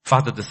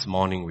Father, this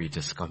morning we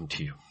just come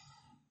to you,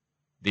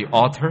 the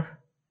author,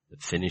 the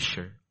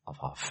finisher of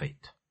our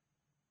faith.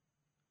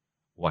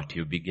 What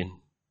you begin,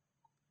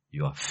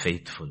 you are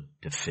faithful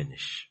to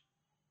finish.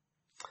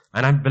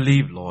 And I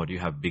believe, Lord, you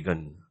have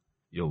begun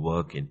your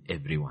work in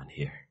everyone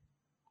here.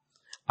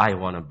 I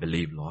want to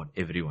believe, Lord,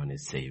 everyone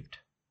is saved.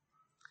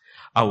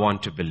 I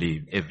want to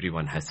believe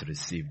everyone has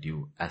received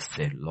you as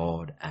their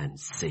Lord and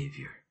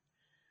Savior.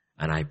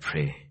 And I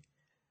pray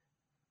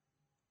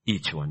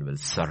each one will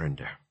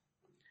surrender.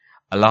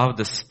 Allow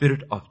the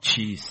Spirit of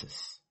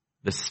Jesus,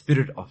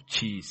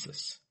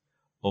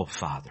 oh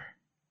Father,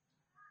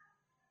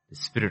 the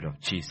Spirit of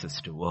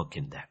Jesus to work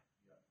in them.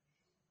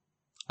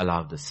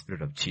 Allow the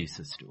Spirit of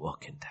Jesus to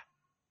work in them.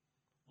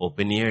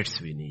 Open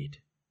ears we need.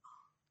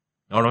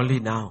 Not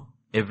only now,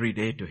 every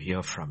day to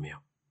hear from you.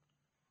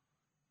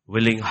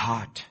 Willing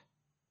heart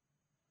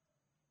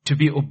to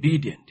be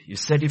obedient. You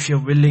said if you're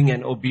willing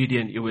and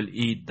obedient, you will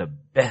eat the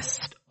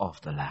best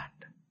of the land.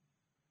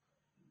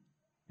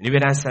 And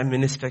even as I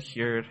minister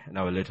here, and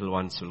our little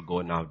ones will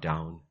go now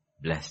down,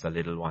 bless the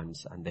little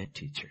ones and their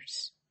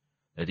teachers.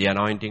 Let the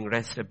anointing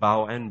rest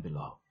above and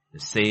below,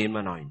 the same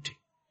anointing.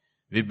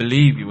 We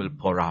believe you will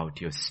pour out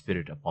your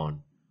Spirit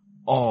upon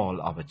all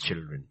our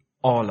children,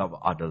 all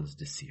our adults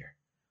this year.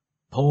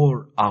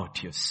 Pour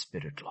out your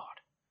Spirit,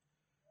 Lord.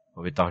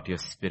 For without your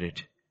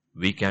Spirit,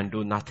 we can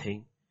do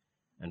nothing.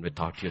 And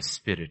without your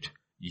Spirit,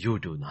 you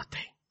do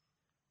nothing.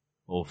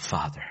 Oh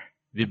Father,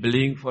 we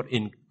believe for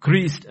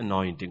increased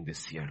anointing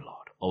this year,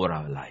 Lord, over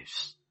our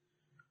lives.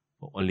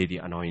 For only the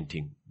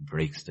anointing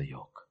breaks the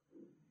yoke.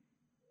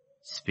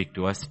 Speak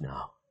to us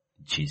now.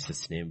 In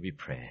Jesus' name we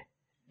pray.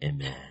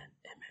 Amen.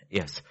 Amen.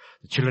 Yes,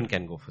 the children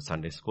can go for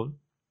Sunday school.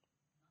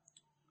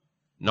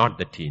 Not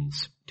the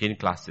teens. Teen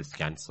class is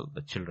cancelled.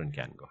 The children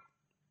can go.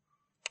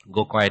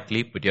 Go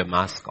quietly. Put your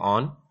mask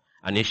on.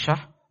 Anisha,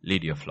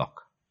 lead your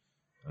flock.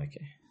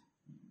 Okay.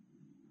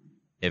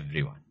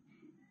 Everyone.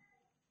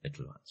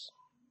 Little ones.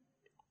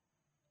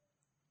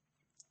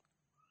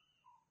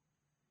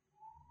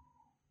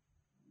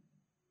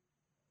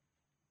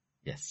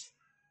 Yes.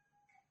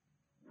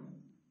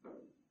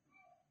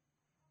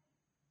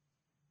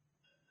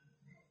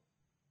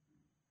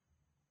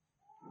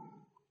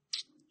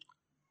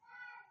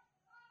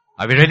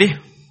 Are we ready?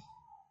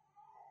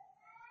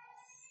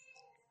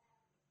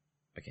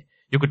 Okay.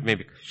 You could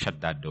maybe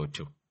shut that door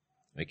too.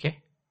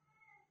 Okay.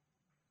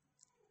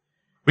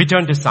 We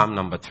turn to Psalm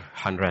number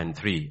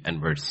 103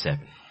 and verse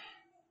 7.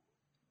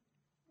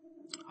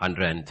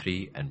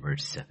 103 and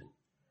verse 7.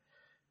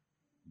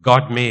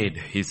 God made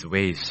his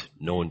ways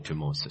known to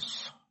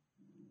Moses.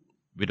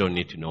 We don't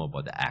need to know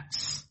about the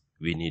acts.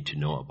 We need to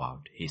know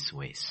about his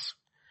ways.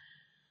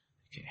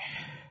 Okay.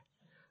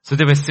 So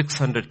there were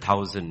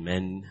 600,000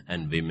 men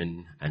and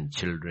women and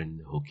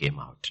children who came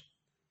out.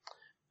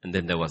 And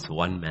then there was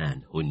one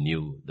man who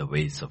knew the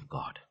ways of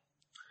God.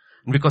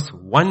 And because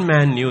one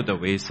man knew the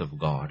ways of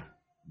God,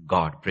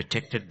 God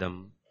protected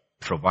them,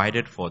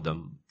 provided for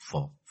them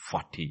for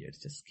 40 years.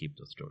 Just keep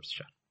those doors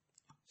shut.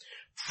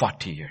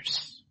 40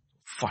 years.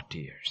 40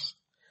 years.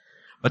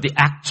 But the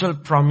actual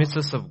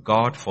promises of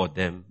God for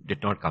them did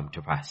not come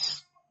to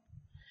pass.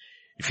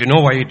 If you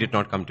know why it did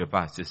not come to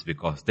pass, it's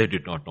because they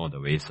did not know the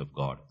ways of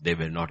God. They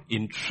were not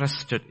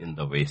interested in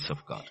the ways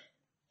of God.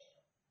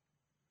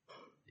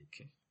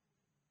 Okay.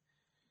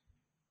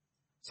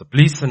 So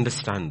please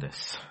understand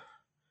this.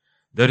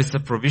 There is a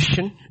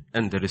provision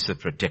and there is a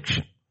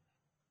protection.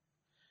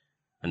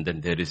 And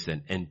then there is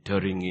an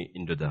entering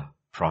into the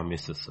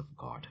promises of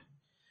God.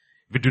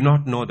 We do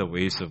not know the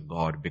ways of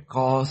God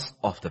because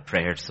of the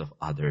prayers of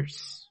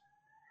others.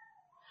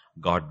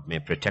 God may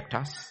protect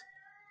us,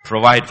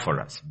 provide for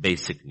us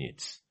basic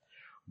needs.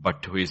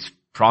 But to his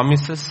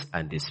promises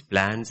and his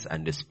plans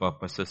and his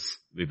purposes,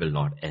 we will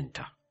not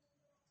enter.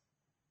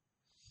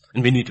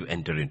 And we need to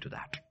enter into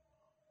that.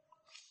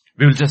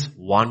 We will just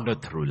wander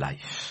through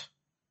life.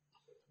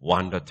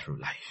 Wander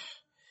through life.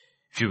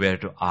 If you were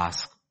to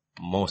ask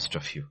most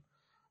of you,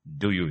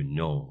 do you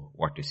know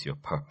what is your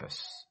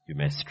purpose? You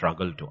may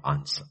struggle to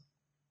answer.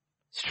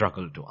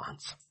 Struggle to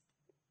answer.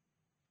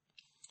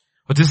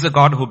 But this is a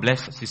God who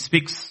blesses. He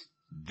speaks.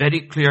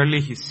 Very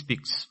clearly he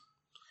speaks.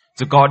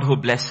 It's a God who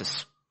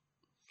blesses.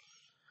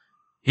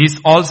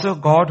 He's also a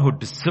God who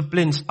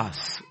disciplines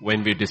us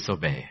when we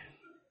disobey.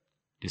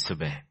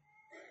 Disobey.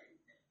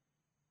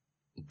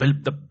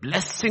 The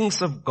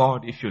blessings of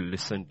God, if you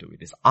listen to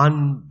it, is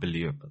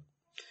unbelievable.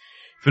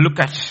 If you look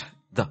at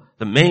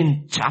the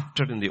main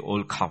chapter in the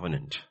Old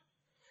Covenant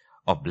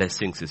of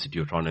blessings is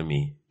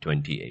Deuteronomy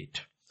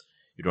 28.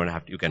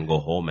 You can go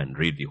home and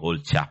read the whole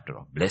chapter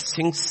of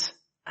blessings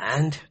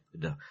and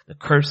the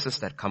curses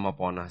that come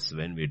upon us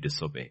when we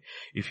disobey.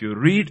 If you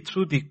read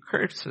through the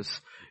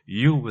curses,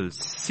 you will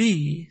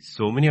see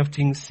so many of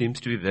things seems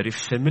to be very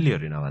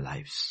familiar in our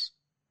lives.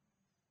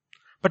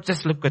 But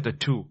just look at the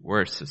two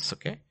verses,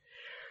 okay?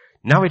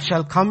 Now it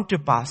shall come to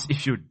pass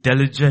if you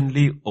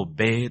diligently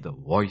obey the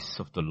voice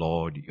of the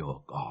Lord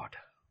your God.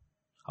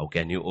 How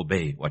can you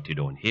obey what you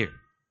don't hear?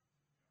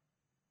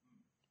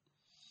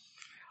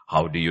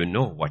 How do you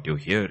know what you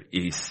hear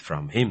is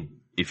from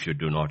him if you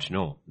do not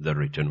know the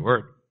written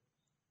word?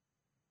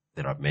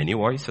 There are many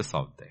voices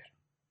out there,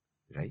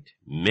 right?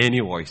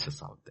 Many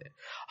voices out there.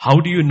 How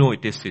do you know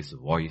it is his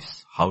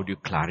voice? How do you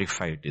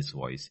clarify it is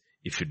voice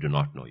if you do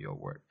not know your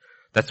word?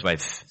 That's why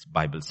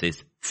Bible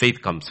says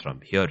faith comes from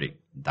hearing.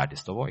 That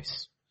is the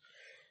voice.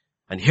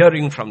 And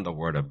hearing from the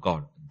word of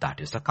God, that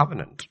is the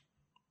covenant.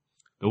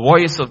 The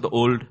voice of the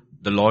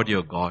Lord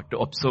your God, to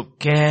observe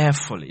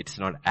carefully. It's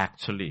not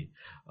actually,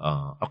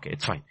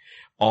 it's fine.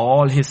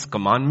 All his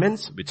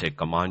commandments, which I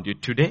command you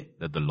today,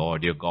 that the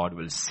Lord your God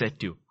will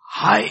set you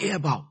high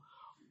above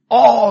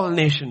all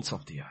nations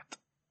of the earth.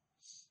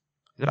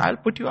 That I'll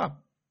put you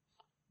up.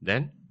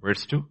 Then,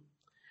 verse 2.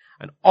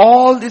 And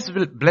all these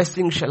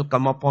blessings shall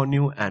come upon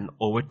you and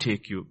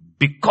overtake you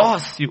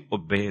because you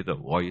obey the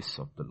voice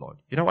of the Lord.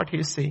 You know what he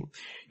is saying?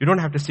 You don't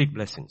have to seek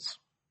blessings.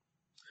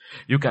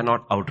 You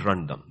cannot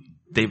outrun them.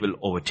 They will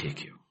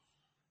overtake you.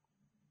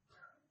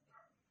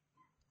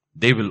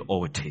 They will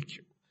overtake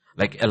you.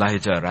 Like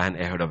Elijah ran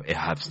ahead of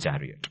Ahab's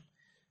chariot.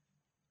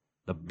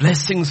 The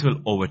blessings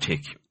will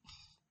overtake you.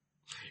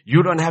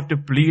 You don't have to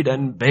plead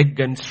and beg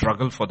and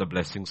struggle for the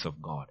blessings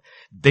of God.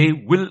 They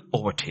will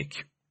overtake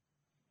you.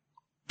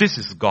 This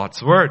is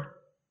God's word.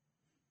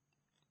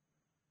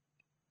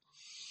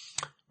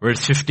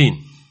 Verse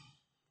 15.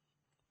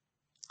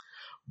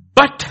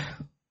 But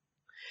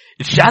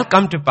it shall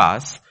come to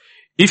pass,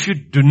 if you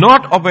do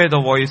not obey the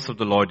voice of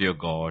the Lord your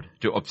God,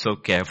 to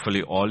observe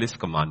carefully all his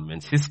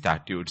commandments, his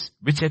statutes,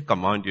 which I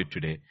command you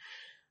today,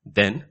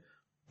 then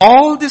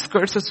all these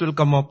curses will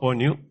come upon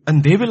you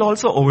and they will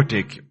also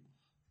overtake you.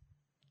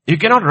 You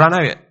cannot run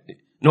away.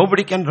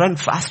 Nobody can run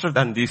faster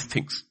than these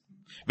things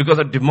because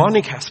the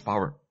demonic has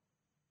power.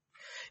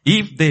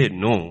 If they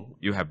know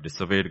you have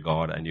disobeyed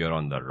God and you're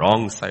on the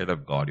wrong side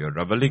of God, you're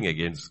rebelling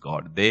against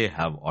God, they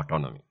have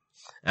autonomy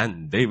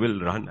and they will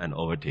run and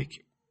overtake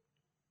you.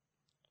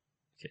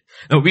 Okay.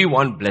 Now we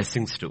want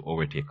blessings to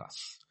overtake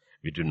us.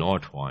 We do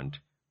not want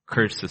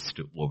curses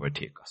to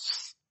overtake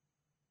us.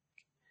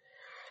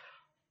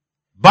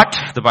 But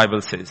the Bible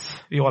says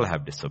we all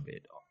have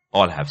disobeyed.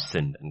 All have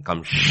sinned and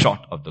come short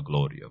of the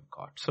glory of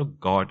God. So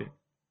God,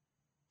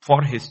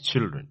 for his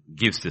children,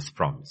 gives this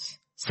promise.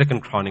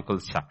 2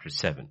 Chronicles chapter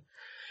 7.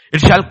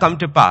 It shall come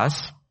to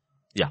pass,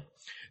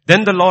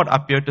 Then the Lord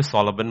appeared to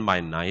Solomon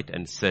by night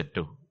and said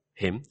to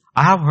him,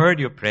 I have heard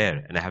your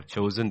prayer and I have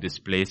chosen this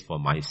place for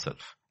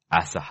myself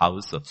as a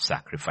house of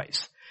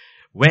sacrifice.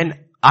 When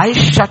I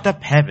shut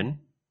up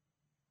heaven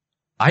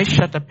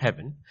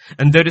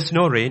and there is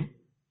no rain,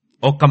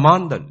 or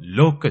command the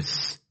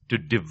locusts to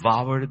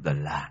devour the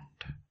land.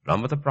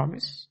 Remember the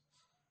promise?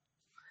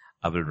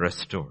 I will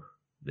restore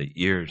the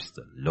years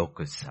the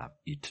locusts have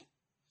eaten.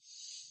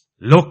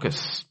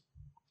 Locusts.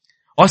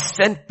 Or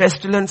send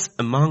pestilence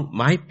among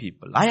my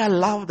people. I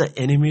allow the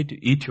enemy to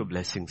eat your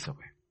blessings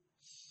away.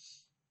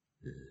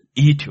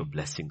 Eat your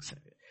blessings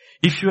away.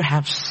 If you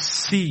have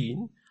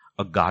seen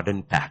a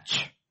garden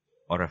patch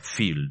or a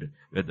field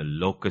where the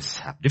locusts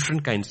have,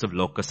 different kinds of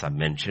locusts are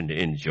mentioned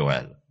in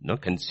Joel.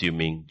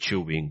 Consuming,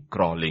 chewing,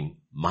 crawling,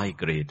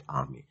 migrate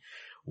army.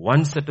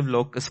 One set of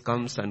locusts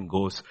comes and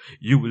goes.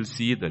 You will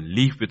see the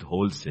leaf with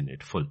holes in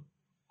it, full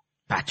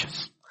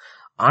patches.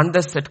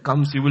 Another set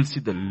comes, you will see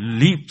the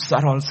leaves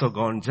are also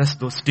gone, just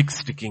those sticks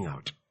sticking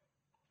out.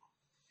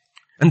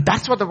 And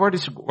that's what the word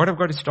of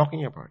God is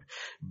talking about.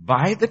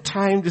 By the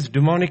time this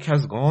demonic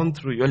has gone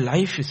through, your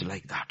life is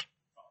like that.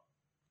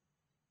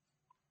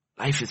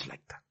 Life is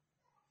like that.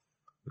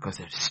 Because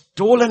they've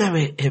stolen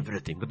away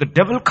everything. But the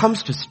devil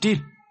comes to steal.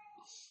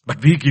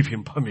 But we give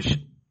him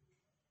permission.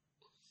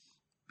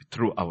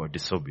 Through our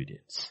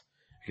disobedience.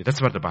 Okay,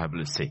 that's what the Bible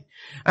is saying.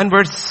 And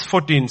verse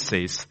 14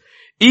 says,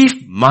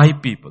 if my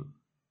people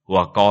who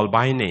are called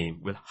by name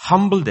will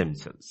humble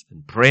themselves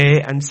and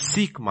pray and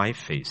seek my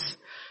face,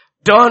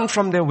 turn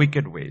from their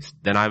wicked ways,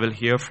 then I will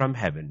hear from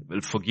heaven,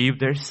 will forgive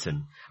their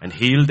sin and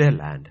heal their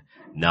land.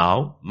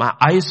 Now my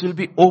eyes will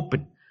be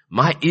open,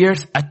 my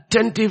ears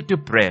attentive to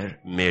prayer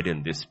made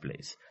in this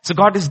place. So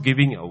God is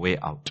giving a way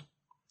out.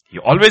 He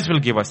always will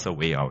give us a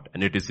way out.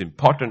 And it is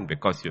important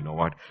because you know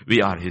what?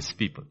 We are his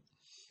people.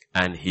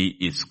 And he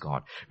is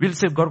God. We'll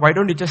say, God, why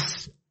don't you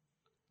just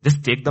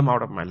take them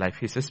out of my life?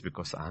 He says,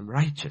 because I'm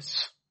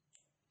righteous.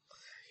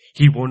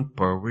 He won't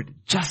pervert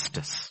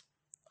justice.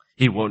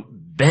 He won't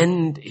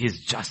bend his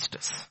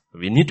justice.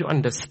 We need to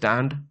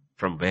understand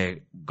from where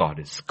God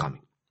is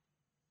coming.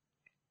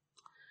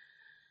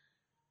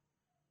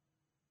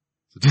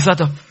 So these are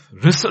the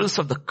results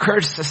of the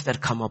curses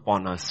that come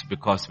upon us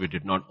because we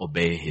did not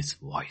obey his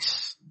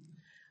voice.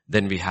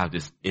 Then we have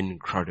this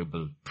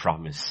incredible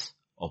promise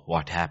of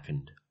what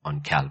happened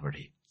on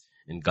Calvary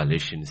in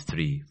Galatians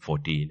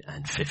 3:14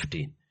 and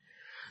 15.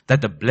 That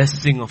the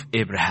blessing of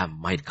Abraham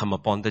might come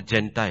upon the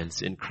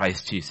Gentiles in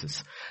Christ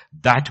Jesus.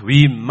 That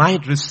we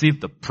might receive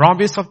the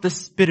promise of the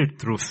Spirit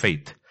through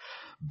faith.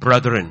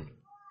 Brethren.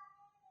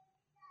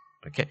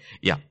 Okay.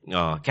 Yeah.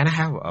 Can I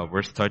have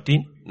verse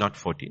 13? Not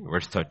 14.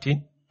 Verse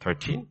 13.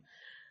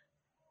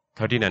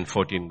 13 and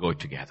 14 go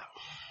together.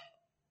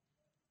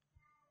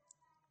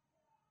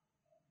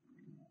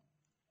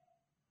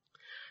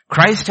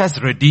 Christ has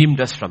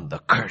redeemed us from the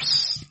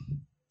curse.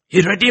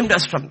 He redeemed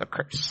us from the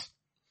curse.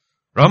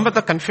 Remember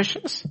the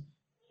confessions?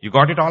 You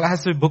got it all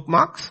as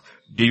bookmarks?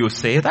 Do you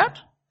say that?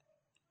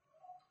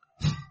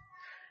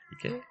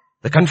 Okay.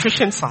 The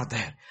confessions are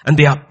there and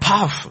they are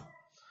powerful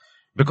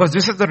because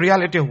this is the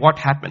reality of what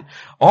happened.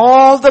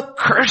 All the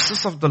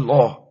curses of the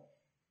law,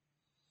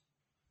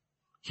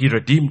 He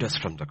redeemed us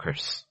from the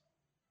curse.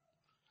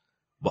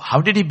 But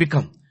how did He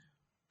become?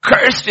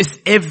 Cursed is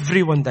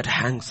everyone that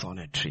hangs on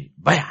a tree.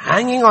 By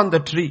hanging on the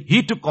tree,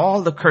 He took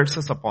all the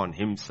curses upon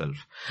Himself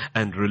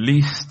and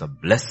released the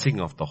blessing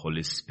of the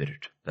Holy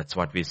Spirit. That's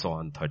what we saw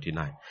on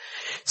 39.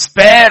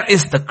 Spare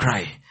is the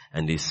cry.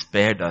 And He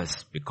spared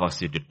us because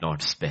He did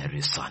not spare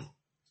His Son.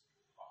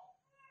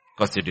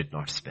 Because He did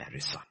not spare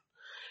His Son.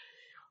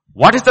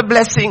 What is the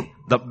blessing?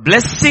 The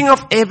blessing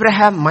of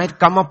Abraham might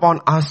come upon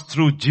us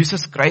through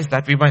Jesus Christ,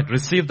 that we might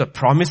receive the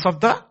promise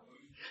of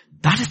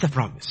that is the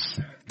promise.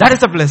 That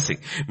is the blessing.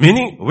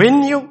 Meaning,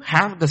 when you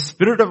have the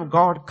Spirit of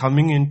God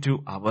coming into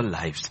our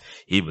lives,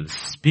 He will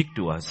speak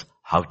to us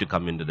how to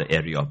come into the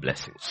area of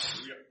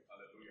blessings.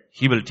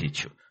 He will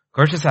teach you.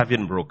 Curses have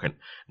been broken.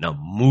 Now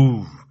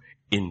move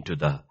into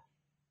the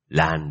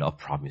land of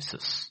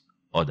promises,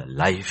 or the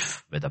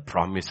life where the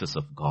promises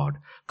of God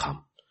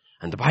come.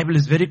 And the Bible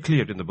is very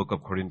clear in the book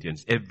of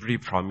Corinthians. Every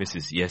promise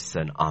is yes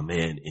and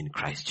amen in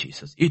Christ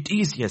Jesus. It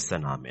is yes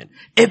and amen.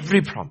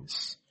 Every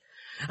promise.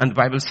 And the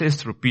Bible says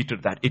through Peter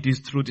that it is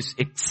through this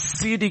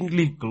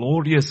exceedingly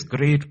glorious,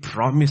 great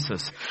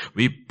promises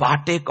we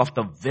partake of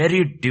the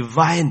very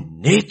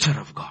divine nature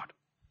of God.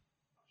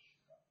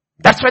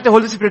 That's why the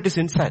Holy Spirit is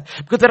inside.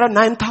 Because there are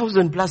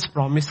 9,000 plus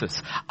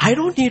promises. I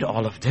don't need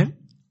all of them.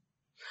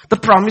 The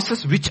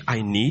promises which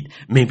I need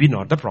may be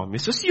not the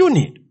promises you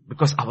need.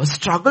 Because our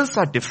struggles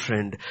are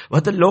different.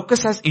 What the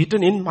locust has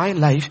eaten in my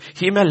life,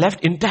 he may have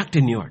left intact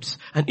in yours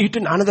and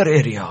eaten another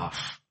area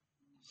off.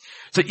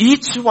 So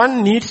each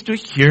one needs to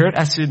hear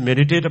as we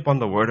meditate upon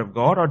the Word of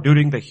God, or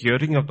during the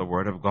hearing of the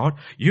Word of God,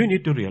 you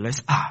need to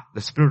realize, the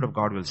Spirit of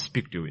God will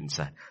speak to you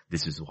inside.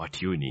 This is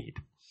what you need.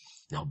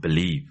 Now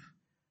believe,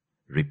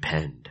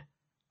 repent,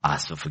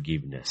 ask for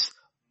forgiveness,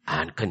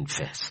 and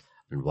confess,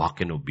 and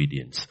walk in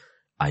obedience.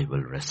 I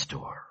will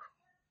restore.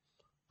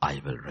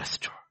 I will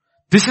restore.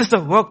 This is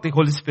the work the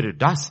Holy Spirit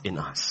does in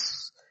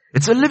us.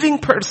 It's a living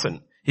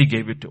person. He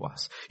gave it to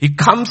us. He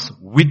comes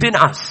within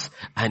us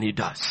and He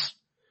does.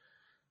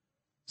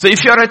 So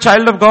if you are a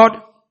child of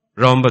God,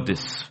 remember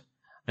this.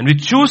 And we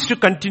choose to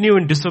continue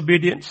in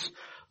disobedience,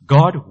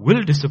 God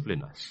will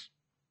discipline us.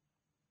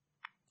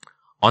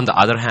 On the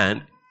other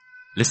hand,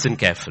 listen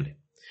carefully.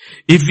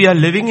 If we are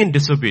living in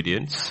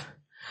disobedience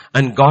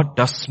and God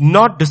does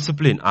not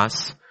discipline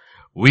us,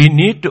 we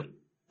need to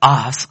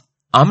ask,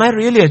 am I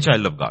really a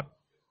child of God?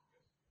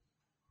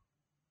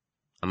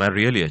 Am I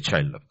really a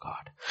child of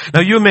God?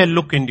 Now you may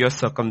look into your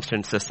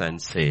circumstances and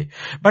say,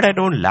 but I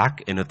don't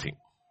lack anything.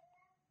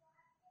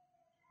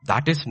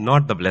 That is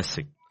not the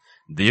blessing.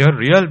 Your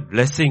real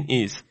blessing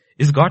is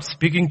God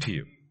speaking to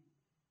you?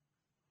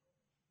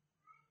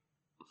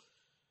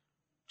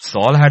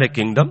 Saul had a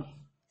kingdom,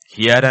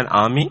 he had an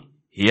army,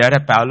 he had a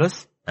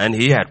palace, and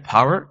he had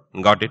power,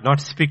 and God did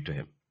not speak to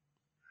him.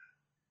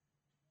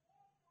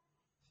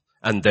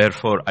 And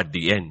therefore, at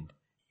the end,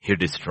 he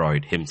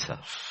destroyed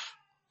himself.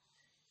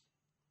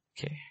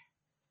 Okay.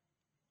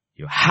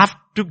 You have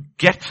to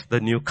get the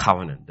new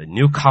covenant. The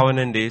new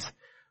covenant is,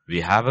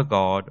 we have a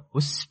God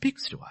who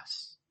speaks to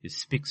us. He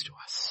speaks to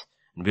us.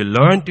 And we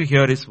learn to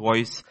hear His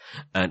voice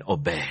and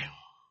obey.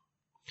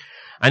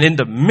 And in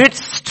the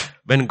midst,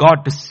 when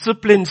God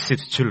disciplines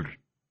His children,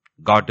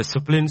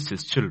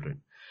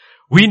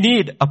 we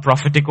need a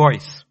prophetic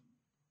voice.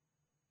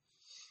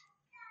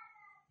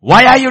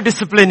 Why are you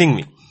disciplining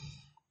me?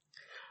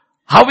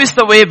 How is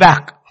the way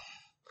back?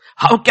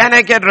 How can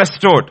I get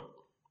restored?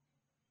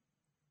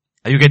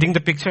 Are you getting the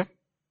picture?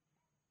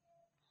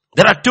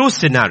 There are two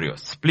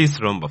scenarios. Please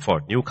remember, for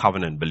New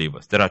Covenant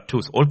believers, there are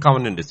two. Old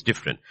Covenant is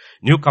different.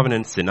 New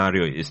Covenant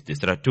scenario is this.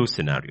 There are two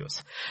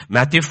scenarios.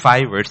 Matthew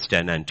 5 verse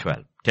 10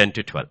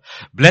 to 12.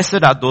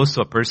 Blessed are those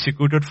who are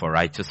persecuted for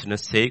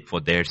righteousness' sake,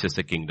 for theirs is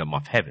the kingdom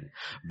of heaven.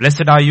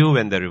 Blessed are you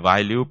when they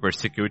revile you,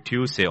 persecute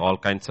you, say all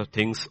kinds of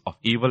things of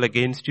evil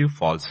against you,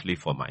 falsely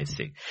for my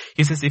sake.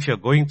 He says, if you're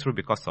going through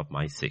because of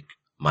my sake,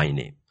 my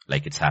name,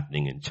 like it's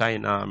happening in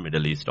China,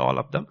 Middle East, all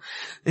of them,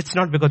 it's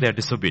not because they are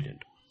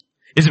disobedient.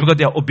 It's because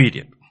they are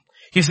obedient.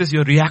 He says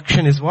your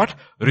reaction is what?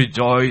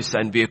 Rejoice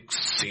and be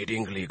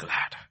exceedingly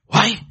glad.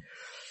 Why?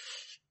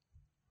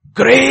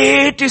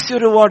 Great is your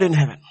reward in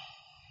heaven.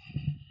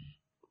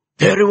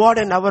 Their reward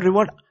and our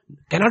reward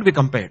cannot be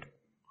compared.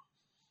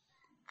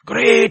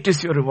 Great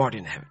is your reward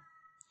in heaven.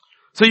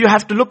 So you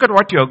have to look at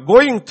what you are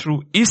going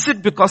through. Is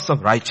it because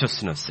of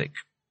righteousness' sake?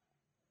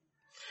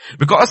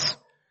 Because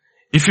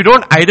if you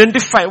don't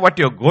identify what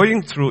you're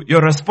going through,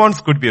 your response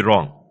could be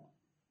wrong.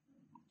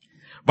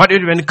 But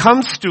when it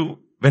comes to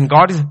when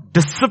God is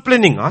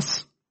disciplining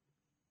us,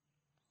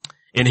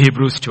 in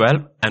Hebrews 12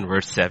 and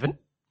verse 7,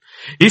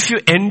 If you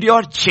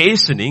endure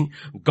chastening,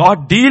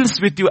 God deals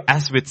with you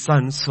as with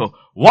sons. So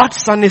what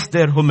son is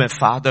there whom a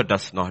father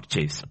does not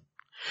chasten?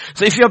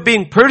 So if you are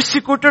being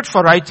persecuted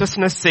for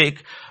righteousness'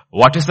 sake,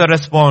 what is the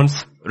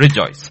response?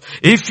 Rejoice.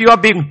 If you are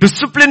being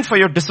disciplined for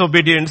your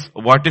disobedience,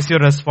 what is your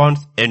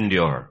response?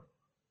 Endure.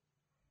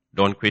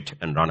 Don't quit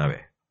and run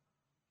away.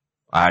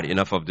 I had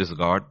enough of this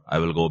God. I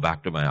will go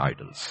back to my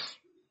idols.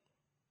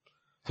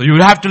 So you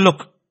will have to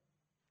look.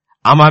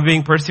 Am I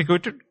being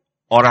persecuted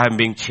or I am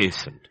being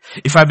chastened?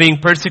 If I am being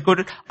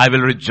persecuted, I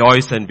will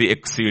rejoice and be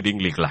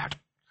exceedingly glad.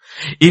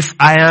 If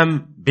I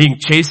am being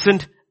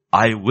chastened,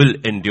 I will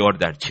endure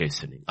that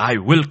chastening. I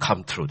will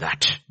come through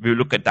that. We will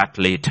look at that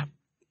later.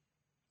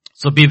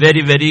 So be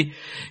very, very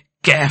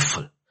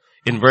careful.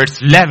 In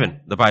verse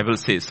 11, the Bible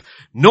says,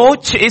 no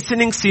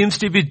chastening seems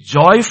to be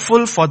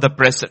joyful for the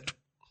present.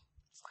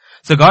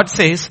 So God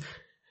says,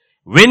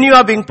 when you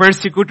are being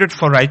persecuted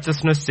for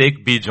righteousness'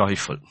 sake, be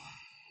joyful.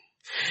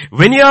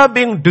 When you are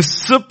being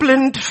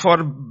disciplined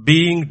for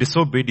being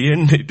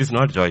disobedient, it is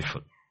not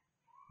joyful.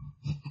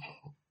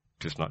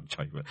 It is not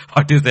joyful.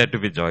 What is there to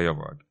be joy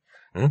about?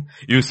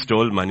 You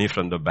stole money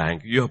from the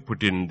bank. You are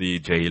put in the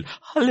jail.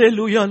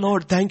 Hallelujah,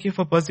 Lord. Thank you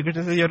for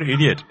persecuting. You're an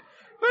idiot.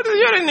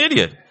 You're an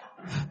idiot.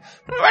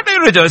 What are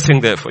you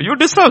rejoicing there for? You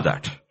deserve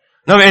that.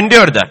 Now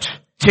endure that.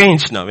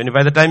 Change now.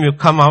 By the time you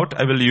come out,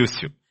 I will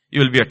use you. You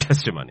will be a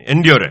testimony.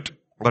 Endure it.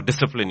 What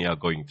discipline you are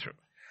going through.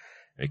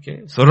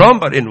 Okay. So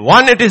remember, in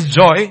one it is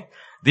joy.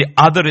 The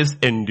other is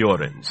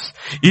endurance.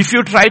 If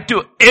you try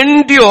to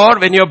endure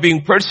when you are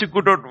being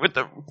persecuted with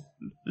a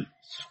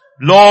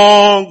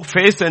long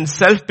face and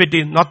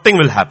self-pity, nothing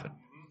will happen.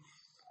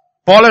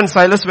 Paul and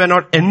Silas were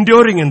not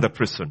enduring in the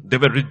prison. They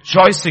were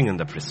rejoicing in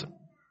the prison.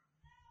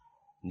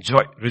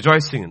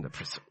 Rejoicing in the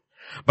prison.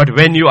 But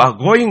when you are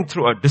going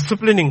through a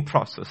disciplining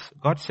process,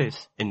 God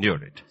says,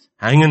 endure it.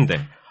 Hang in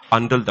there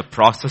until the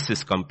process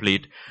is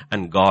complete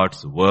and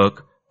God's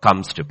work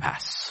comes to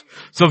pass.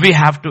 So we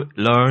have to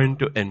learn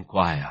to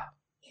inquire.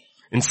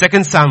 In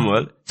 2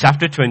 Samuel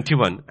chapter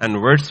 21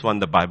 and verse 1,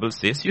 the Bible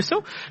says, you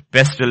saw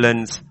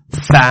pestilence,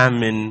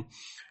 famine,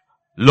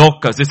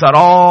 locusts. These are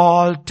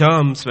all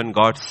terms when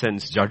God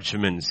sends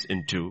judgments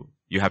into.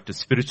 You have to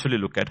spiritually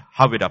look at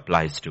how it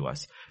applies to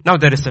us. Now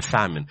there is a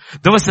famine.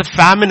 There was a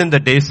famine in the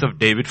days of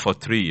David for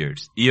 3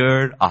 years,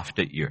 year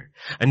after year.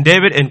 And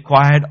David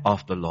inquired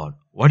of the Lord.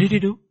 What did he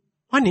do?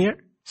 1 year,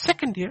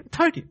 2nd year,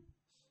 3rd year.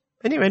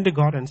 Then he went to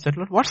God and said,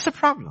 Lord, what's the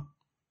problem?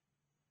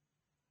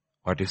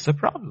 What is the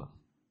problem?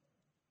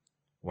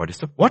 What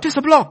is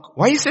the block?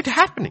 Why is it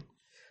happening?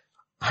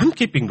 I'm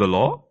keeping the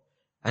law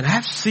and I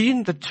have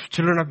seen the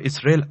children of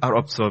Israel are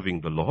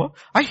observing the law.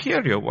 I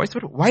hear your voice,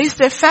 but why is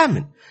there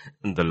famine?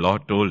 And the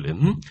Lord told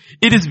him,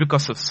 it is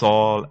because of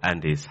Saul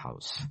and his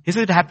house. He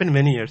said it happened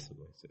many years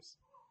ago. He says,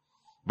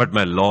 but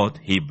my law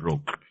he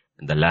broke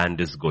and the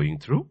land is going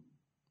through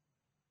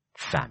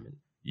famine.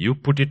 You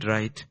put it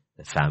right,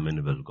 the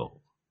famine will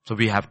go. So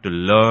we have to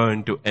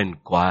learn to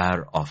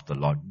inquire of the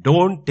Lord.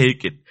 Don't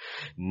take it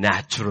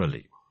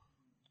naturally.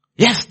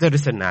 Yes, there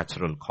is a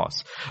natural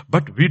cause,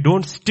 but we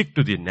don't stick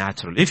to the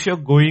natural. If you're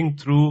going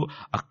through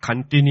a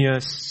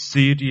continuous,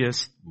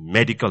 serious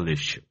medical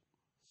issue,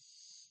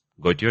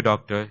 go to your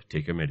doctor,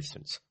 take your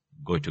medicines.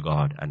 Go to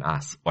God and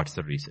ask, what's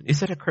the reason? Is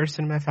there a curse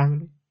in my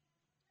family?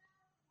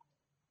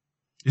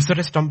 Is there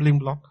a stumbling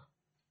block?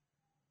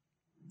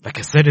 Like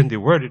I said in the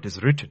word, it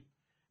is written,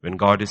 when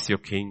God is your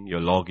king, your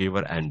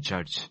lawgiver and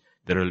judge,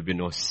 there will be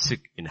no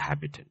sick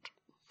inhabitant.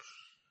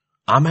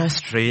 Am I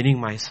straining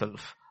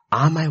myself?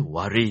 Am I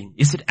worrying?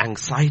 Is it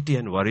anxiety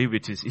and worry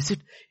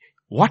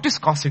what is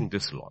causing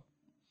this, Lord?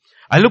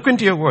 I look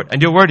into your word and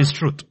your word is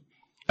truth.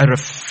 I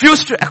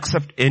refuse to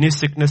accept any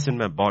sickness in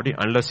my body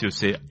unless you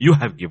say, you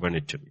have given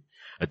it to me.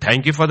 I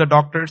thank you for the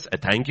doctors. I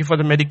thank you for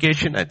the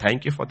medication. I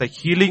thank you for the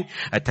healing.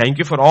 I thank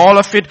you for all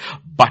of it.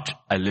 But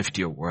I lift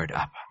your word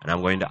up and I'm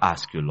going to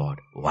ask you,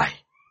 Lord, why?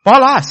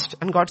 Paul asked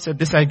and God said,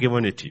 this I have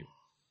given it to you.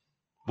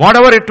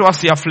 Whatever it was,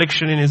 the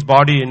affliction in his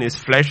body, in his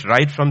flesh,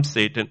 right from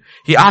Satan,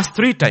 he asked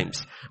 3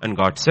 times. And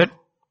God said,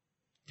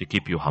 to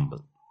keep you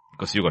humble.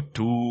 Because you got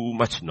too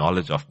much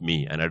knowledge of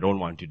me and I don't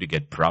want you to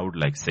get proud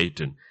like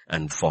Satan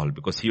and fall.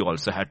 Because he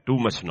also had too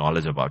much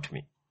knowledge about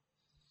me.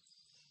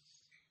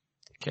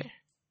 Okay.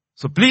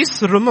 So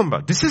please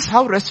remember, this is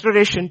how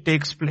restoration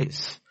takes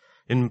place.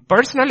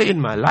 Personally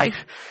in my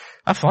life,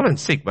 I've fallen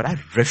sick, but I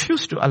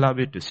refuse to allow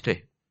it to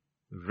stay.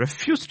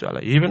 Refuse to allow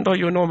it. Even though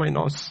you know my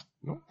nose.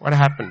 You know, what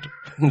happened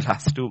in the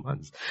last 2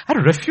 months. I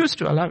refuse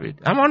to allow it.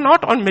 I'm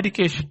not on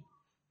medication.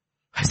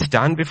 I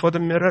stand before the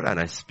mirror and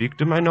I speak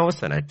to my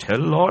nose and I tell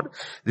Lord,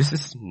 this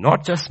is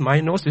not just my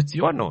nose, it's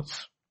your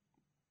nose.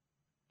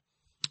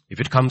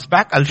 If it comes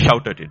back, I'll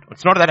shout at it.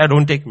 It's not that I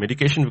don't take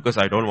medication because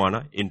I don't want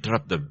to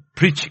interrupt the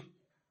preaching.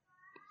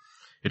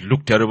 It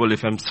looked terrible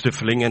if I'm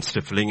stifling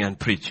and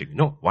preaching.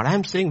 No, what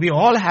I'm saying, we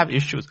all have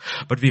issues,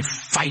 but we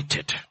fight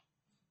it.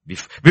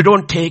 We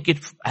don't take it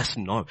as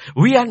normal.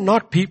 We are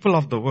not people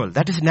of the world.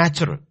 That is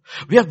natural.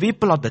 We are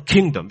people of the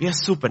kingdom. We are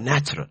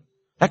supernatural.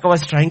 Like I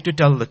was trying to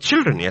tell the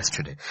children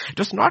yesterday. It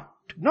was not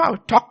No, I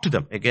would talk to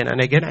them again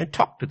and again. I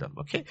talk to them.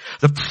 Okay.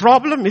 The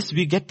problem is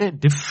we get a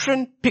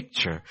different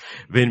picture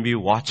when we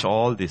watch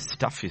all this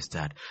stuff is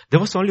that there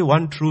was only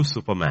one true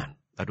Superman.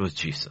 That was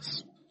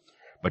Jesus.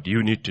 But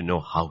you need to know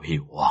how he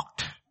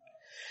walked.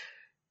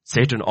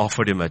 Satan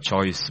offered him a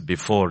choice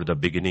before the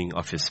beginning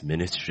of his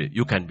ministry.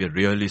 You can be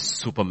really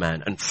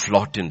Superman and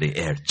float in the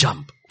air,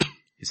 jump.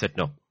 He said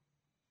no.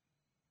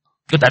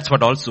 So that's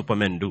what all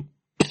Supermen do.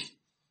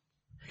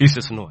 He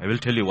says no, I will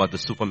tell you what the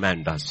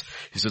Superman does.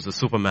 He says the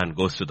Superman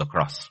goes to the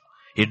cross.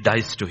 He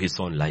dies to his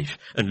own life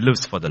and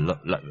lives for the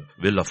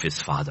will of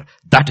his Father.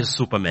 That is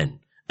Supermen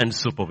and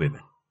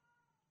Superwomen.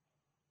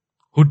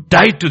 Who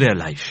died to their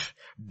life,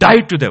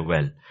 died to their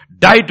will,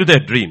 died to their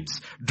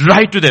dreams,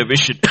 died to their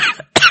vision.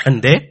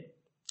 And they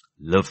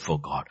live for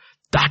God.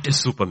 That is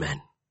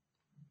Superman.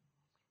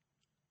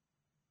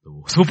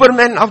 The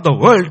Supermen of the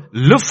world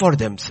live for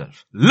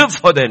themselves, live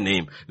for their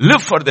name,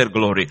 live for their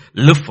glory,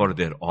 live for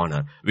their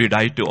honor. We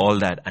die to all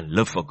that and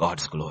live for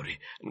God's glory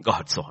and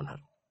God's honor.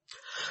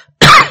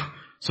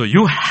 So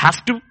you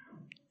have to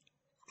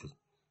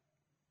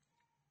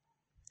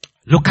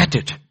look at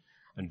it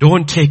and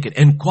don't take it.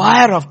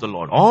 Inquire of the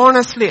Lord.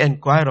 Honestly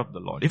inquire of the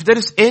Lord. If there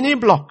is any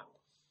block,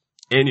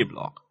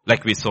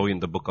 like we saw in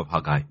the book of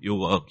Haggai, you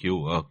work. You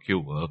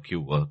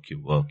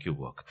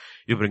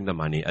bring the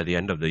money at the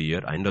end of the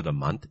year, end of the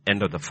month,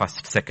 end of the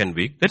first, second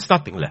week, there's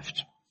nothing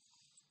left.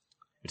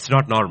 It's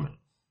not normal.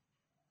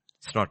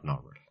 It's not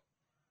normal.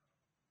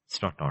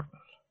 It's not normal.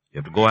 You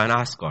have to go and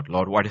ask God,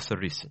 Lord, what is the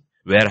reason?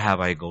 Where have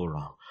I gone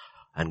wrong?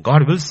 And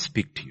God will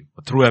speak to you.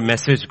 Through a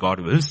message, God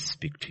will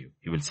speak to you.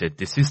 He will say,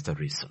 this is the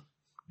reason.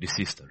 This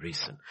is the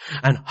reason.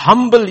 And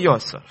humble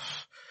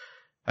yourself.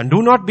 And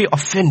do not be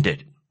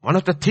offended. One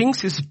of the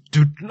things is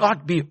do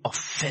not be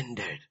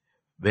offended.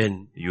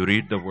 When you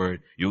read the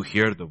word, you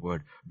hear the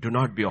word, do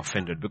not be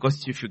offended.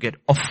 Because if you get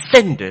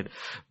offended,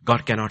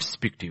 God cannot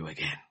speak to you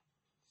again.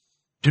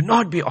 Do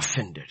not be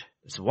offended.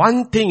 There's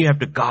one thing you have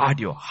to guard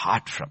your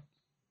heart from.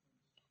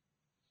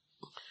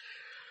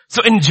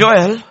 So in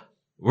Joel,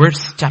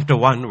 chapter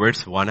 1,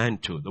 verse 1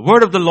 and 2, the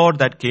word of the Lord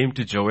that came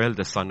to Joel,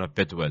 the son of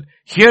Pethuel.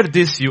 Hear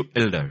this, you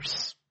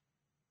elders.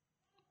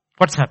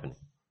 What's happening?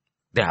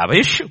 They have an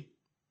issue.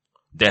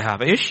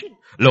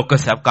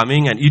 Locusts have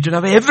coming and eaten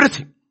away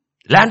everything.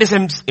 Land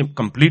is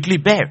completely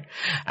bare.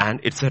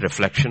 And it's a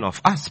reflection of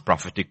us,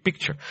 prophetic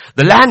picture.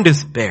 The land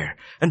is bare.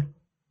 And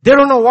they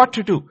don't know what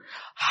to do.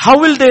 How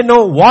will they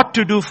know what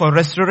to do for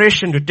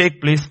restoration to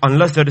take place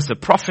unless there is a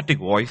prophetic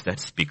voice that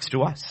speaks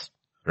to us?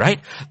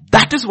 Right?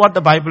 That is what the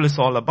Bible is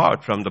all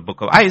about from the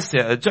book of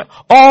Isaiah.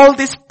 All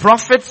these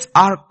prophets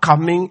are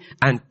coming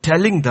and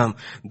telling them,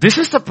 this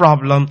is the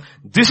problem,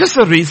 this is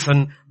the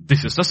reason,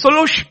 this is the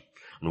solution.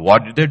 And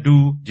what did they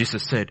do?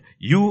 Jesus said,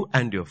 you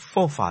and your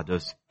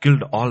forefathers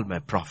killed all my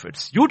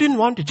prophets. You didn't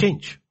want to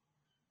change.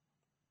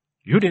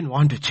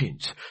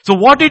 So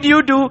what did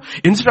you do?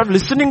 Instead of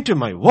listening to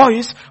my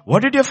voice,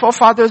 what did your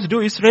forefathers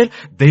do, Israel?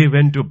 They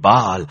went to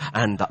Baal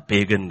and the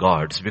pagan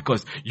gods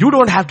because you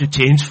don't have to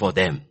change for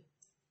them.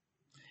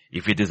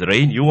 If it is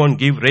rain, you won't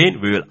give rain,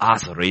 we will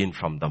ask rain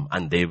from them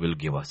and they will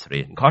give us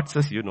rain. God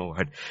says, you know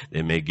what?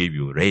 They may give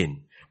you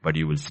rain, but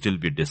you will still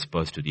be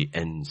dispersed to the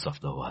ends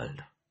of the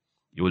world.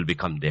 You will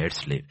become their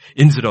slave.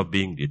 Instead of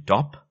being the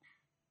top,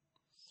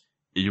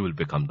 you will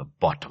become the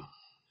bottom.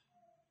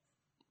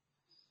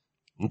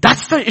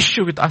 That's the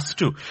issue with us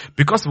too.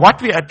 Because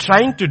what we are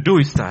trying to do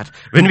is that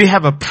when we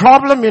have a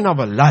problem in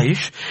our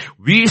life,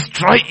 we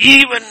try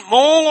even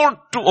more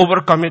to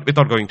overcome it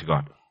without going to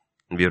God.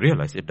 And we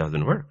realize it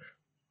doesn't work.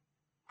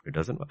 It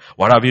doesn't work.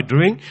 What are we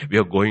doing? We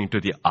are going to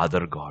the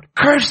other God.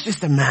 Cursed is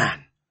the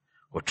man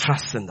who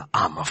trusts in the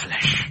arm of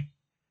flesh.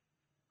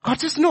 God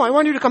says, no, I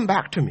want you to come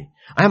back to me.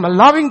 I am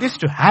allowing this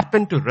to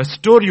happen to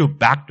restore you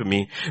back to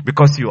me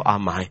because you are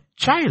my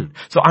child.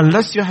 So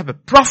unless you have a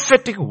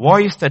prophetic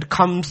voice that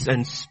comes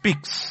and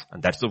speaks,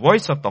 and that's the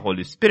voice of the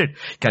Holy Spirit,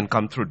 can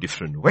come through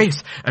different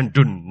ways. And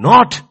do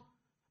not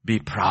be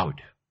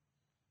proud.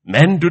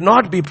 Men, do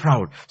not be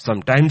proud.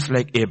 Sometimes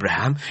like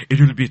Abraham, it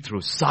will be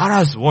through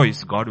Sarah's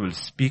voice God will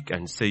speak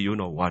and say, you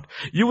know what?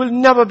 You will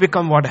never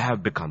become what I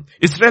have become.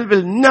 Israel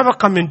will never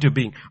come into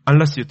being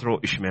unless you throw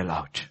Ishmael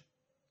out.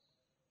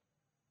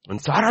 When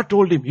Sarah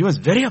told him, he was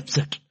very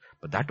upset.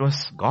 But that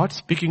was God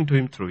speaking to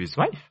him through his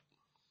wife.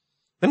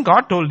 Then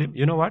God told him,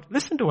 you know what?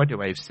 Listen to what your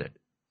wife said.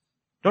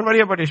 Don't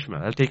worry about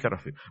Ishmael. I'll take care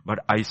of you. But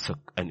Isaac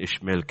and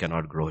Ishmael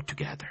cannot grow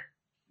together.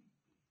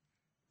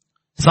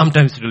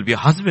 Sometimes it will be a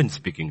husband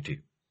speaking to you.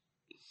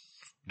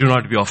 Do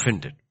not be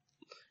offended.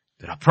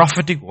 There are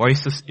prophetic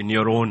voices in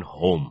your own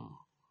home.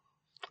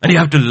 And you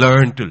have to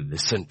learn to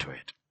listen to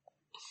it.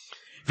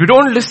 If you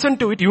don't listen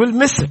to it, you will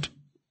miss it.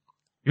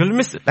 You'll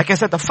miss it. Like I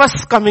said, the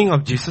first coming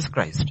of Jesus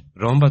Christ.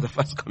 Remember the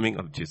first coming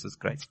of Jesus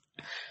Christ.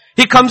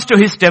 He comes to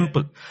his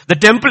temple. The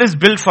temple is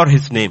built for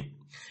his name.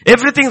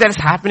 Everything that is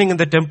happening in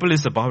the temple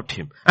is about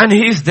him. And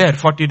he is there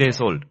 40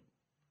 days old.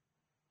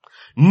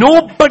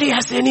 Nobody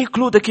has any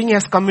clue the king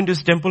has come into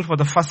his temple for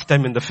the first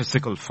time in the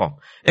physical form.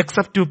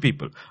 Except two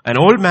people. An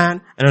old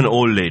man and an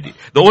old lady.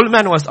 The old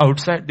man was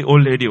outside, the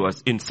old lady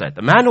was inside.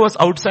 The man who was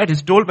outside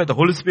is told by the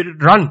Holy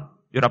Spirit, run.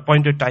 Your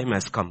appointed time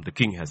has come. The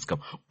king has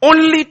come.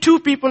 Only two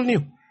people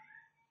knew.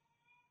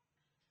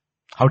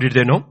 How did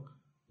they know?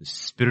 The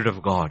Spirit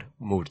of God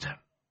moved them.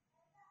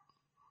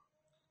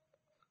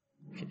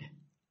 Okay.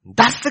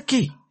 That's the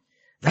key.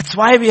 That's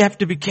why we have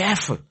to be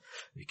careful.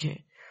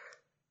 Okay.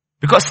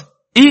 Because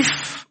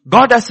if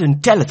God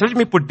doesn't tell us, let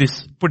me put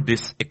this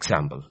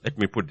example.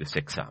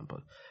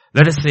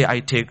 Let us say I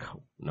take,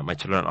 my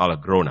children are all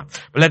grown up.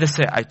 But let us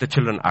say the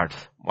children are,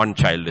 one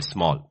child is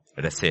small.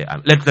 Let's say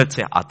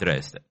Atra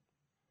is there.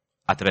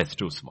 Atra is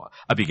too small.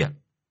 Abigail.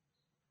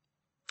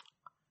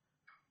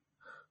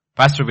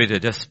 Pastor Vijay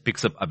just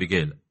picks up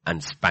Abigail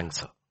and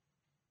spanks her.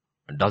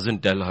 And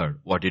doesn't tell her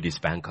what did he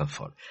spank her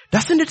for.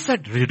 Doesn't it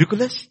sound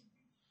ridiculous?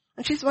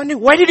 And she's wondering,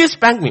 why did you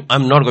spank me?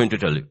 I'm not going to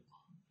tell you.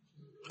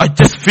 I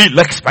just feel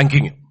like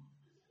spanking you.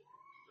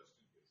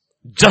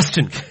 Just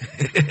in case.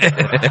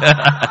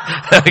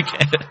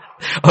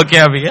 Okay,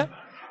 Abigail.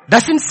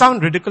 Doesn't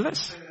sound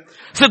ridiculous?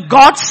 So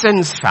God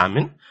sends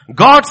famine.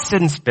 God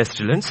sends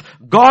pestilence.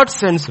 God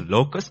sends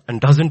locusts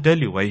and doesn't tell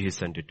you why he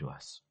sent it to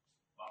us.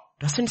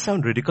 Doesn't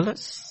sound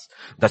ridiculous?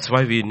 That's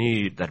why we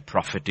need that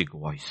prophetic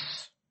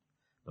voice.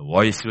 The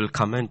voice will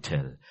come and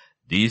tell,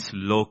 these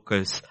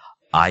locusts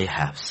I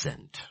have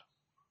sent.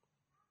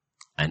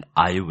 And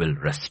I will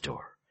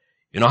restore.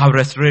 You know how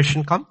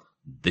restoration comes?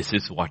 This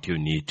is what you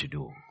need to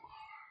do.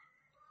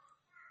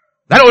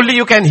 That only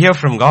you can hear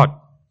from God.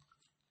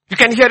 You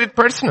can hear it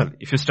personally.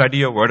 If you study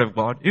your word of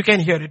God, you can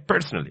hear it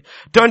personally.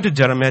 Turn to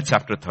Jeremiah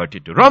chapter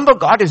 32. Remember,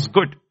 God is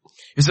good.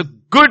 He's a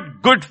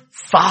good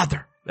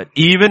father. That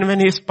even when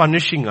he's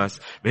punishing us,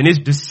 when he's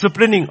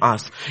disciplining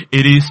us,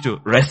 it is to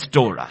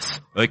restore us.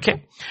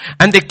 Okay?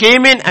 And they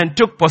came in and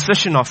took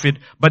possession of it,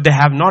 but they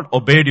have not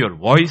obeyed your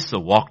voice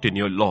or walked in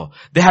your law.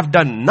 They have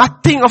done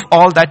nothing of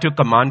all that you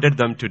commanded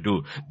them to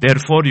do.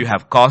 Therefore you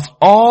have caused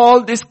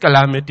all this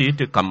calamity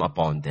to come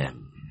upon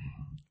them.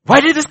 Why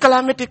did this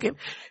calamity come?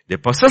 They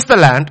possessed the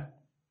land,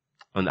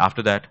 and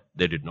after that,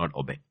 they did not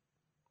obey.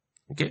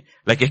 Okay?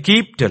 Like I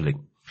keep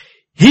telling,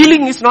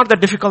 healing is not the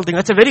difficult thing.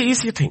 That's a very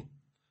easy thing.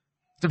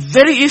 It's a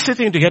very easy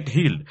thing to get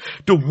healed.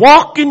 To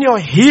walk in your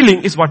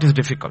healing is what is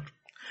difficult.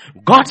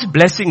 God's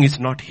blessing is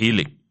not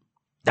healing.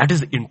 That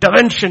is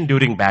intervention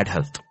during bad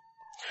health.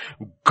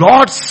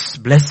 God's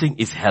blessing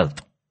is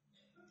health.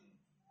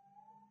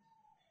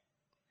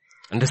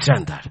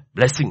 Understand that.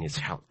 Blessing is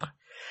health.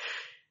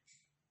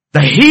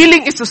 The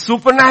healing is a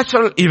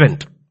supernatural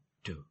event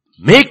to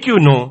make you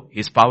know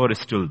his power is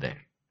still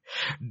there.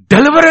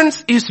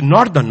 Deliverance is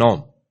not the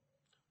norm.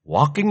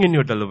 Walking in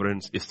your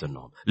deliverance is the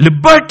norm.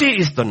 Liberty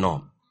is the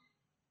norm.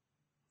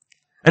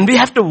 And we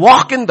have to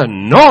walk in the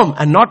norm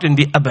and not in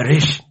the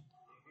aberration.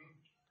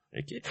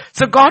 Okay.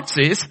 So God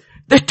says,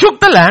 they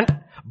took the land,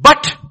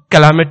 but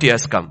calamity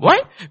has come. Why?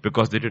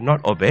 Because they did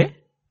not obey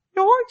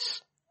your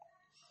voice.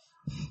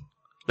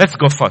 Let's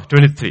go for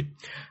 23.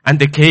 And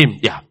they came,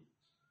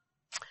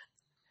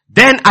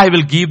 Then I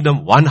will give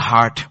them one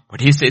heart. But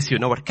he says, you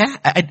know what,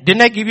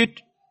 didn't I give you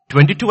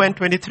 22 and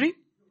 23?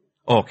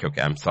 Okay,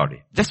 I'm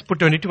sorry. Just put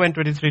 22 and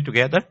 23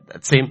 together.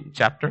 That same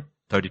chapter,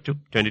 32,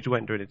 22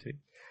 and 23.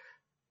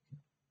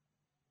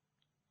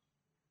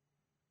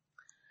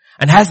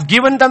 And has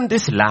given them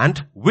this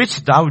land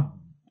which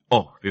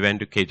we went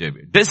to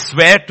KJV. They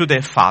swear to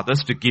their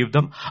fathers to give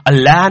them a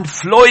land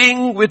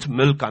flowing with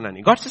milk and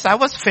honey. God says, I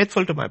was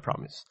faithful to my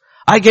promise.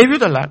 I gave you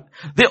the land.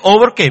 They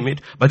overcame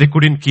it, but they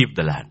couldn't keep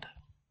the land.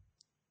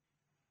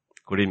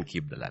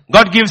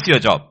 God gives you a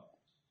job.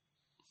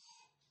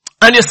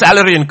 And your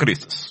salary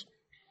increases.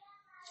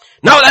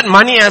 Now that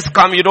money has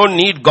come, you don't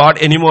need God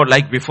anymore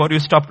like before you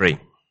stop praying.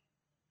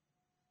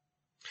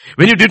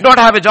 When you did not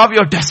have a job,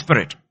 you're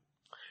desperate.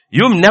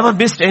 You've never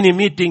missed any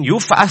meeting. You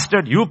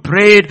fasted. You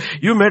prayed.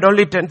 You made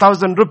only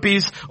 10,000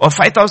 rupees or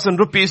 5,000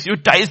 rupees. You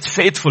tithed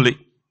faithfully.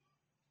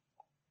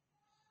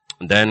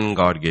 Then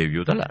God gave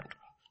you the land.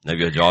 Now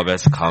your job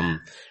has come.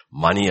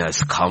 Money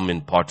has come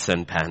in pots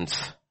and pans.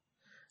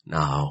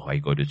 Now I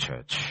go to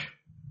church.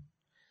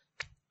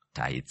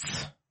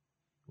 Tithes.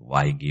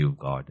 Why give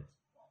God?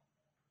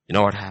 You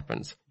know what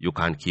happens? You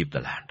can't keep the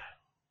land.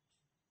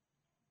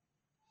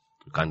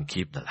 You can't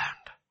keep the land.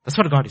 That's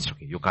what God is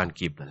talking. You can't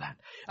keep the land.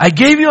 I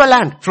gave you a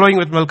land flowing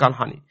with milk and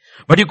honey.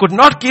 But you could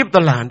not keep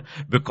the land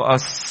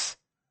because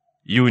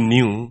you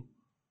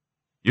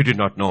did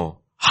not know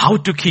how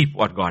to keep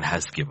what God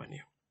has given you.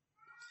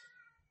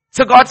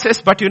 So God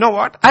says, but you know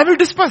what? I will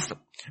disperse them.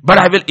 But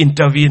I will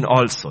intervene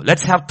also.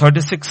 Let's have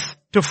 36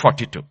 to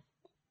 42.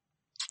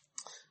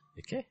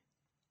 Okay.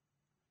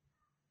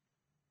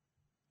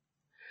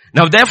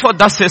 Now therefore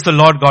thus says the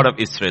Lord God of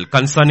Israel,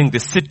 concerning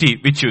this city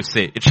which you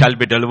say, it shall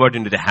be delivered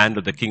into the hand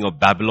of the king of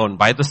Babylon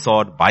by the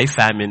sword, by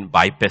famine,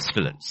 by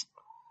pestilence.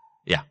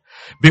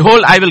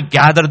 Behold, I will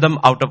gather them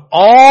out of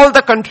all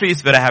the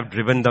countries where I have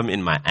driven them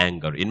in my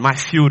anger, in my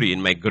fury,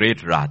 in my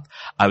great wrath.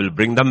 I will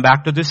bring them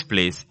back to this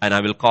place and I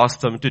will cause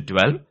them to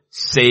dwell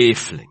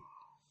safely.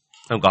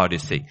 Now God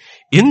is saying,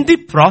 in the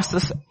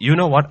process, you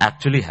know what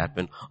actually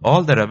happened?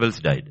 All the rebels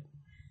died.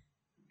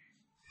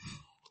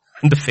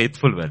 And the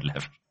faithful were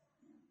left.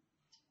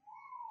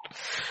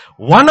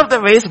 One of the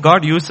ways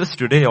God uses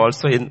today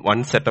also in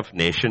one set of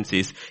nations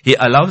is He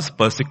allows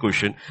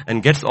persecution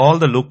and gets all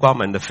the lukewarm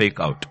and the fake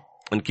out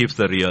and keeps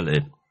the real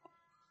in.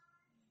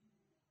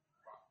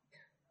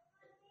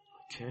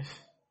 Okay.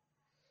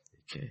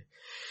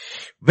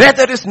 Where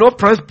there is no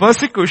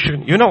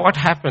persecution, you know what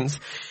happens?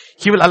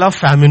 He will allow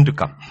famine to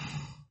come.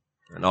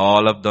 And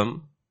all of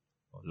them,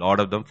 a lot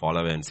of them fall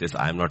away and says,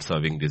 I am not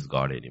serving this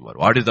God anymore.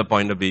 What is the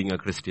point of being a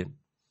Christian?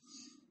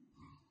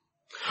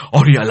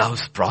 Or He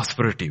allows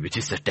prosperity, which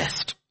is a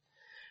test.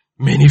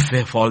 Many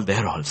fall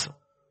there also.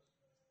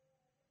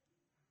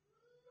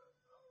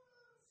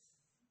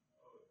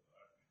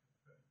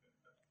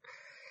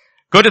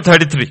 Go to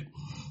 33.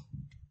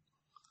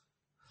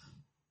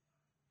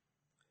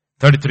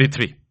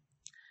 33:3.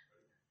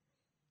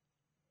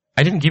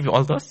 I didn't give you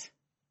all those,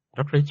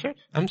 Dr. Richard.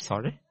 I'm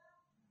sorry.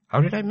 How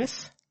did I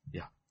miss?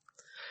 Yeah.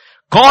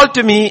 Call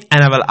to me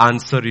and I will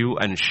answer you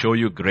and show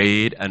you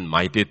great and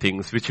mighty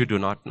things which you do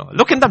not know.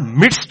 Look, in the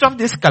midst of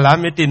this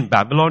calamity in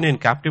Babylonian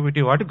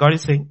captivity, what God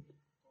is saying?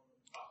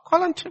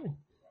 Call unto me.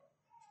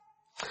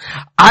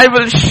 I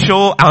will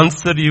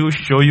answer you,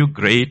 show you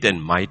great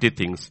and mighty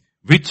things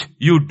which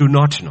you do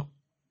not know.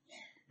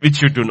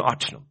 Which you do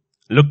not know.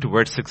 Look to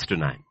verse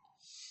 6-9.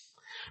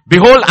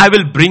 Behold, I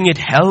will bring it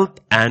health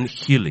and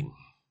healing.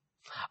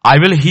 I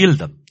will heal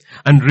them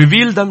and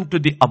reveal them to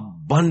the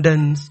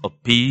abundance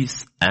of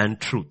peace and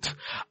truth.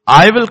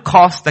 I will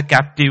cause the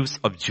captives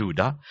of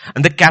Judah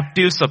and the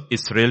captives of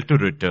Israel to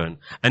return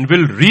and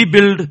will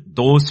rebuild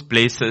those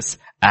places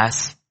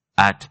as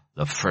at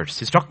the first.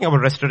 He's talking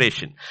about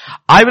restoration.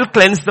 I will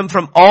cleanse them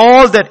from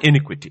all their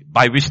iniquity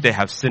by which they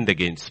have sinned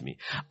against me.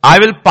 I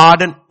will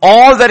pardon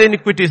all their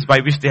iniquities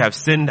by which they have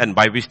sinned and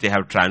by which they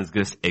have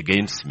transgressed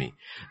against me.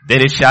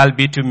 Then it shall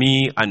be to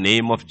me a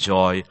name of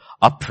joy,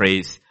 a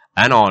praise,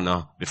 and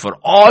honor before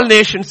all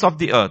nations of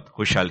the earth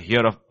who shall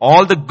hear of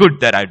all the good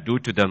that I do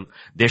to them.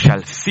 They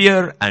shall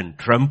fear and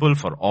tremble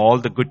for all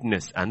the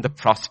goodness and the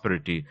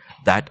prosperity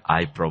that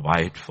I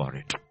provide for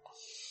it.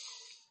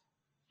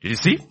 Did you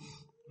see?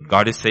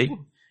 God is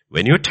saying,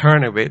 when you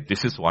turn away,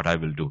 this is what I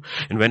will do.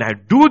 And when I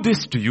do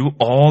this to you,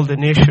 all the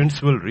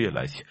nations will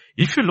realize.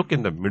 If you look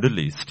in the Middle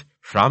East,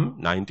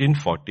 from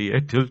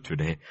 1948 till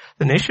today,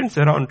 the nations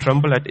around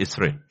tremble at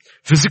Israel.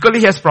 Physically,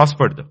 He has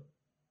prospered them.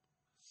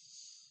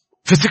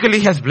 Physically,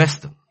 He has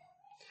blessed them.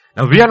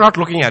 Now, we are not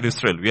looking at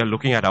Israel. We are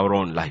looking at our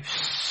own lives.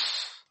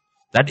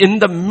 That in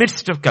the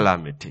midst of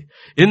calamity,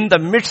 in the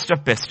midst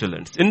of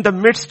pestilence, in the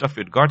midst of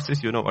it, God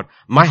says, you know what?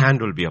 My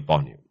hand will be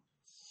upon you.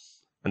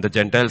 And the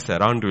Gentiles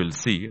around you will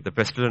see the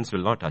pestilence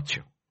will not touch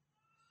you.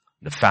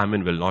 The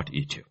famine will not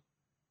eat you.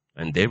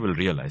 And they will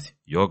realize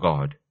your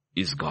God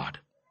is God.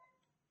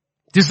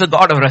 This is a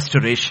God of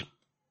restoration.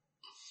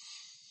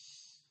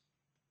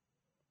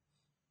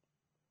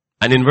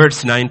 And in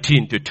verse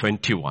 19 to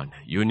 21,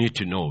 you need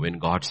to know when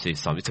God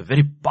says something. It's a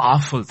very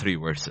powerful 3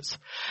 verses.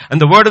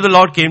 And the word of the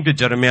Lord came to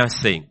Jeremiah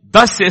saying,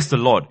 Thus says the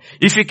Lord,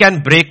 if you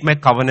can break my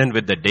covenant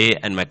with the day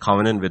and my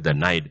covenant with the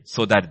night,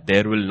 so that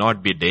there will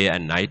not be day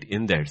and night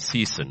in their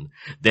season,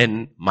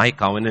 then my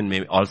covenant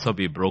may also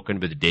be broken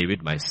with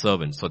David my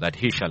servant, so that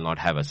he shall not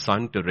have a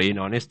son to reign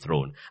on his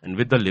throne, and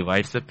with the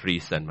Levites the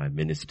priests and my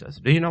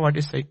ministers. Do you know what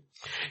he's saying?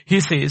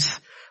 He says,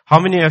 how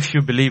many of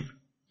you believe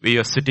we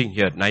are sitting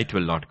here, night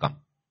will not come?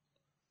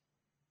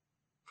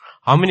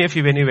 How many of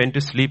you, when you went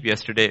to sleep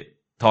yesterday,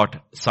 thought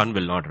sun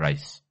will not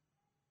rise?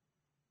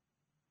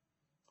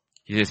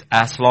 He says,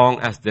 as long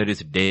as there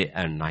is day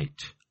and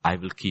night, I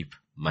will keep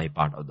my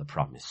part of the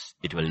promise.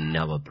 It will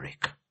never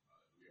break.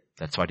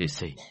 That's what he's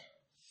saying.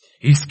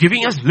 He's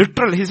giving us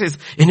literal. He says,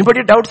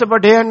 anybody doubts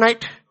about day and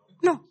night?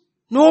 No.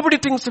 Nobody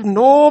thinks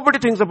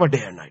about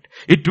day and night.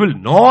 It will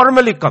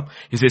normally come.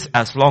 He says,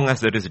 as long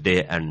as there is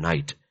day and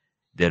night,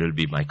 there will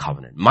be my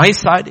covenant. My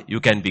side, you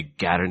can be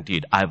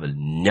guaranteed, I will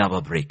never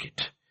break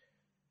it.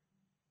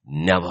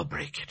 Never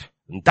break it.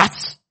 And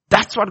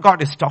that's what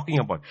God is talking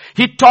about.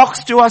 He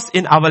talks to us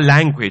in our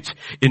language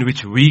in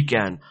which we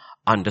can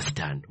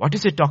understand. What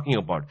is He talking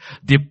about?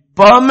 The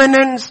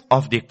permanence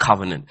of the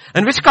covenant.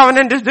 And which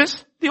covenant is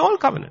this? The old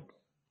covenant.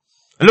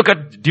 Look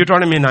at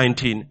Deuteronomy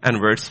 19 and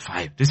verse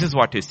 5. This is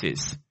what He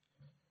says.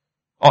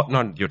 Oh,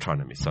 not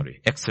Deuteronomy, sorry.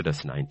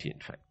 Exodus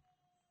 19:5.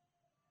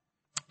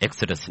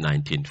 Exodus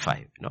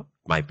 19:5. No?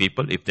 My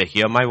people, if they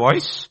hear my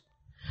voice,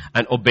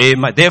 and obey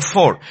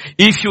therefore,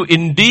 if you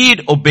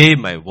indeed obey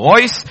my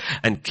voice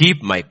and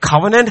keep my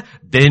covenant,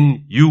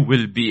 then you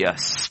will be a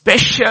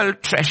special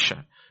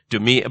treasure to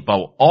me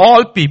above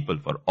all people,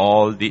 for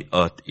all the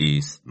earth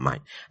is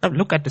mine. Now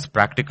look at this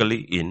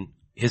practically in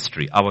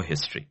history, our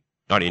history.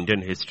 Not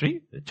Indian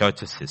history, the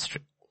church's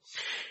history.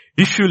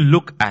 If you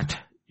look at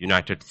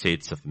United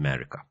States of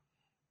America,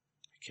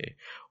 okay,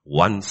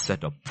 one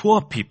set of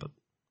poor people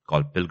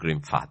called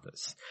Pilgrim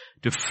Fathers,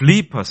 to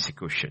flee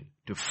persecution,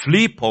 to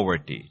flee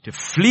poverty, to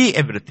flee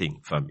everything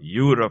from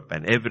Europe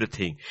and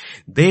everything.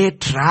 They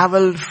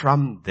traveled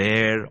from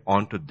there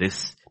onto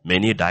this.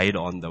 Many died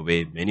on the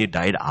way. Many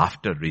died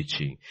after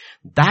reaching.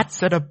 That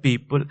set of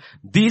people,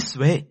 these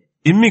were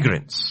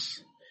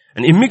immigrants.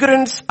 And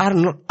immigrants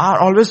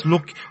are always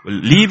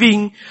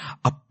leaving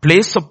a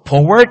place of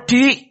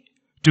poverty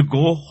to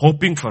go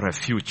hoping for a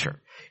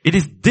future. It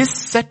is this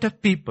set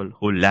of people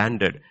who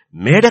landed,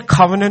 made a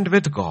covenant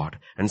with God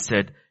and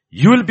said,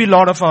 you will be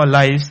Lord of our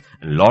lives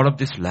and Lord of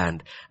this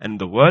land. And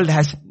the world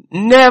has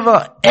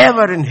never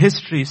ever in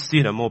history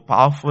seen a more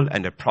powerful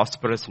and a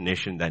prosperous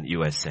nation than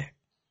USA.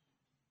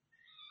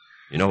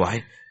 You know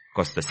why?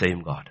 Because the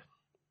same God.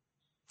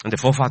 And the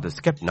forefathers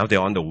kept, now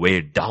they're on the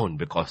way down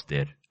because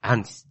their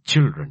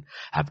children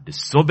have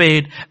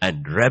disobeyed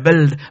and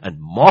rebelled and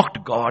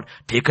mocked God,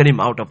 taken him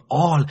out of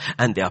all,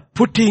 and they are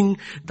putting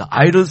the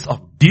idols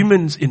of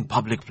demons in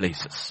public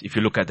places. If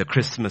you look at the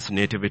Christmas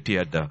nativity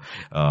at the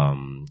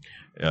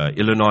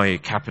Illinois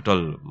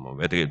Capitol,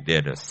 where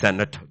their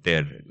Senate,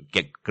 their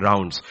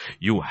grounds,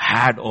 you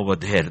had over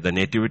there the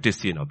nativity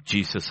scene of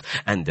Jesus,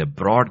 and they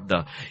brought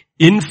the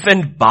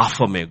infant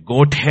Baphomet,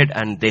 goat head,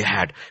 and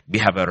we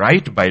have a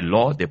right by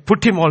law. They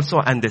put him also,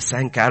 and they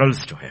sang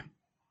carols to him.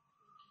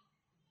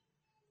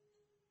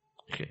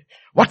 Okay.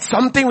 What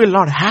something will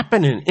not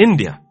happen in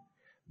India,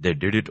 they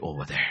did it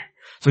over there.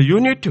 So you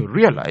need to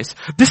realize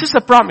this is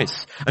a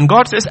promise. And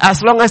God says,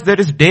 as long as there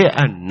is day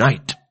and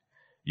night,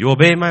 you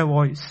obey my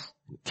voice,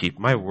 keep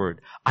my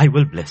word, I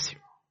will bless you.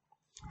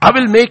 I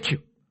will make you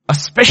a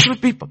special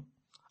people.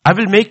 I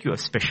will make you a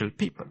special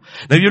people.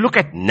 Now you look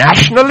at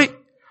nationally,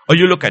 or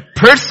you look at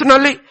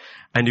personally,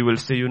 and you will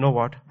say, you know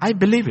what? I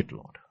believe it,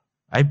 Lord.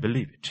 I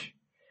believe it.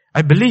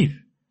 I believe.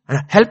 And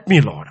help me,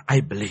 Lord.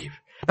 I believe.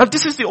 Now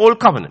this is the old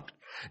covenant.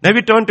 Now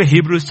we turn to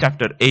Hebrews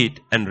chapter 8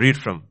 and read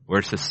from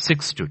verses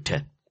 6 to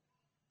 10.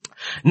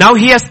 Now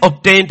he has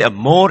obtained a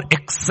more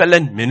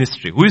excellent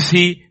ministry. Who is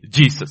he?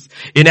 Jesus.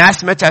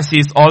 Inasmuch as he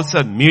is also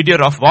a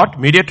mediator of what?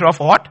 Mediator of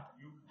what?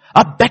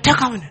 A better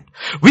covenant.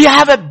 We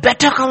have a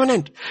better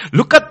covenant.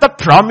 Look at the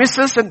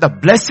promises and the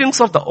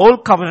blessings of the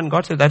old covenant.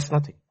 God said that's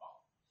nothing.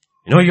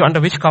 You know under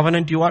which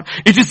covenant you are?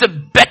 It is a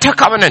better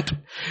covenant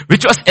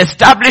which was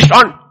established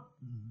on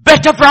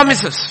better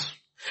promises.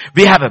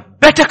 We have a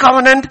better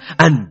covenant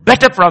and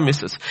better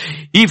promises.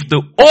 If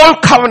the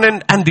old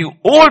covenant and the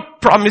old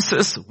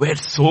promises were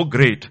so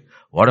great,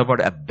 what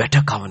about a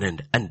better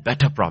covenant and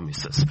better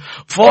promises?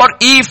 For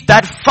if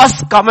that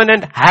first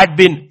covenant had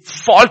been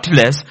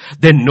faultless,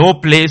 then no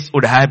place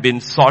would have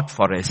been sought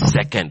for a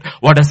second.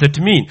 What does it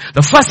mean?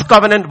 The first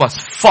covenant was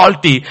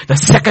faulty. The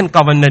second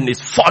covenant is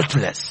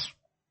faultless.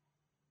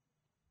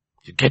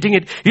 You getting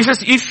it? He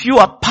says, if you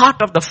are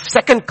part of the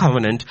second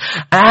covenant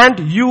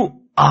and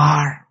you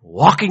are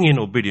walking in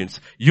obedience,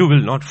 you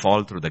will not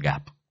fall through the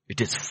gap.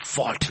 It is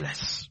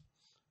faultless.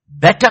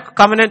 Better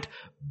covenant,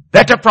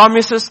 better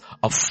promises,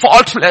 a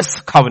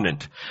faultless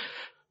covenant.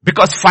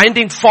 Because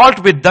finding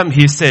fault with them,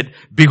 he said,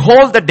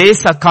 behold, the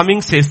days are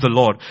coming, says the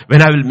Lord,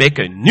 when I will make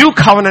a new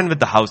covenant with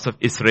the house of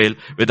Israel,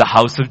 with the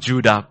house of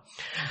Judah.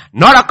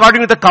 Not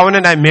according to the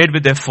covenant I made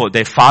with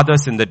their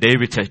fathers in the day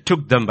which I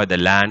took them by the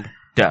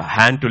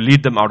hand to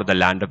lead them out of the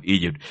land of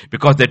Egypt.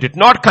 Because they did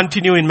not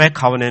continue in my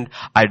covenant,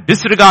 I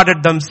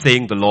disregarded them,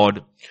 saying the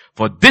Lord,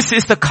 for this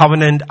is the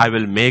covenant I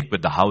will make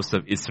with the house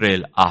of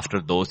Israel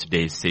after those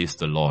days, says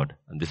the Lord.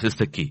 And this is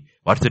the key.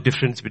 What's the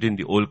difference between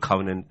the old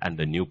covenant and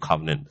the new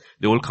covenant?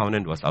 The old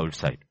covenant was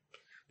outside.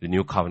 The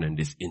new covenant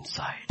is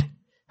inside.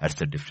 That's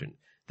the difference.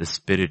 The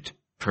Spirit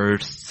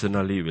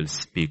personally will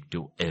speak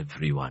to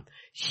everyone.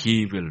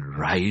 He will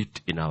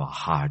write in our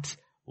hearts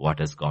what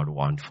does God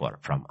want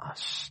from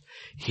us.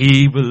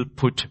 He will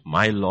put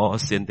my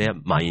laws in their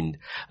mind,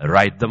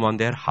 write them on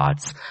their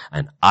hearts,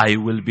 and I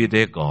will be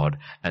their God,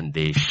 and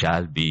they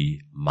shall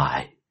be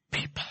my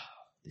people.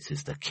 This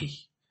is the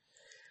key.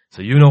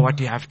 So you know what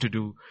you have to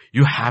do?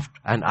 You have,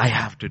 and I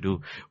have to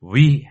do.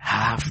 We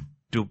have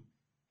to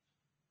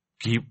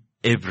give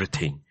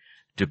everything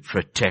to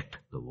protect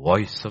the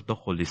voice of the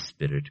Holy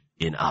Spirit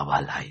in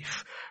our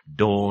life.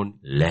 Don't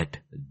let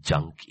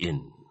junk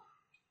in.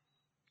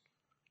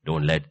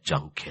 Don't let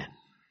junk in.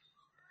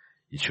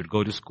 You should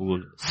go to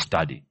school,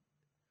 study.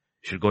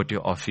 You should go to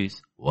your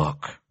office,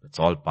 work. That's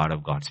all part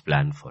of God's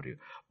plan for you.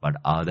 But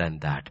other than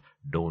that,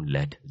 don't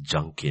let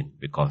junk in,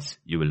 because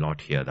you will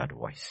not hear that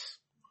voice.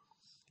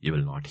 You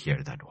will not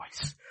hear that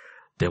voice.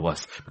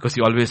 Because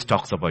he always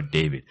talks about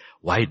David.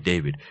 Why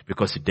David?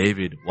 Because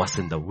David was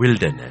in the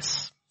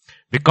wilderness.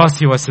 Because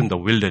he was in the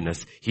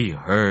wilderness, he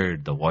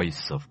heard the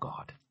voice of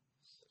God.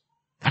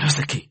 That was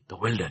the key, the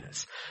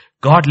wilderness.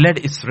 God led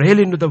Israel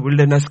into the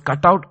wilderness,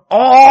 cut out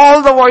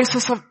all the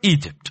voices of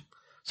Egypt.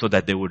 so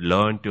that they would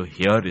learn to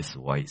hear his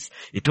voice.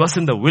 It was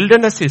in the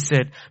wilderness, he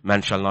said,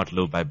 man shall not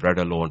live by bread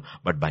alone,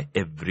 but by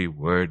every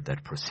word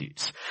that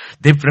proceeds.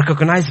 They've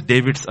recognized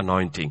David's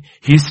anointing.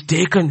 He's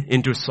taken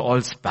into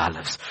Saul's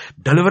palace.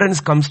 Deliverance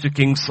comes to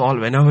King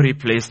Saul whenever he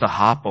plays the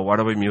harp or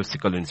whatever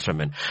musical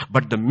instrument.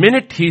 But the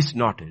minute he's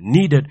not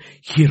needed,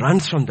 he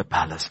runs from the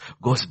palace,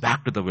 goes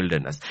back to the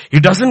wilderness.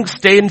 He doesn't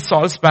stay in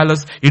Saul's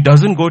palace. He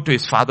doesn't go to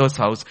his father's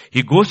house.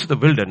 He goes to the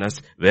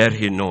wilderness where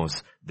he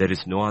knows there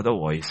is no other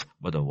voice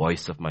but the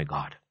voice of my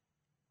God.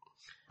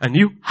 And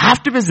you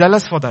have to be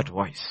zealous for that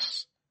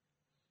voice.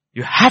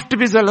 You have to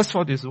be zealous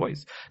for this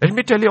voice. Let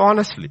me tell you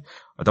honestly,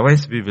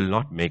 otherwise we will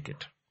not make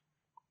it.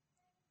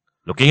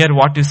 Looking at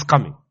what is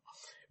coming,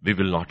 we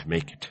will not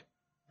make it.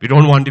 We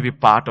don't want to be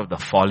part of the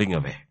falling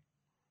away.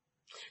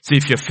 See,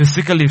 if you're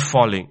physically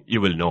falling,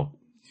 you will know.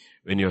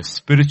 When you're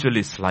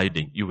spiritually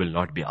sliding, you will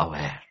not be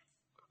aware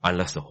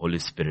unless the Holy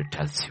Spirit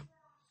tells you.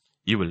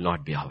 You will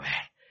not be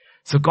aware.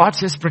 So God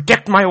says,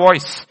 protect my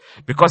voice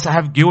because I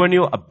have given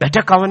you a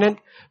better covenant,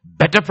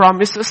 better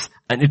promises,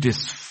 and it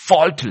is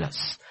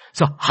faultless.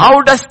 So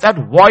how does that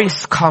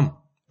voice come?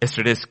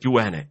 Yesterday's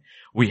Q&A.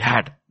 We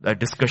had a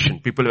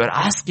discussion. People were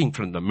asking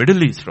from the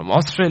Middle East, from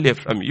Australia,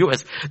 from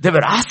US. They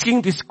were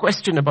asking this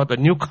question about the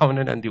new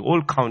covenant and the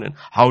old covenant.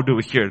 How do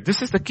we hear?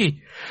 This is the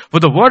key.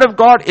 For the word of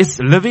God is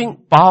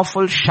living,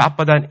 powerful,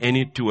 sharper than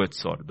any two-edged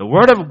sword. The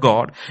word of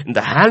God in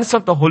the hands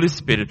of the Holy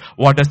Spirit,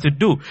 what does it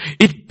do?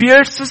 It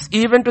pierces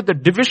even to the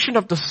division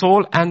of the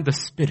soul and the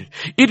spirit.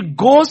 It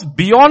goes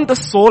beyond the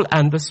soul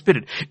and the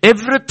spirit.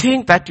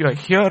 Everything that you are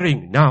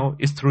hearing now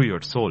is through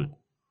your soul.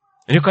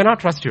 And you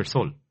cannot trust your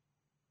soul.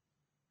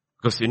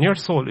 Because in your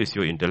soul is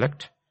your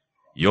intellect,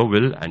 your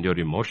will and your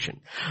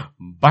emotion.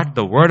 But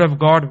the word of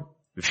God,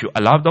 if you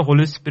allow the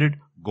Holy Spirit,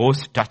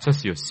 goes,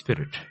 touches your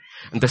spirit.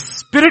 And the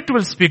spirit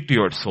will speak to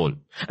your soul.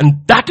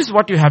 And that is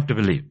what you have to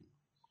believe.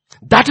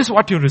 That is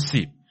what you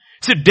receive.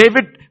 See,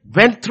 David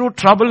went through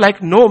trouble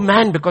like no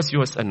man because he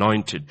was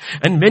anointed.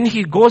 And when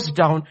he goes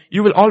down,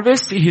 you will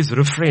always see his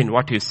refrain,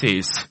 what he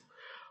says.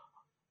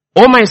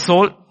 Oh my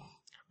soul,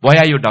 why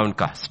are you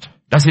downcast?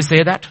 Does he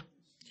say that?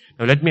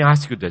 Now let me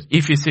ask you this.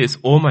 If he says,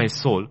 oh my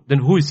soul, then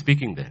who is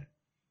speaking there?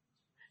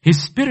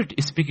 His spirit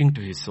is speaking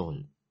to his soul.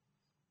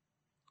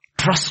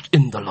 Trust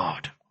in the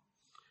Lord.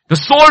 The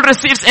soul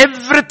receives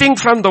everything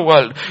from the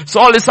world.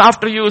 Saul is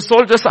after you,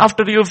 soldiers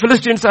after you,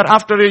 Philistines are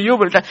after you, you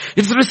will die.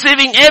 It's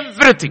receiving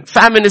everything.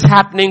 Famine is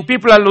happening,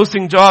 people are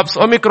losing jobs,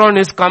 Omicron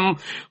is come.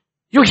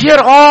 You hear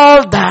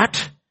all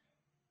that.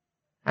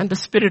 And the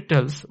spirit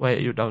tells, why are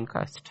you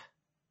downcast?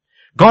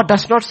 God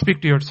does not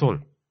speak to your soul.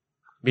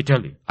 Me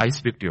tell you, I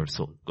speak to your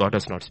soul. God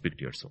does not speak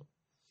to your soul.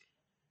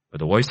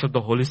 But the voice of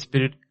the Holy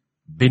Spirit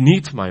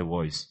beneath my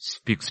voice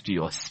speaks to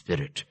your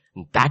spirit.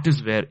 And that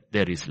is where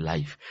there is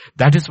life.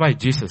 That is why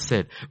Jesus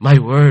said, my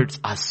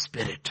words are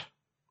spirit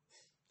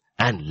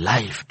and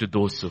life to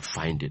those who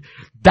find it.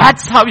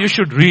 That's how you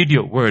should read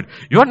your word.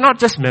 You're not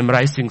just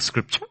memorizing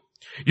scripture.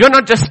 You're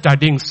not just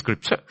studying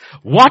scripture.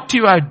 What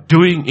you are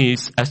doing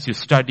is, as you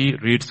study,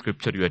 read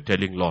scripture, you are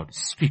telling Lord,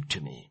 speak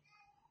to me.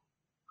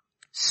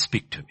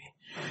 Speak to me.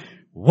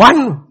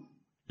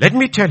 Let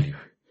me tell you,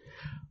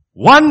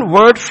 one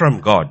word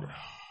from God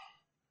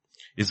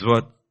is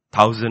worth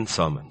 1,000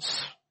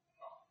 sermons.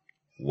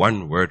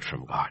 One word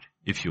from God,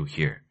 if you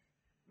hear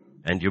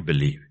and you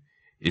believe,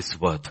 is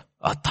worth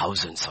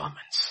 1,000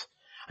 sermons.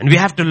 And we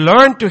have to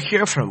learn to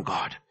hear from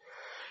God.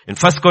 In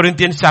 1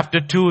 Corinthians chapter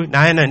 2,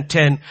 9 and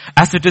 10,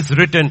 as it is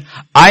written,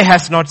 eye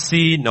has not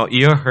seen nor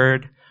ear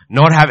heard,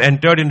 nor have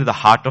entered into the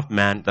heart of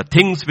man the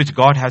things which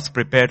God has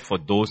prepared for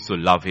those who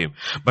love him.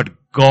 But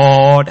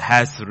God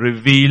has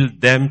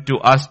revealed them to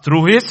us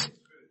through his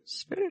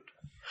Spirit.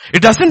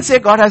 It doesn't say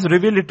God has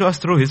revealed it to us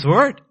through his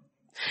word.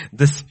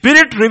 The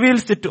Spirit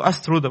reveals it to us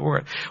through the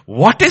word.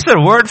 What is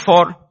the word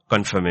for?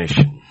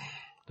 Confirmation.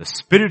 The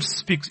Spirit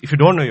speaks. If you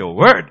don't know your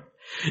word,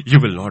 you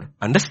will not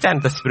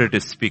understand the Spirit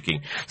is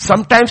speaking.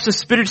 Sometimes the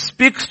Spirit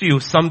speaks to you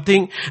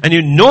something and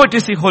you know it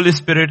is the Holy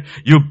Spirit.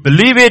 You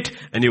believe it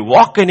and you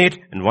walk in it.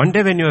 And one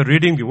day when you are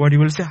reading the word, you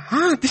will say,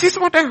 this is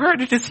what I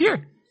heard. It is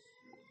here.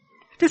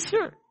 It is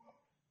here.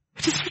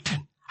 It is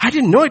written. I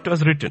didn't know it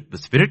was written. The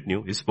Spirit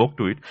knew. He spoke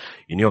to it.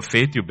 In your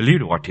faith, you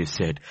believed what he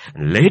said.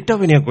 And later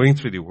when you're going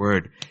through the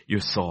word, you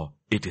saw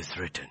it is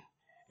written.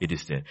 It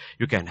is there.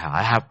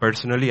 I have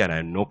personally, and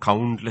I know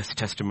countless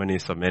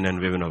testimonies of men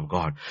and women of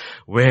God,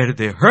 where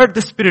they heard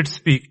the Spirit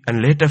speak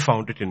and later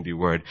found it in the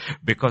Word,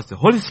 because the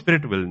Holy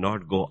Spirit will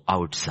not go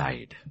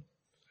outside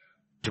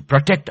to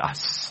protect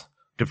us,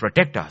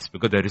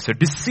 because there is a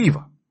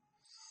deceiver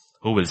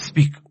who will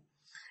speak.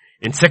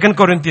 In 2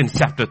 Corinthians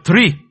chapter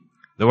 3,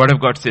 the Word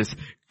of God says,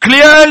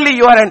 clearly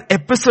you are an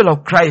epistle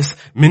of Christ,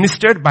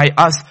 ministered by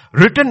us,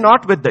 written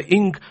not with the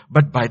ink,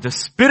 but by the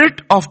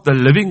Spirit of the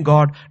living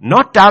God,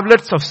 not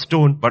tablets of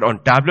stone, but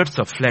on tablets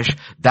of flesh,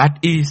 that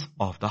is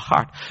of the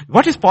heart.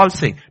 What is Paul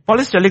saying? Paul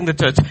is telling the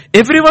church,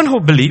 everyone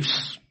who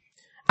believes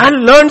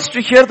and learns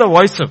to hear the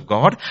voice of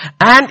God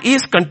and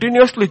is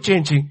continuously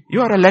changing,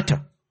 you are a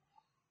letter.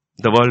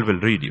 The world will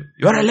read you.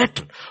 You are a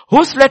letter.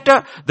 Whose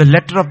letter? The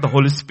letter of the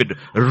Holy Spirit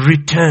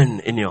written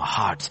in your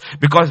hearts.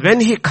 Because when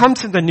He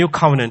comes in the new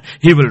covenant,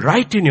 He will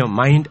write in your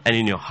mind and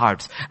in your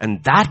hearts.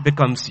 And that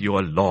becomes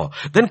your law.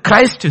 Then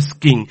Christ is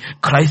King.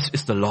 Christ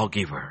is the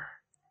lawgiver.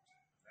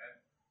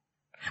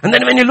 And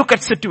then when you look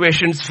at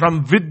situations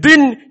from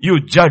within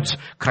you judge,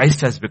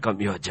 Christ has become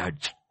your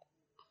judge.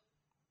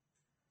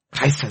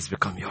 Christ has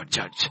become your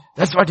judge.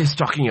 That's what He's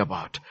talking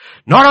about.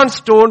 Not on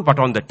stone, but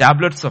on the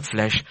tablets of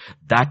flesh.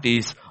 That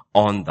is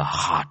on the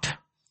heart.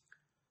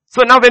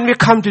 So now when we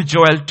come to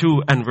Joel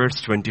 2 and verse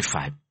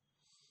 25.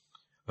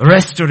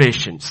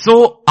 Restoration.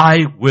 So I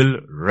will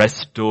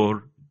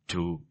restore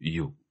to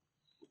you.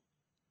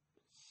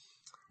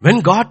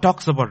 When God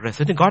talks about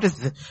rest, I think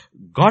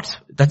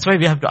that's why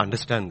we have to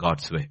understand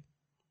God's way.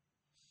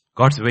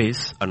 God's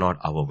ways are not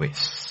our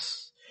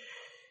ways.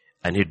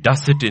 And He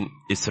does it in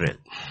Israel.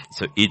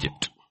 So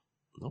Egypt.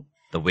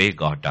 The way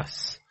God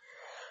does.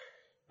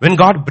 When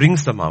God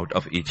brings them out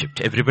of Egypt,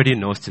 everybody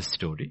knows this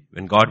story.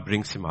 When God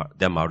brings them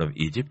out of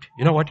Egypt,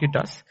 you know what He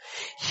does?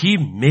 He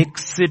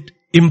makes it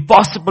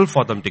impossible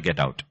for them to get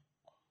out.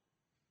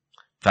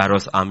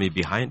 Pharaoh's army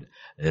behind,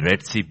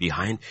 Red Sea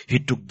behind. He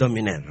took them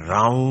in a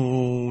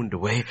round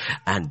way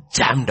and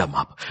jammed them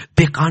up.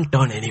 They can't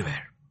turn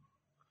anywhere.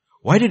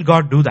 Why did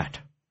God do that?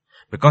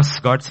 Because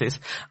God says,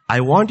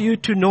 I want you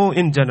to know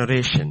in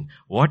generation,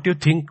 what you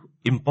think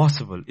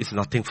impossible is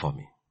nothing for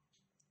me.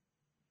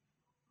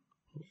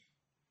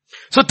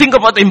 So think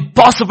about the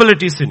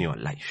impossibilities in your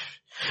life.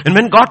 And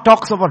when God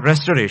talks about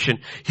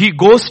restoration, He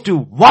goes to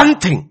one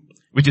thing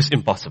which is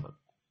impossible.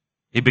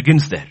 He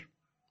begins there.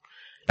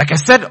 Like I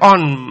said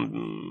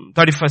on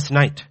 31st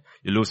night,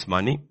 you lose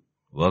money,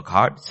 work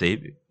hard,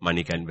 save,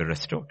 money can be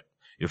restored.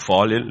 You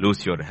fall ill,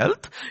 lose your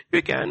health,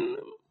 you can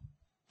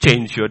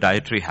change your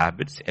dietary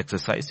habits,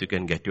 exercise, you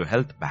can get your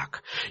health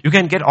back. You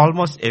can get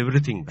almost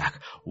everything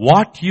back.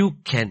 What you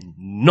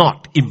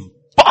cannot,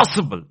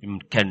 impossible, you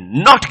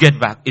cannot get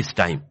back is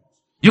time.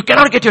 You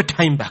cannot get your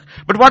time back.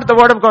 But what the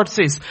word of God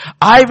says,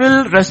 I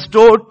will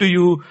restore to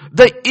you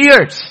the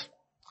years.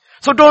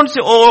 So don't say,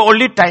 oh,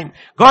 only time.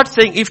 God's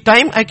saying, if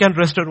time I can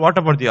restore, what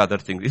about the other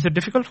things? Is it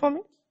difficult for me?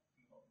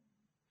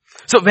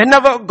 So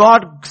whenever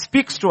God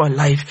speaks to our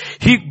life,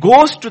 He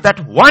goes to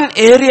that one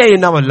area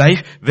in our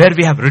life where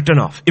we have written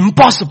off.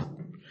 Impossible.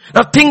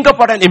 Now think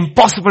about an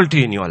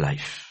impossibility in your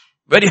life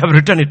where you have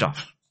written it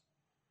off.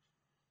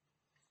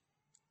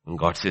 And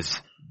God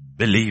says,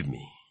 believe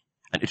me.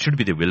 And it should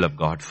be the will of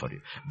God for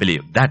you.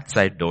 Believe. That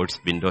side doors,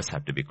 windows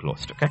have to be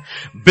closed, okay?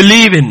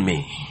 Believe in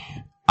me.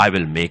 I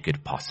will make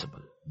it possible.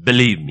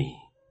 Believe me.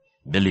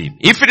 Believe.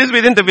 If it is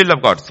within the will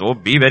of God. So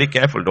be very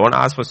careful. Don't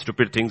ask for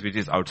stupid things which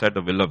is outside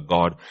the will of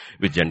God,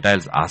 which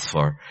Gentiles ask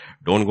for.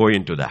 Don't go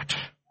into that.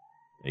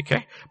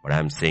 Okay? But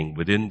I'm saying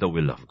within the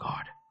will of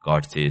God.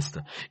 God says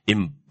the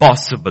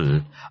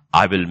impossible,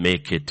 I will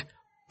make it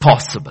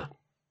possible.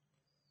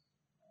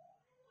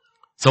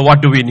 So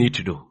what do we need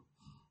to do?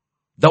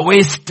 The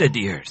wasted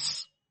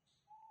years.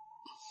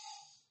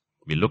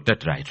 We looked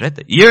at right?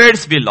 The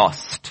years we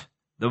lost.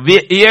 The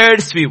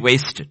years we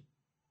wasted.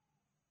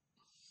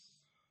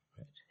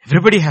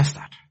 Everybody has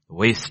that.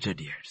 Wasted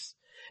years.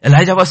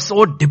 Elijah was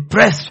so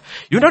depressed.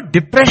 You know,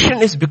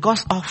 depression is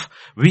because of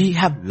we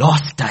have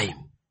lost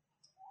time.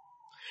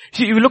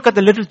 See, you look at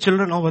the little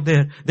children over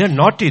there. They're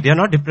naughty. They are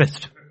not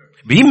depressed.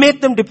 We make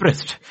them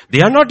depressed.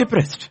 They are not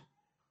depressed.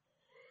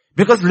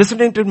 Because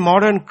listening to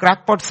modern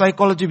crackpot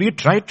psychology, we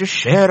try to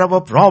share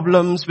our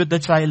problems with the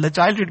child. The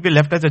child should be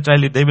left as a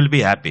child. They will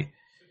be happy.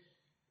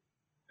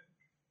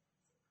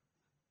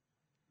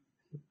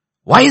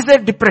 Why is there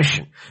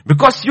depression?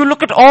 Because you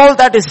look at all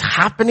that is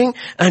happening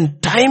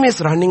and time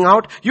is running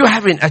out. You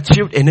haven't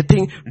achieved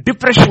anything.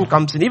 Depression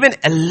comes in. Even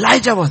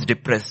Elijah was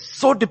depressed.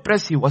 So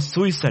depressed he was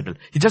suicidal.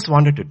 He just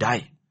wanted to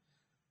die.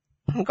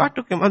 God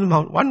took him on the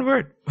mount. One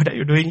word. What are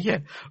you doing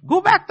here?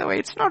 Go back the way.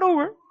 It's not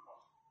over.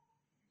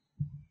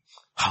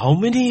 How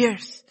many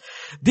years?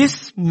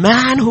 This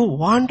man who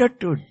wanted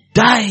to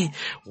die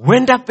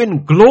went up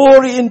in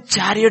glory in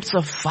chariots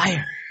of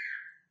fire.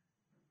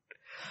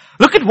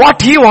 Look at what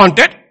he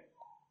wanted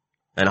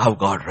and how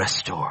God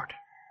restored.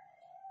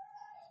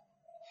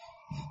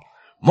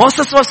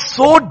 Moses was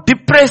so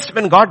depressed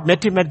when God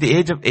met him at the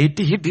age of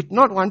 80. He did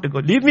not want to go.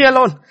 Leave me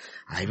alone.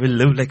 I will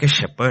live like a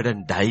shepherd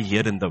and die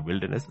here in the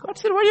wilderness. God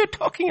said, what are you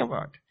talking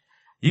about?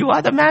 You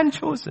are the man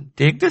chosen.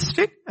 Take this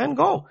stick and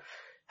go.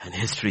 And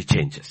history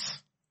changes.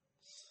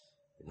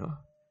 You know,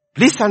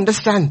 please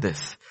understand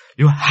this.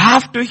 You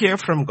have to hear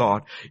from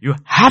God. You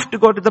have to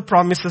go to the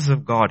promises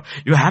of God.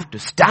 You have to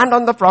stand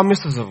on the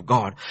promises of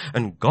God.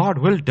 And God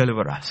will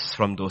deliver us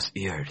from those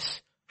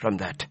years, from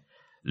that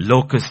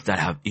locusts that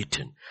have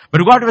eaten.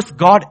 But what does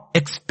God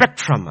expect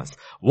from us?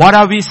 What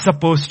are we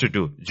supposed to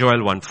do?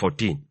 Joel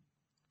 1:14.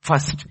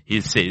 First,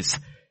 He says,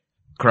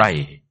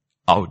 cry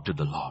out to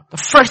the Lord. The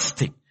first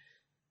thing,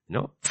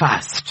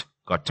 fast.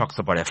 God talks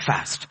about a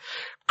fast.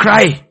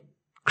 Cry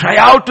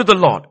out to the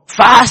Lord.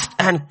 Fast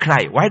and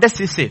cry. Why does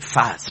He say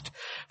fast?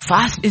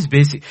 Fast is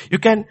basic. You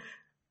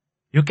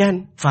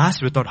can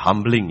fast without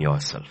humbling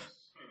yourself.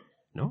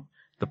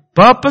 The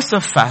purpose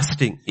of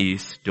fasting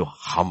is to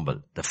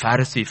humble. The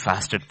Pharisee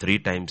fasted 3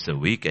 times a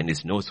week and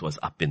his nose was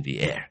up in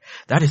the air.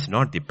 That is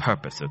not the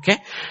purpose, okay?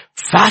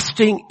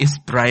 Fasting is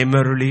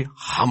primarily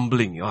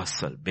humbling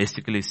yourself.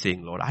 Basically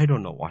saying, Lord, I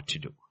don't know what to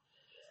do,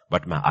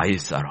 but my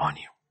eyes are on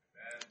you.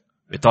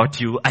 Without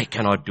you, I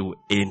cannot do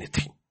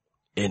anything.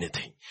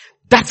 Anything.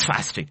 That's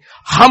fasting.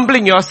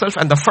 Humbling yourself,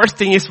 and the first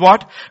thing is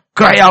what?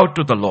 Cry out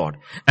to the Lord.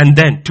 And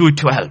then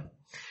 2:12.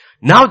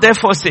 Now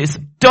therefore says,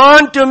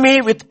 turn to me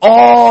with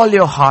all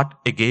your heart,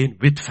 again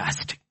with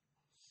fasting.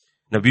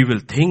 Now we will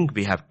think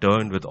we have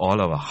turned with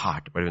all our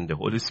heart, but when the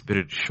Holy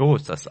Spirit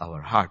shows us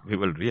our heart, we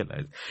will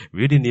realize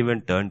we didn't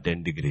even turn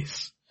 10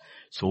 degrees.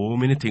 So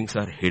many things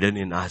are hidden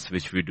in us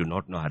which we do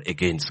not know are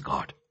against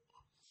God.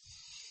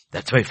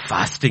 That's why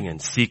fasting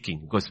and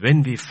seeking, because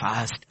when we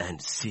fast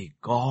and seek,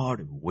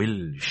 God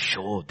will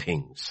show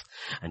things.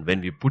 And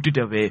when we put it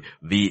away,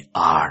 we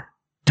are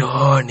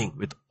turning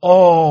with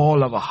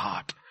all our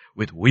heart,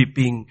 with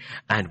weeping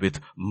and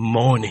with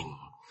mourning.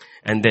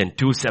 And then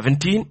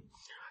 2:17,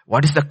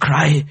 what is the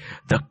cry?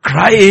 The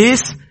cry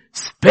is,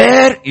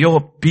 spare your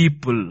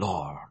people,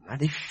 Lord.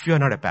 And if you are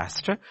not a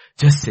pastor,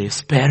 just say,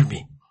 spare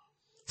me,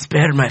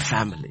 spare my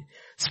family,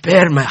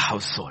 spare my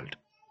household.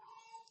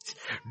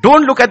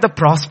 Don't look at the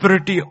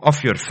prosperity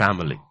of your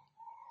family.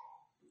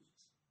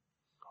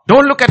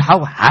 Don't look at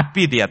how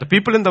happy they are. The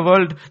people in the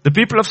world, the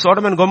people of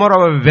Sodom and Gomorrah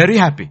were very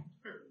happy.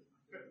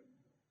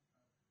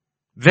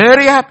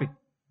 Very happy.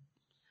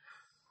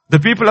 The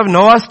people of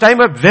Noah's time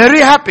were very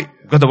happy.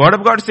 Because the word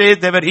of God says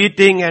they were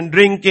eating and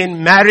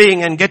drinking,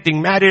 marrying and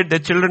getting married. Their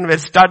children were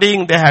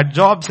studying. They had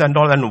jobs and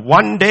all. And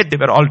one day they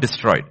were all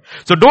destroyed.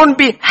 So don't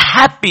be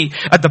happy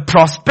at the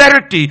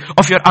prosperity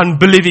of your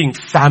unbelieving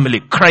family.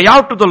 Cry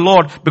out to the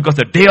Lord because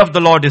the day of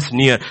the Lord is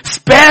near.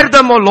 Spare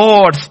them, O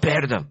Lord.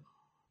 Spare them.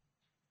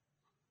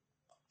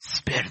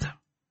 Spare them.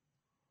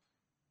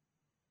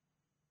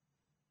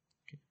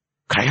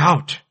 Cry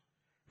out.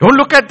 Don't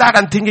look at that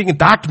and thinking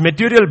that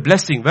material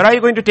blessing. Where are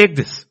you going to take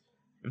this?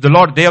 If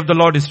the day of the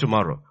Lord is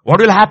tomorrow, what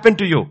will happen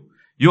to you?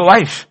 Your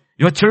wife,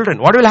 your children,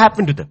 what will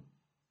happen to them?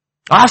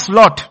 Ask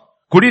Lot,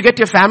 could you get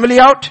your family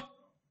out?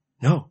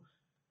 No.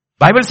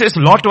 Bible says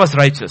Lot was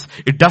righteous.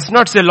 It does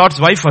not say Lot's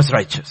wife was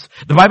righteous.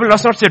 The Bible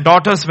does not say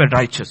daughters were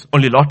righteous.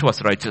 Only Lot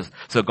was righteous.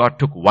 So God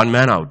took one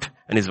man out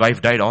and his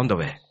wife died on the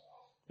way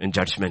when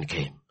judgment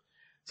came.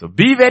 So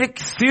be very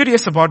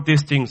serious about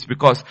these things,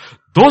 because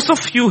those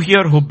of you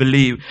here who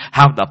believe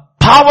have the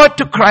power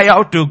to cry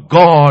out to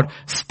God,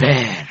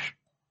 spare.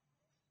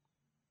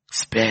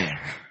 Spare.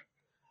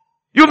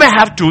 You may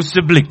have 2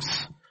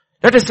 siblings.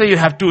 Let us say you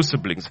have 2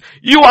 siblings.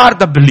 You are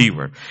the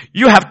believer.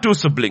 You have 2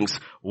 siblings.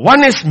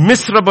 One is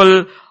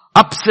miserable,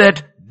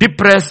 upset,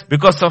 depressed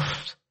because of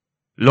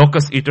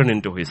locusts eaten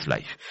into his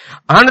life.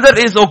 Another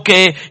is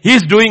okay.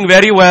 He's doing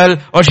very well,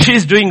 or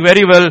she's doing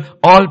very well,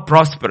 all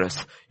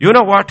prosperous. You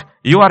know what?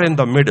 You are in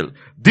the middle.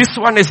 This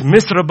one is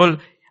miserable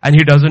and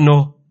he doesn't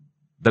know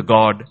the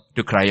God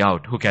to cry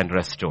out who can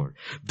restore.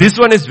 This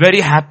one is very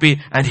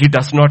happy and he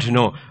does not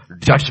know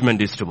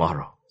judgment is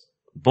tomorrow.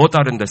 Both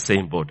are in the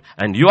same boat.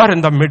 And you are in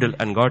the middle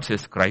and God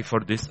says, cry for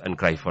this and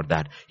cry for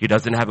that. He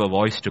doesn't have a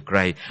voice to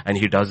cry and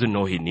he doesn't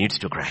know he needs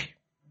to cry.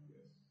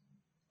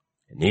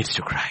 He needs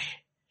to cry.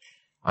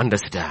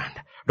 Understand.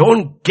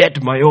 Don't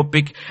get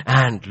myopic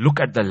and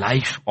look at the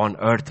life on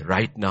earth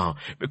right now,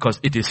 because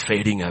it is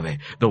fading away.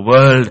 The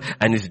world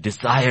and its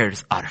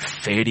desires are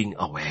fading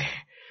away.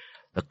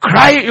 The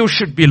cry you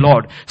should be,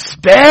 Lord,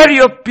 spare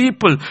your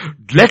people.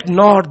 Let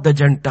not the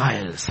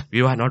Gentiles,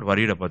 you are not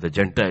worried about the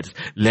Gentiles,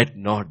 let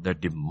not the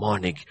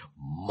demonic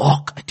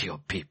mock at your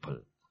people.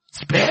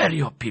 Spare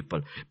your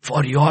people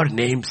for your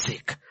name's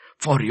sake.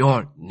 For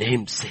your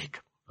name's sake.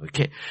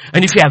 Okay.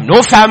 And if you have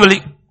no family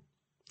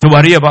to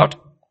worry about,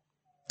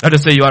 let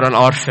us say you are an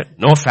orphan,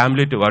 no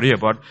family to worry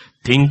about,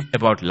 think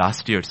about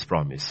last year's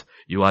promise.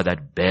 You are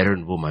that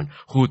barren woman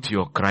who through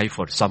your cry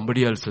for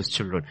somebody else's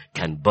children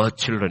can birth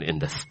children in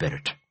the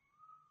spirit.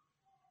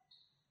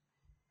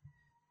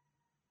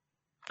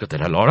 Because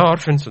there are a lot of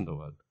orphans in the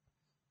world.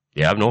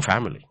 They have no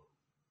family.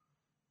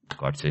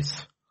 God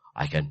says,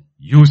 I can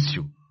use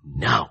you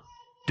now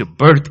to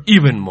birth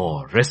even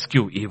more,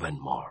 rescue even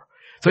more.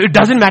 So it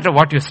doesn't matter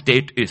what your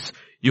state is.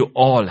 You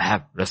all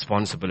have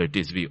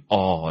responsibilities. We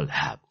all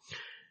have.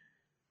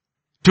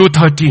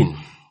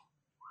 2:13.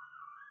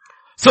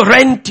 So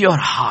rent your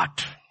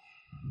heart.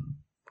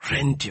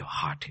 Rent your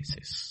heart, he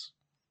says.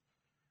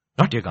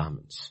 Not your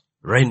garments.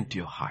 Rent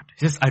your heart.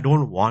 He says, I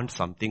don't want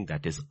something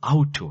that is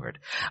outward.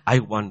 I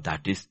want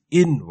that is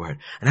inward.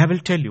 And I will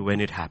tell you when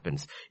it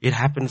happens. It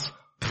happens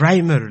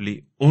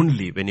primarily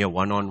only when you're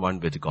one-on-one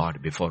with God,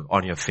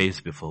 on your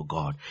face before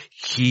God.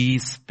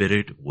 His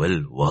Spirit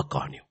will work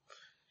on you.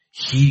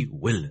 He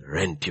will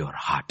rent your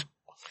heart.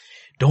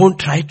 Don't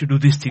try to do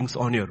these things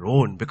on your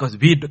own, because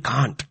we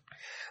can't.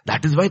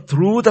 That is why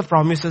through the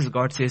promises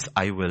God says,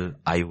 I will.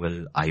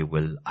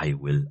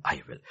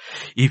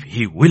 If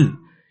He will,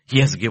 He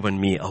has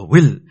given me a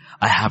will.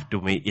 I have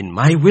to, in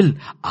my will,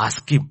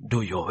 ask Him,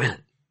 do your will.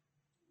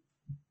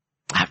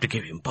 I have to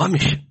give Him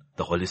permission.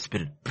 The Holy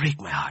Spirit,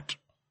 break my heart.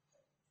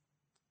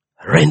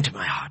 Rent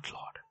my heart,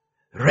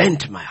 Lord.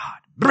 Rent my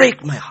heart.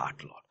 Break my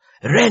heart,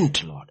 Lord.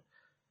 Rent, Lord.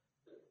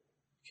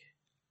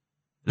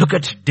 Look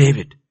at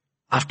David.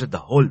 After the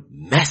whole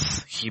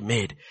mess he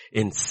made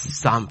in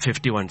Psalm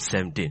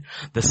 51:17.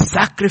 The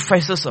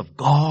sacrifices of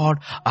God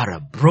are a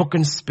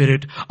broken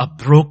spirit, a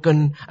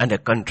broken and a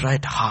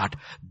contrite heart.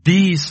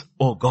 These,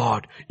 O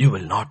God, you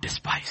will not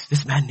despise.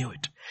 This man knew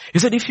it. He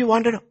said, if you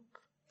wanted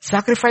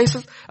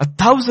sacrifices,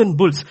 1,000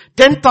 bulls,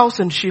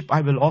 10,000 sheep I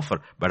will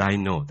offer. But I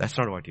know that's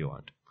not what you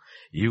want.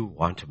 You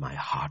want my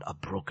heart, a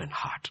broken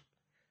heart.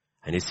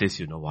 And he says,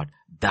 you know what?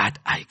 That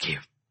I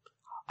give.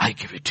 I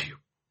give it to you.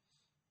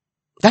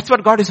 That's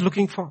what God is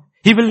looking for.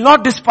 He will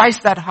not despise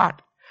that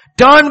heart.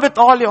 Turn with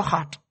all your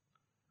heart.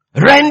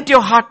 Rent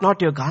your heart,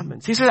 not your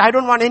garments. He says, I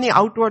don't want any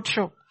outward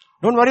show.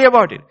 Don't worry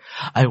about it.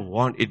 I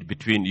want it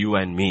between you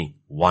and me,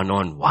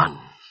 one-on-one.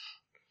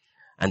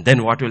 And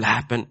then what will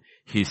happen?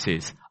 He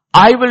says,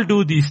 I will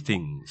do these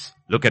things.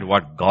 Look at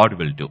what God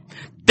will do.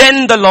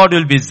 Then the Lord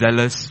will be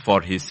zealous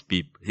for his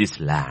people, his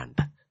land.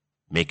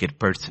 Make it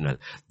personal.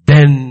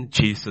 Then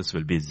Jesus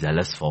will be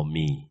zealous for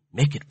me.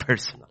 Make it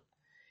personal.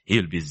 He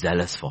will be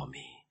zealous for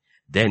me.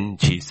 Then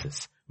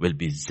Jesus will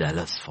be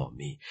zealous for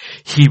me.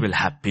 He will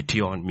have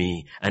pity on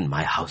me and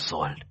my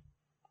household.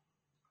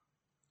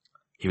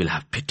 He will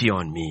have pity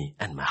on me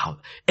and my house.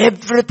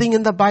 Everything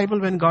in the Bible,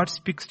 when God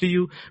speaks to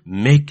you,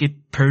 make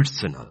it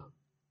personal.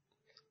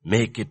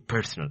 Make it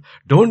personal.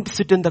 Don't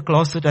sit in the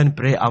closet and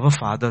pray, our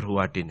Father who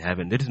art in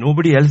heaven. There is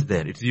nobody else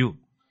there. It's you.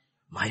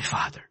 My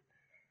Father.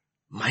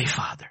 My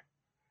Father.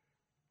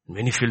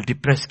 When you feel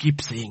depressed,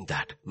 keep saying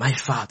that. My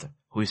Father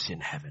who is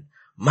in heaven.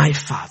 My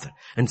Father.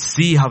 And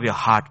see how your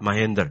heart,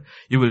 Mahendra,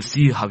 you will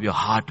see how your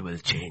heart will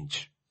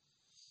change.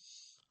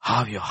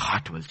 How your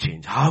heart will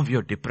change. How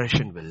your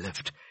depression will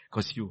lift.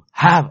 Because you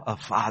have a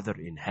Father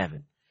in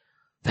heaven.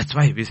 That's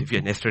why if you're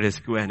in yesterday's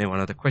Q&A, one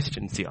of the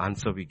questions, the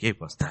answer we gave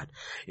was that.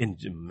 In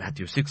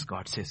Matthew 6,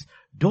 God says,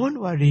 don't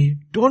worry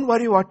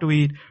what to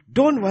eat.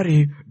 Don't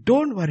worry.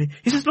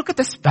 He says, look at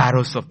the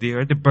sparrows of the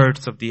earth, the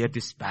birds of the earth,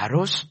 the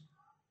sparrows.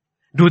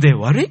 Do they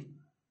worry?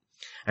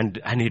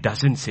 And he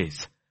doesn't say,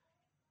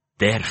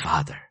 their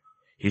Father.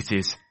 He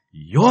says,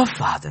 your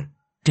Father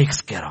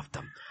takes care of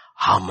them.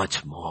 How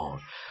much more?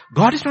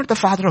 God is not the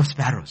father of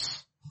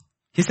sparrows.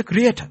 He's the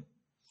creator.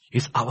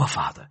 He's our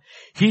Father.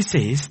 He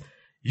says,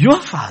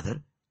 your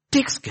Father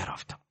takes care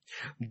of them.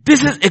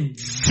 This is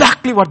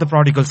exactly what the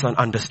prodigal son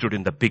understood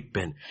in the pig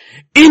pen.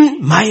 In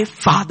my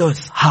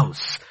Father's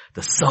house,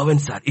 the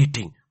servants are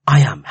eating.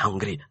 I am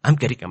hungry. I'm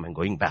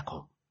going back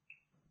home.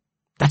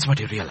 That's what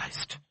he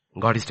realized.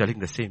 God is telling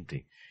the same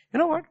thing. You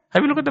know what?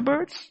 Have you looked at the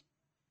birds?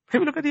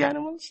 Have you looked at the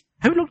animals?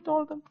 Have you looked at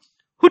all of them?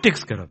 Who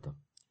takes care of them?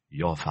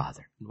 Your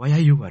Father. Why are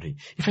you worried?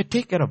 If I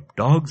take care of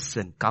dogs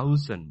and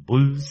cows and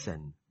bulls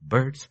and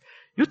birds,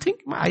 you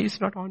think my eye is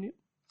not on you?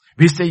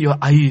 We say your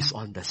eye is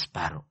on the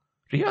sparrow.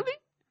 Really?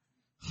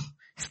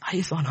 His eye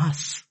is on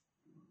us.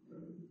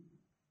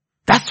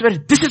 That's where,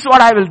 this is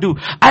what I will do.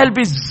 I'll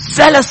be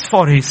zealous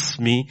for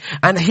me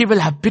and he will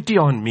have pity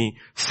on me.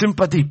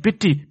 Sympathy,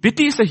 pity.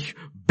 Pity is a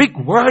big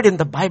word in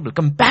the Bible.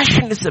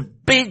 Compassion is a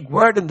big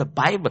word in the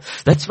Bible.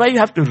 That's why you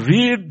have to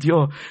read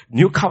your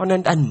New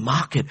Covenant and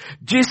mark it.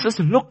 Jesus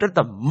looked at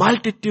the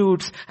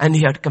multitudes and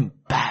he had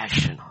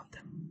compassion on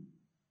them.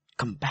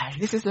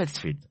 Compassion. This is,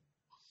 let's read.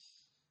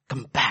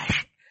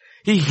 Compassion.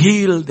 He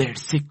healed their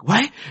sick.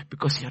 Why?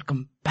 Because he had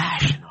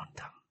compassion on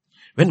them.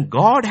 When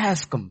God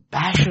has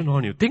compassion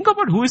on you, think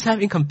about who is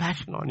having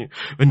compassion on you.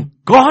 When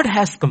God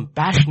has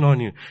compassion on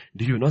you,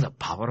 do you know the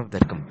power of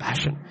that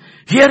compassion?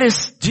 Here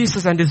is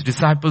Jesus and his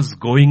disciples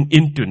going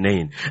into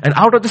Nain. And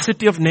out of the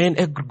city of Nain,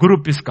 a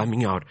group is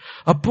coming out.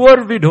 A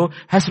poor widow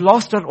has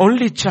lost her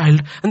only child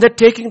and they're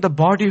taking the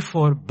body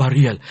for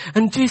burial.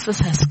 And Jesus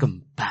has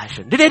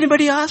compassion. Did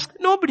anybody ask?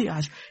 Nobody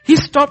asked. He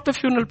stopped the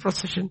funeral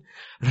procession,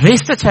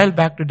 raised the child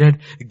back to dead,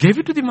 gave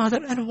it to the mother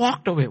and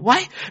walked away.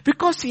 Why?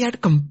 Because he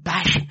had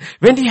compassion.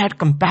 When he had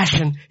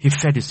compassion, he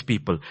fed his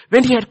people.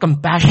 When he had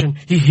compassion,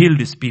 he healed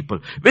his people.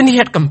 When he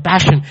had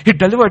compassion, he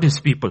delivered his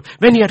people.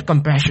 When he had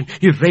compassion,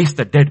 he raised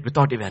the dead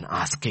without even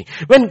asking.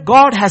 When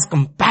God has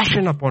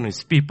compassion upon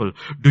his people,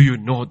 do you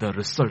know the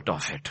result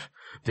of it?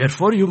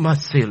 Therefore you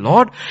must say,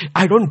 Lord,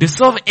 I don't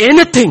deserve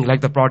anything like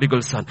the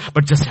prodigal son,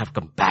 but just have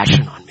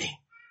compassion on me.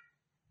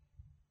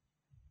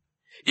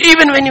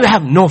 Even when you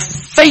have no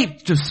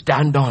faith to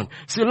stand on,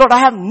 say, Lord, I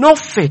have no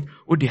faith.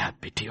 Would you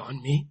have pity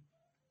on me?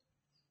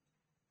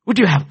 Would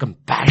you have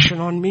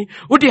compassion on me?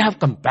 Would you have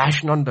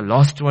compassion on the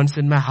lost ones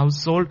in my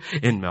household,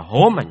 in my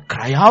home, and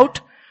cry out?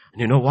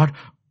 And you know what?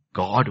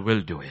 God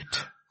will do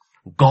it.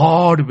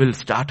 God will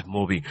start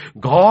moving.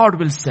 God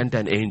will send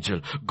an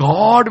angel.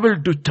 God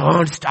will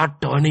start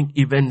turning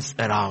events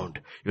around.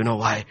 You know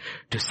why?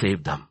 To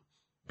save them.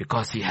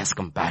 Because he has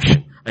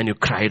compassion. And you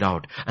cried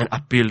out and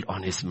appealed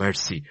on his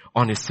mercy,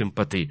 on his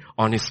sympathy,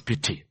 on his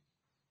pity.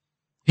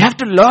 You have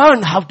to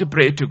learn how to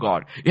pray to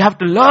God. You have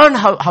to learn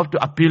how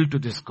to appeal to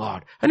this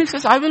God. And he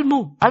says, I will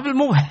move. I will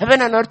move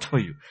heaven and earth for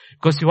you.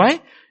 Because why?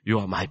 You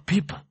are my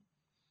people.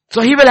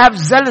 So he will have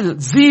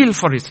zeal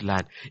for his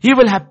land. He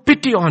will have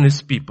pity on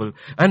his people.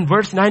 And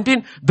verse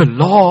 19, the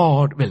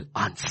Lord will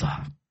answer.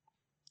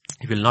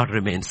 He will not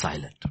remain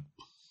silent.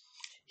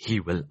 He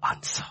will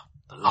answer.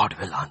 The Lord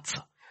will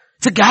answer.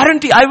 It's a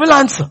guarantee. I will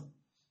answer.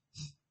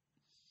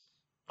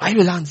 I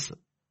will answer.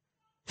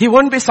 He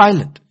won't be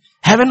silent.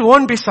 Heaven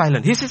won't be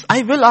silent. He says,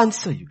 I will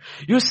answer you.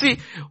 You see,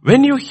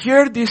 when you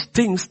hear these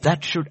things,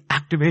 that should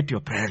activate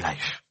your prayer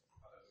life.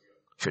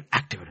 Should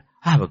activate.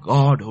 I have a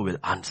God who will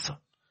answer.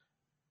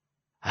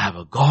 I have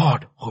a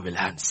God who will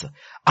answer.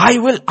 I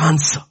will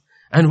answer.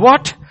 And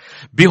what?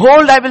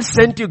 Behold, I will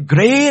send you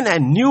grain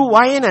and new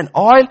wine and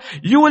oil.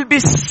 You will be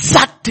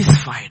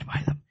satisfied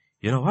by them.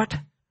 You know what?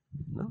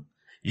 No?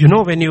 You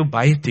know when you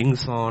buy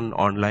things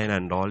online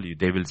and all,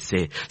 they will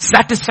say,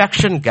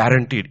 satisfaction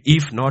guaranteed.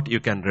 If not, you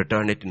can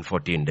return it in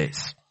 14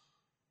 days.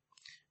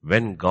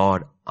 When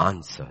God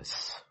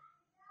answers,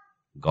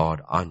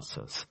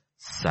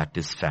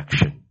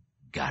 satisfaction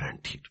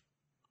guaranteed.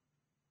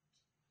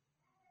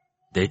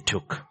 They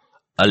took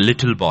a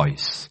little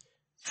boy's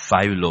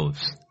 5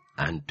 loaves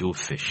and 2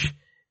 fish,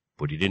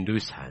 put it into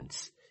his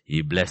hands.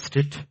 He blessed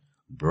it,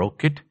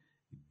 broke it,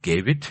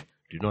 gave it.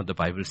 Do you know what the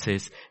Bible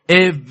says?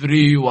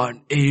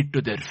 Everyone ate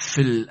to their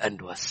fill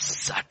and was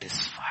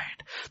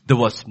satisfied. There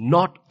was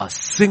not a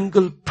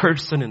single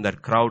person in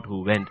that crowd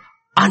who went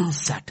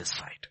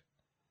unsatisfied.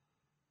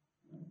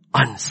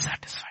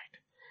 Unsatisfied.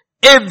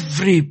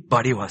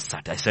 Everybody was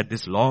satisfied. I said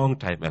this long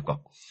time ago.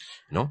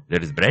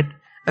 There is bread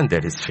and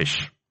there is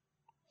fish.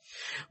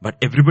 But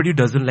everybody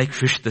doesn't like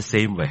fish the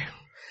same way.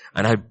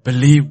 And I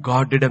believe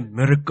God did a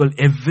miracle.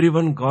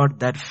 Everyone got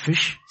that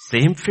fish,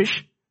 same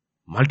fish,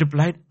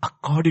 multiplied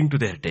according to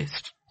their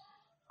taste.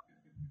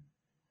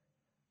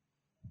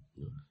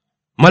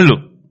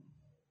 Mallu,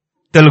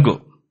 Telugu.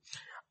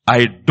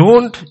 I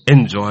don't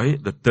enjoy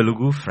the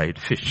Telugu fried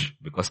fish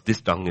because this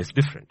tongue is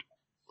different.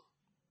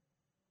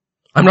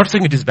 I'm not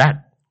saying it is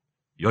bad.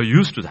 You're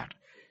used to that.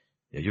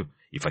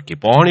 If I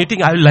keep on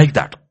eating, I will like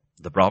that.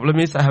 The problem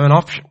is I have an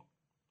option.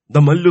 The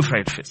Mallu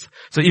fried fish.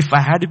 So if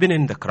I had been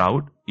in the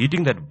crowd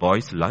eating that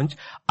boy's lunch,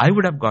 I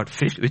would have got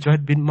fish which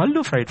had been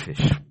Mallu fried fish.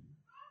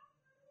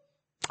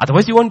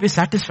 Otherwise you won't be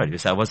satisfied. You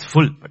say, I was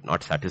full but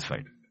not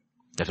satisfied.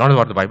 That's not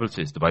what the Bible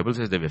says. The Bible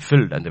says they were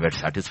filled and they were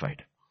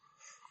satisfied.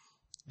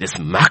 They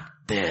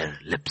smacked their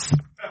lips.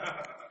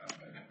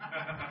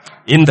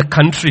 In the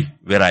country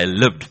where I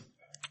lived,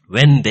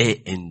 when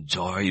they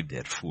enjoy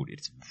their food,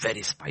 it's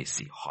very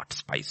spicy, hot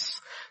spice.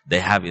 They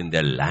have in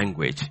their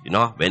language,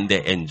 when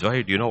they enjoy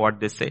it, you know what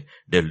they say?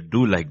 They'll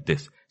do like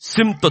this.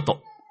 Simtoto.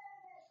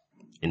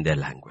 In their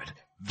language.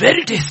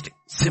 Very tasty.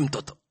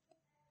 Simtoto.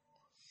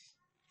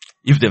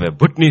 If they were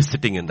Bhutnis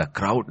sitting in the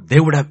crowd, they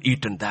would have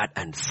eaten that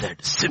and said,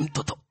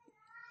 Simtoto.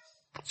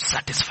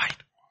 Satisfied.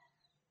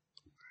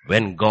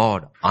 When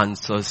God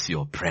answers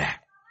your prayer,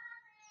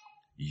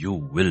 you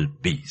will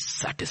be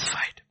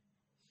satisfied.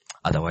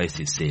 Otherwise,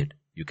 he said,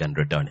 you can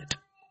return it.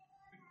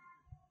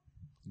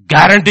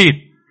 Guaranteed.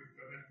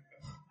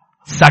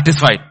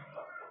 Satisfied.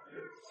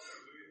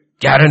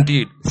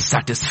 Guaranteed.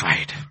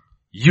 Satisfied.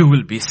 You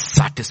will be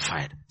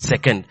satisfied.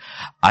 Second,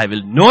 I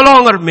will no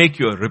longer make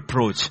you a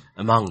reproach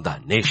among the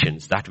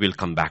nations. That will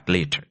come back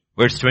later.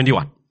 Verse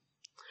 21.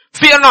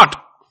 Fear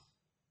not.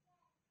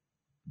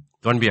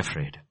 Don't be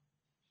afraid.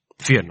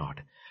 Fear not.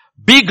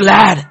 Be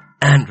glad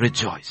and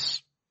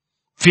rejoice.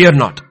 Fear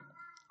not.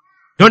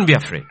 Don't be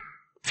afraid.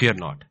 Fear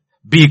not.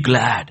 Be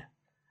glad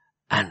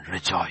and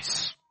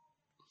rejoice.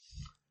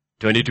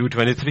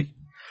 22-23.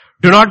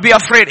 Do not be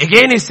afraid.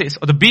 Again he says,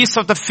 the beasts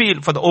of the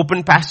field, for the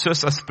open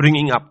pastures are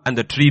springing up, and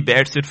the tree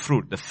bears its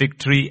fruit. The fig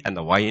tree and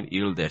the vine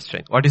yield their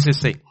strength. What is he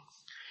saying?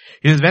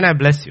 He says, when I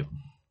bless you,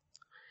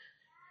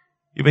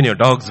 even your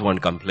dogs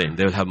won't complain.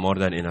 They will have more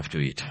than enough to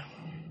eat.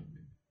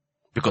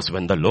 Because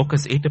when the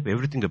locusts ate up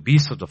everything, the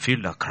beasts of the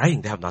field are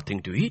crying. They have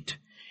nothing to eat.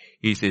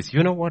 He says,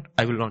 you know what?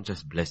 I will not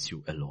just bless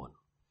you alone.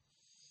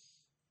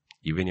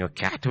 Even your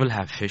cat will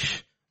have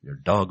fish. Your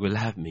dog will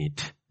have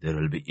meat. There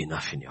will be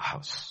enough in your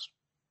house.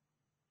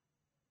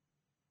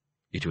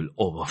 It will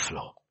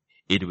overflow.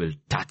 It will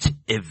touch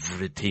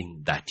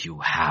everything that you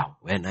have.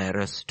 When I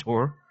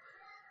restore,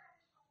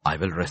 I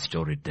will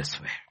restore it this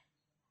way.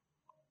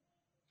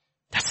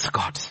 That's the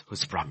God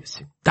who's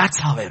promising. That's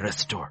how I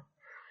restore.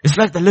 It's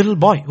like the little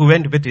boy who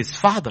went with his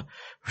father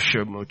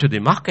to the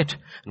market.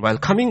 And while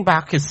coming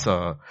back, his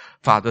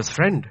father's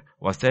friend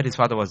was there. His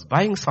father was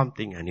buying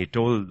something and he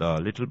told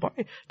the little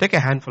boy, take a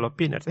handful of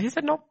peanuts. And he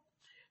said, no.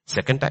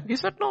 Second time, he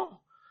said, no.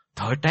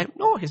 Third time,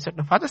 no. He said,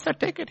 no. Father said,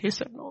 take it. He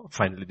said, no.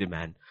 Finally, the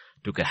man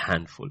took a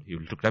handful. He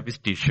took up his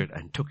t-shirt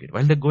and took it.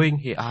 While they're going,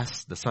 he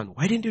asked the son,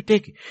 why didn't you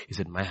take it? He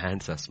said, my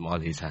hands are small.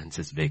 His hands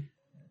is big.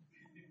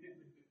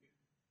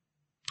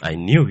 I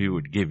knew he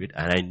would give it,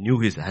 and I knew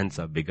his hands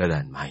are bigger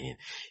than mine.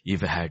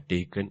 If I had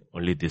taken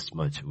only this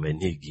much, when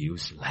he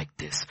gives like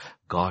this,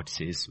 God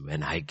says,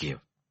 when I give,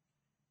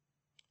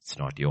 it's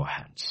not your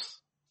hands.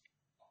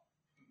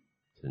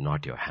 It's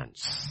not your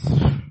hands.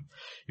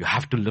 You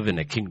have to live in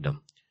a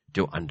kingdom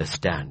to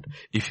understand,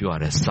 if you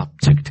are a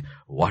subject,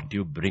 what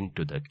you bring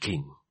to the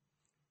king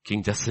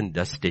King doesn't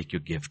just take your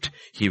gift.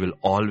 He will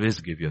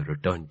always give you a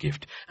return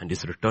gift. And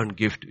his return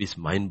gift is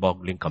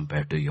mind-boggling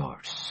compared to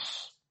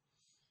yours.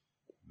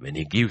 When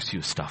he gives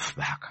you stuff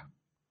back,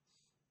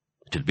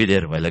 it will be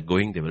there while you're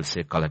going. They will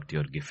say, collect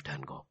your gift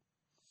and go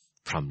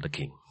from the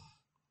king.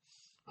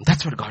 And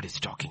that's what God is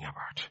talking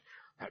about.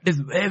 That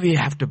is where we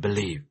have to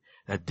believe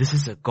that this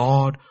is a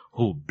God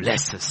who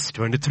blesses.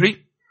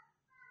 23.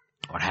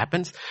 What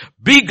happens?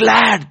 Be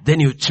glad then,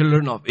 you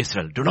children of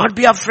Israel. Do not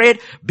be afraid.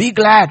 Be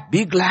glad.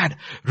 Be glad.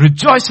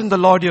 Rejoice in the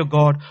Lord your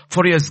God,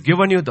 for he has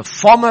given you the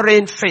former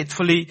rain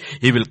faithfully.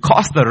 He will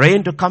cause the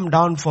rain to come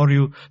down for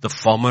you, the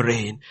former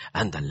rain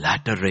and the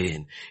latter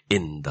rain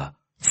in the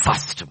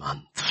first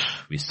month.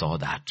 We saw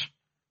that.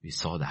 We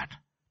saw that.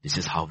 This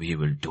is how he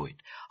will do it.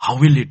 How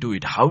will he do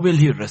it? How will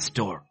he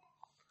restore?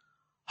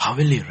 How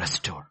will he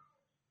restore?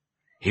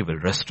 He will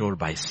restore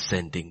by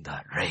sending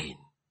the rain.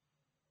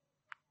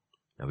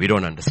 Now, we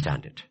don't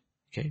understand it.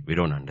 Okay? We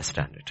don't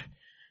understand it.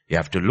 You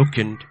have to look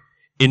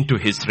into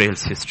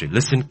Israel's history.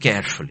 Listen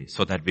carefully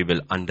so that we will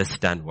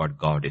understand what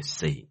God is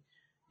saying.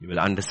 You will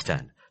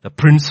understand the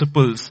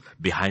principles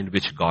behind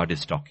which God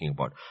is talking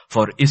about.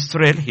 For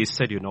Israel, he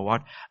said, you know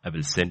what? I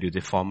will send you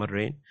the former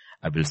rain.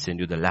 I will send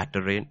you the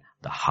latter rain.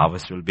 The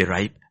harvest will be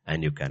ripe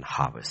and you can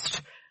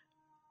harvest.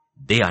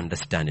 They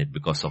understand it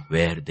because of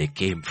where they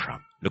came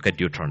from. Look at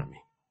Deuteronomy.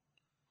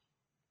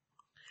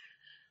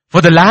 For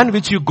the land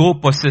which you go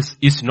possess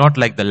is not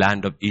like the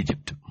land of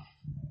Egypt,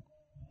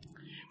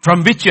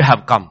 from which you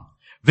have come,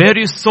 where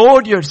you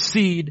sowed your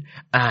seed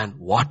and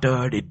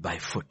watered it by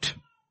foot.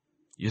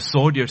 You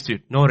sowed your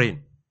seed, no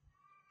rain.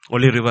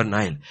 Only river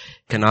Nile.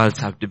 Canals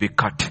have to be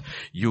cut.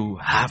 You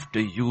have to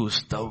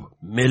use the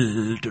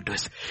mill to do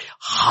this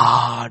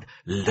hard,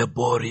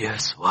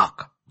 laborious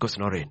work. Because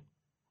no rain.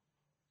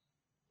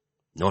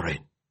 No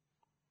rain.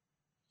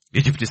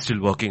 Egypt is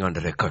still working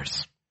under a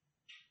curse.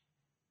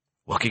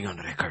 Working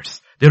under a curse.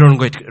 They don't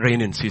get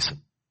rain in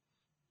season.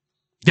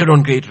 They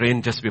don't get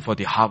rain just before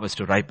the harvest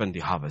to ripen the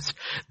harvest.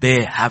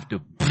 They have to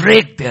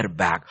break their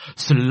back,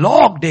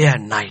 slog day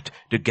and night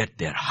to get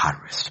their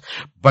harvest.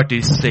 But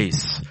he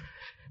says,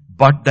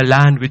 but the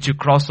land which you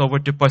cross over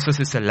to possess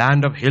is a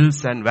land of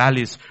hills and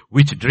valleys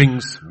which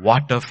drinks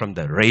water from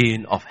the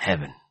rain of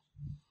heaven.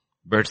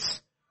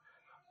 Birds.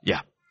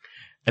 Yeah.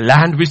 A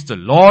land which the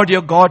Lord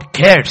your God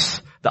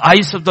cares. The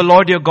eyes of the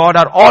Lord your God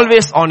are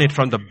always on it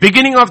from the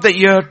beginning of the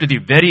year to the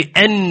very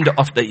end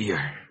of the year.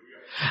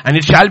 And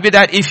it shall be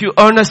that if you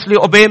earnestly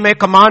obey my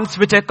commands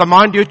which I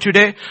command you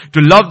today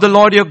to love the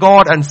Lord your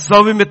God and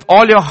serve him with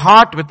all your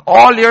heart, with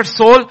all your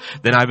soul,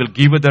 then I will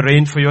give you the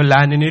rain for your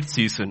land in its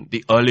season,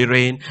 the early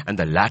rain and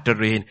the latter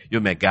rain. You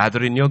may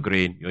gather in your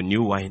grain, your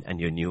new wine and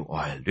your new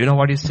oil. Do you know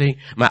what he's saying?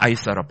 My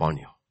eyes are upon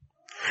you.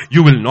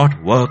 You will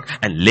not work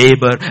and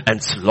labor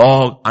and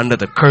slog under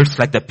the curse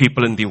like the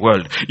people in the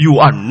world. You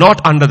are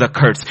not under the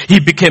curse. He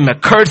became a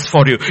curse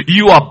for you.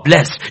 You are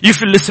blessed. If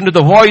you listen to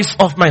the voice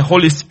of my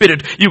Holy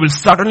Spirit, you will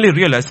suddenly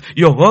realize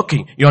you're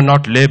working. You're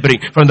not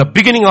laboring. From the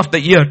beginning of the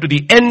year to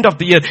the end of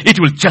the year, it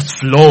will just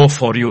flow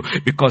for you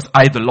because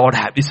I, the Lord,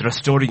 is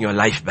restoring your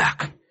life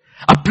back.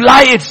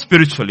 Apply it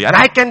spiritually. And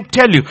I can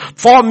tell you,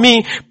 for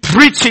me,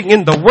 preaching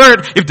in the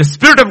Word, if the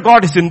Spirit of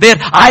God is in there,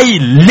 I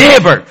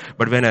labor.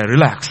 But when I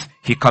relax,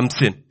 He comes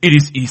in. It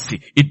is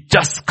easy. It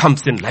just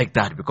comes in like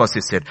that because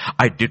He said,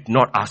 I did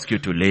not ask you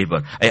to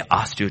labor. I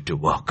asked you to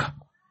work.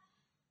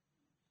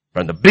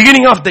 From the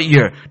beginning of the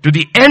year to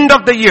the end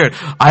of the year,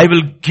 I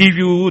will give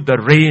you the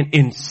rain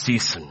in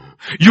season.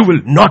 You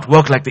will not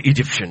work like the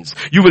Egyptians.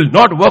 You will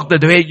not work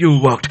the way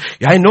you worked.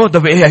 I know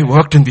the way I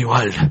worked in the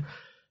world.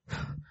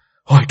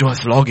 Oh, it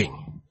was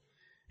logging.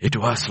 It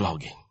was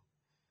logging.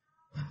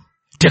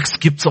 Text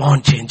keeps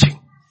on changing.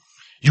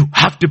 You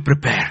have to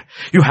prepare.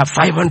 You have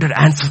 500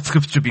 answer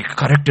scripts to be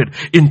corrected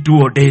in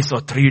 2 days or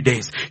 3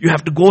 days. You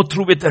have to go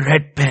through with a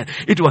red pen.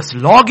 It was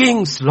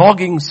slogging.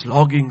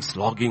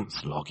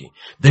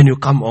 Then you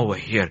come over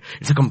here.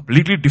 It's a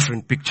completely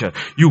different picture.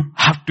 You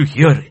have to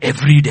hear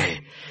every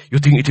day. You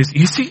think it is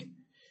easy?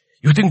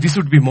 You think this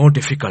would be more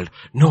difficult?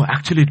 No,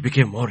 actually it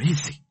became more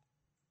easy.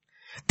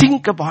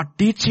 Think about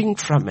teaching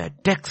from a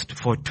text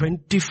for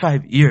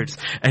 25 years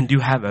and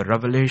you have a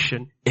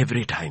revelation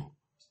every time.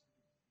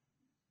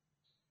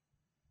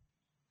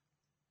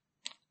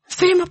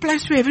 Same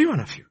applies to every one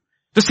of you.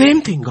 The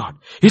same thing, God.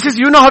 He says,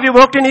 you know how you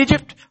worked in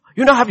Egypt?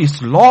 You know how you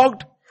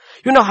slogged?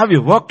 You know how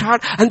you worked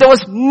hard? And there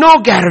was no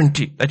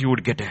guarantee that you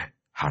would get a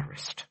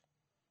harvest.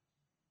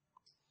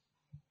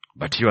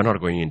 But you are not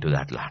going into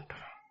that land.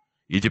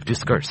 Egypt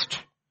is cursed.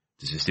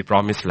 This is the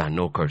promised land,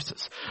 no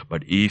curses.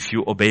 But if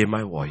you obey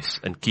my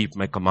voice and keep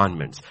my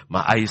commandments,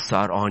 my eyes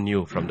are on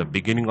you from the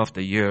beginning of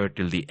the year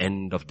till the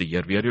end of the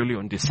year. We are really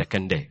on the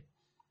second day.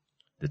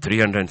 The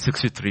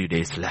 363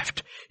 days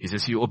left. He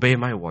says, you obey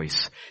my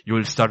voice. You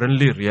will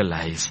suddenly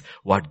realize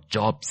what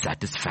job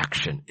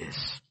satisfaction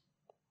is.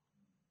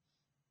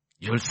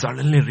 You will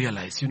suddenly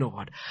realize, you know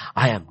what?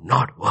 I am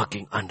not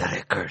working under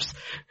a curse.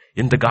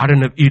 In the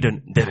Garden of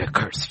Eden, they were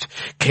cursed.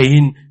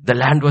 Cain, the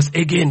land was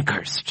again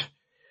cursed.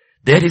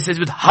 There he says,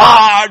 with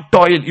hard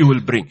toil you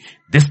will bring.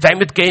 This time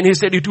with Cain, he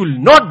said, it will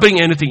not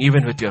bring anything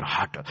even with your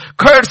heart.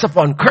 Curse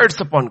upon curse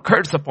upon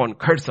curse upon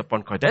curse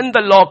upon curse. Then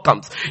the law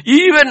comes.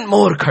 Even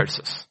more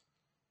curses.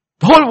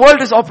 The whole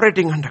world is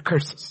operating under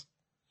curses.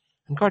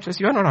 And God says,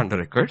 you are not under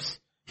a curse.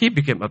 He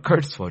became a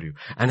curse for you.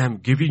 And I'm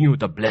giving you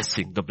the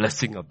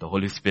blessing of the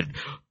Holy Spirit.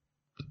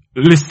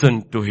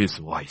 Listen to His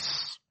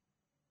voice.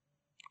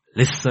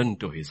 Listen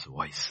to His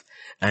voice.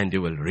 And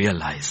you will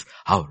realize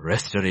how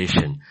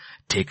restoration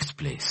takes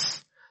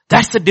place.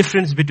 That's the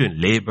difference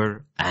between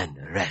labor and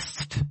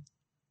rest.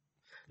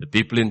 The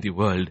people in the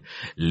world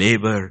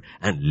labor,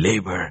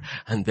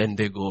 and then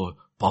they go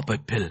pop a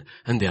pill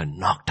and they are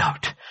knocked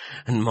out.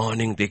 And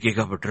morning they get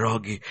up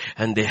groggy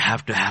and they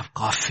have to have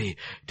coffee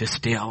to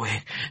stay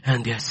awake,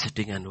 and they are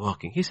sitting and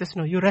working. He says,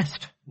 no, you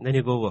rest, and then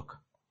you go work.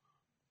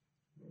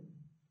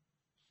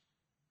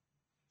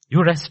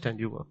 You rest and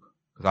you work,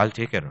 because I'll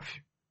take care of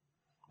you.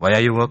 Why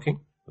are you working?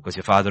 Because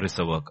your Father is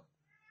a worker.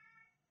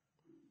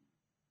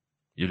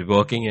 You'll be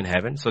working in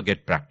heaven, so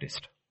get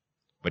practiced.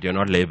 But you're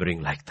not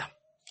laboring like them,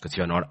 because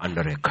you're not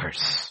under a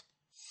curse.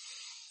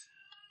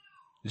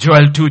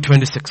 Joel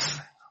 2:26.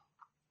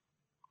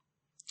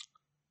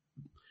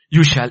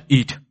 You shall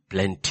eat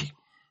plenty.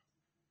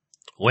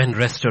 When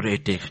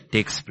restoration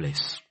takes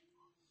place,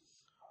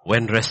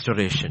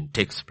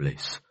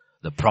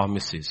 the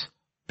promise is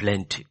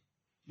plenty.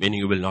 Meaning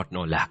you will not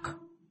know lack.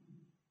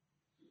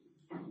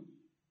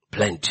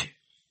 Plenty.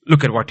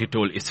 Look at what He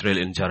told Israel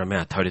in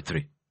Jeremiah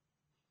 33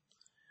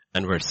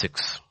 and verse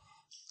 6.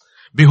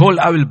 Behold,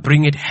 I will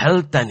bring it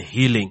health and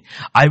healing.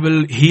 I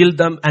will heal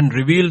them and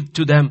reveal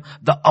to them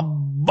the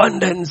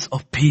abundance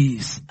of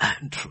peace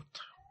and truth.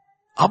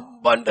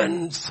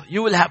 Abundance.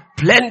 You will have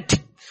plenty.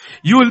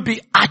 You will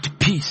be at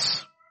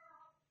peace.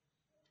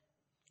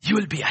 You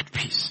will be at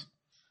peace.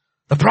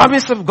 The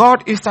promise of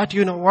God is that,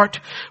 you know what?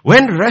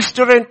 When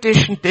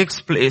restoration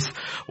takes place,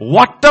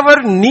 whatever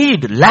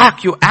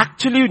lack you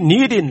actually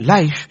need in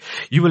life,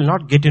 you will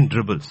not get in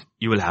dribbles.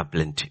 You will have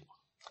plenty.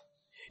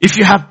 If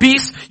you have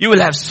peace, you will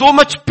have so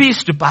much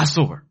peace to pass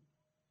over.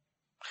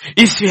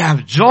 If you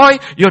have joy,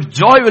 your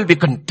joy will be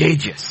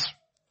contagious.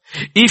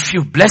 If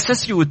He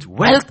blesses you with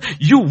wealth,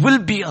 you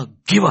will be a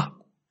giver.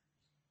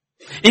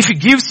 If He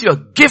gives you a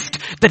gift,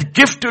 that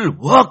gift will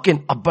work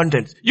in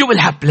abundance. You will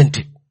have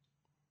plenty.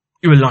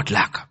 You will not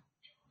lack.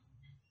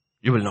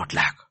 You will not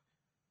lack.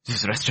 This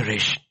is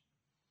restoration.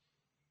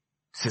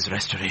 This is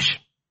restoration.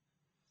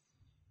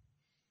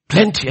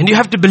 Plenty. And you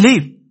have to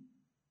believe.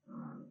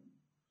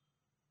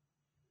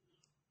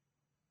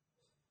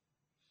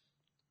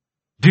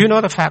 Do you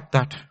know the fact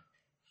that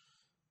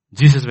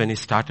Jesus, when He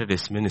started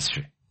His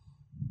ministry,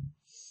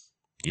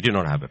 He did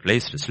not have a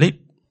place to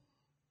sleep,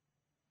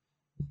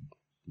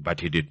 but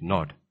He did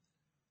not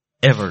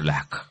ever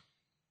lack.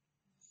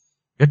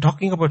 We're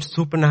talking about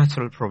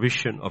supernatural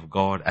provision of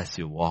God as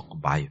you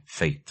walk by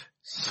faith.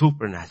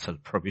 Supernatural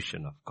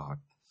provision of God.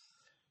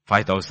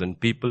 5,000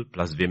 people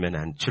plus women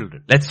and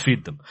children. Let's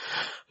feed them.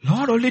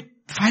 Lord, only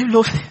 5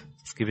 loaves.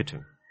 Let's give it to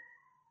Him.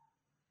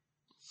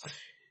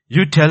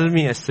 You tell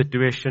me a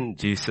situation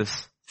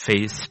Jesus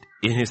faced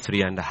in His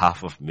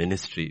 3.5 of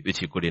ministry which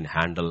He couldn't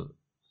handle.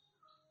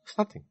 It's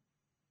nothing.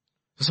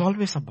 There's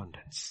always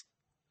abundance.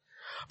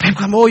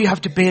 Oh, you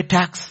have to pay a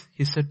tax.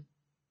 He said,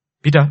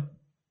 Peter,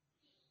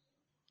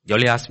 you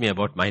only asked me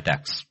about my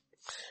tax.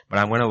 But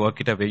I'm going to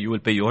work it away. You will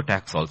pay your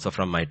tax also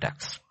from my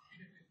tax.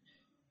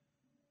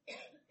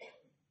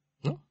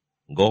 No?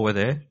 Go over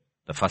there,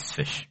 the first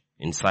fish.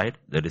 Inside,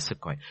 there is a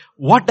coin.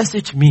 What does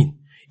it mean?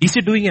 Is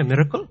He doing a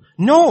miracle?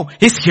 No.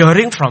 He's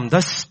hearing from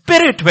the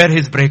Spirit where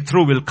His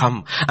breakthrough will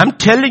come. I'm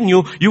telling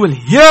you, you will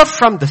hear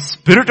from the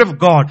Spirit of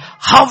God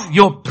how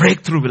your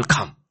breakthrough will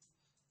come.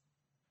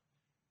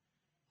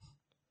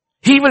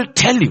 He will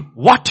tell you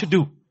what to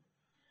do.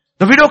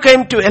 The widow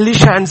came to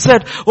Elisha and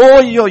said,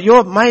 oh,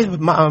 my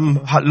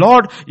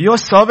Lord, your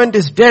servant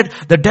is dead.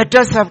 The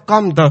debtors have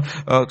come.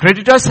 The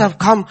creditors have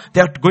come. They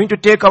are going to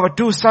take our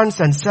 2 sons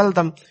and sell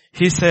them.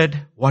 He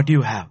said, what do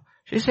you have?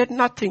 She said,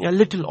 nothing, a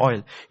little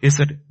oil. He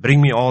said,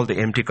 bring me all the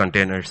empty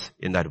containers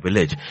in that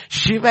village.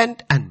 She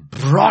went and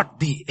brought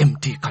the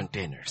empty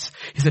containers.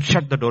 He said,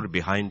 shut the door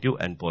behind you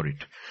and pour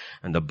it.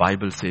 And the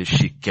Bible says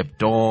she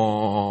kept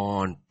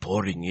on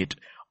pouring it.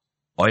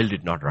 Oil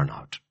did not run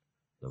out.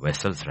 The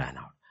vessels ran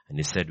out. And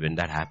he said, when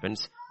that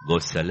happens, go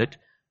sell it,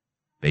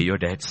 pay your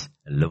debts,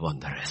 and live on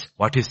the rest.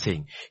 What he's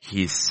saying?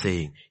 He is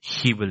saying,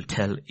 He will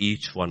tell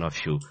each one of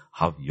you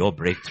how your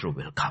breakthrough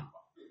will come.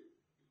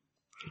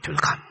 It will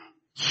come.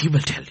 He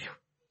will tell you.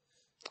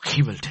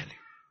 He will tell you.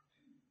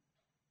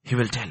 He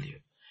will tell you.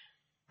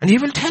 And He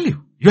will tell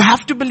you. You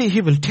have to believe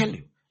He will tell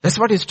you. That's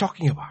what He's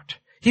talking about.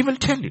 He will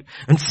tell you.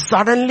 And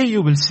suddenly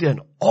you will see an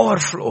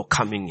overflow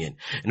coming in.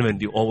 And when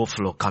the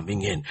overflow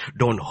coming in,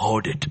 don't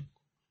hoard it.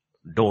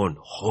 Don't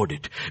hoard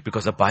it.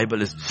 Because the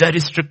Bible is very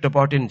strict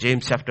about it in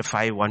James chapter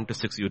 5,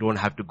 1-6. You don't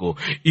have to go.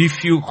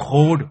 If you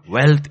hoard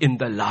wealth in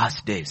the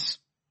last days,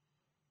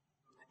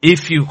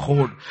 if you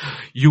hoard,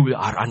 you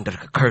are under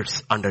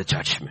curse, under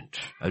judgment.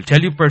 I'll tell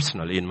you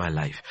personally in my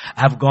life,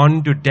 I have gone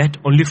into debt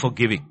only for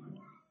giving.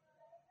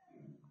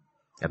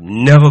 I've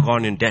never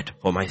gone in debt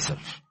for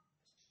myself.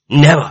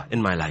 Never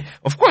in my life.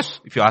 Of course,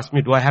 if you ask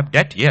me, do I have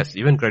debt? Yes,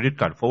 even credit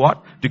card. For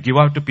what? To give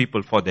out to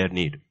people for their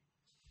need.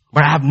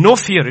 But I have no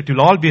fear. It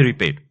will all be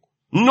repaid.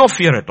 No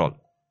fear at all.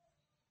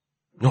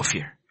 No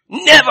fear.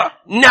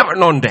 Never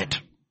known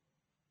debt.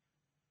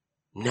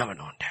 Never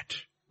known debt.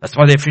 That's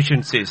why the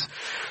Ephesians says,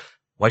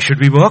 why should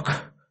we work?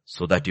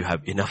 So that you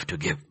have enough to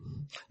give.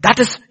 That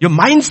is, your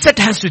mindset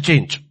has to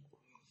change.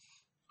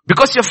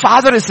 Because your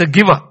Father is a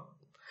giver.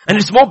 And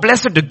it's more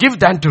blessed to give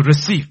than to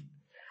receive.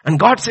 And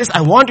God says,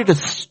 I want you to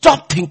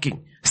stop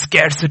thinking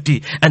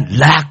scarcity and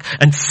lack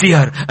and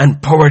fear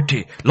and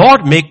poverty.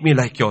 Lord, make me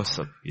like your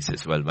son. He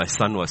says, well, my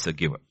son was a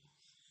giver.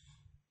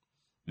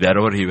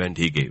 Wherever he went,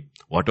 he gave.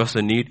 What was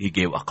the need? He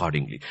gave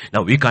accordingly.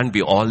 Now we can't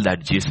be all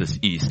that Jesus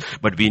is,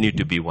 but we need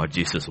to be what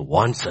Jesus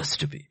wants us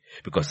to be.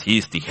 Because he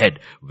is the head.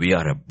 We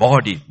are a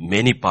body,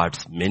 many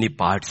parts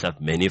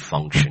have many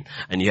function.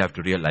 And you have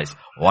to realize,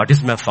 what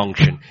is my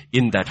function?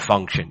 In that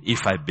function,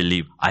 if I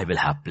believe, I will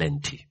have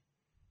plenty.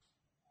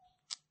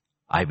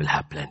 I will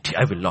have plenty.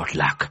 I will not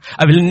lack.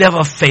 I will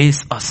never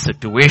face a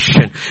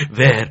situation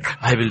where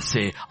I will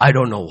say, I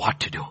don't know what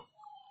to do.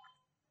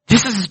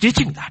 Jesus is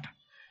teaching that.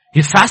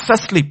 He's fast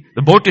asleep.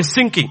 The boat is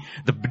sinking.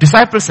 The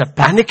disciples are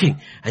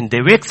panicking. And they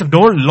wakes up,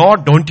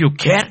 Lord, don't you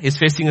care? He's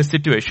facing a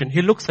situation.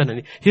 He looks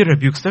and he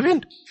rebukes the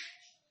wind.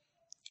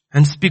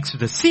 And speaks to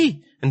the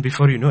sea. And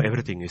before you know,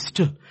 everything is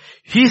still.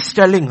 He's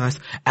telling us,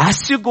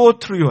 as you go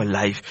through your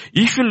life,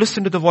 if you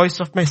listen to the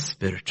voice of my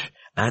spirit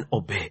and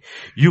obey,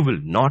 you will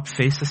not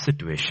face a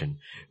situation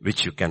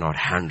which you cannot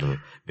handle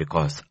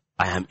because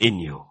I am in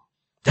you.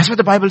 That's what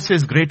the Bible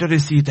says, greater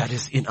is he that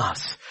is in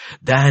us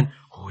than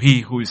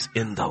he who is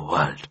in the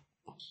world.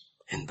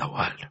 In the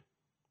world.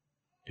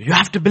 You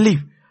have to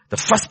believe. The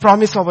first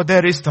promise over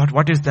there is that,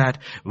 what is that?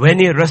 When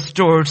he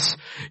restores,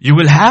 you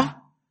will have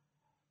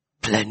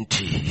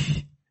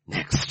plenty.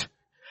 Next.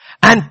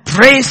 And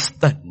praise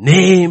the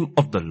name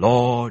of the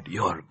Lord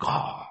your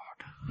God.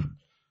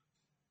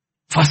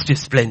 First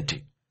is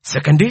plenty.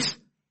 Second is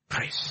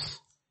praise.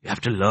 You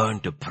have to learn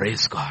to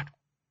praise God.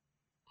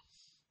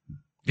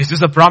 This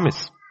is a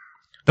promise.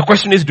 The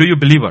question is, do you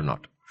believe or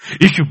not?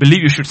 If you believe,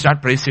 you should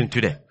start praising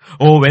today.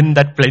 Oh, when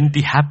that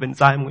plenty happens,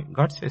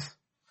 God says,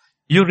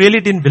 you really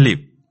didn't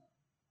believe.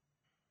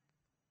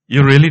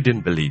 You really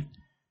didn't believe.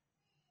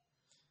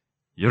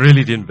 You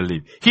really didn't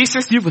believe. He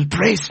says, you will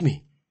praise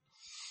me.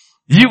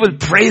 You will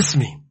praise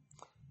me.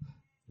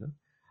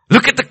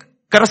 Look at the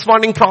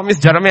corresponding promise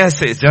Jeremiah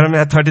says,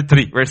 Jeremiah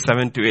 33, verse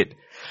 7 to 8.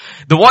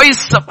 The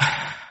voice of,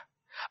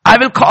 I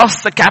will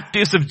cause the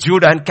captives of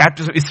Judah and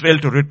captives of Israel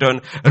to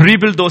return,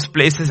 rebuild those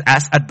places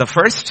as at the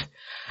first,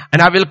 and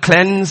I will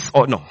cleanse,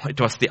 it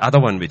was the other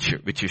one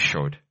which you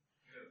showed.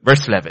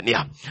 Verse 11,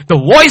 yeah. The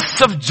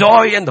voice of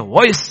joy and the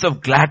voice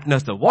of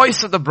gladness, the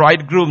voice of the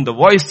bridegroom, the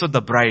voice of the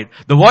bride,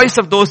 the voice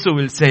of those who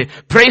will say,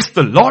 praise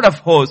the Lord of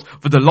hosts,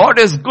 for the Lord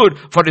is good,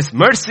 for his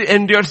mercy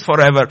endures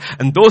forever,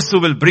 and those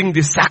who will bring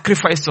the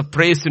sacrifice of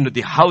praise into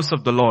the house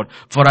of the Lord,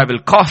 for I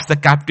will cause the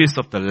captives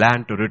of the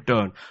land to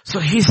return. So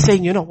he's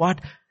saying, you know what?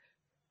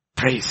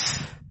 Praise,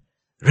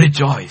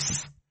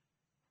 rejoice,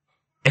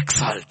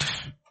 exalt.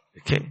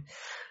 Okay?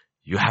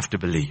 You have to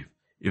believe.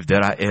 If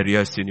there are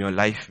areas in your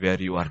life where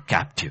you are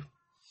captive,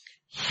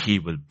 he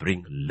will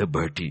bring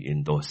liberty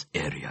in those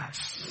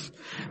areas.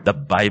 The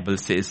Bible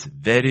says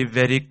very,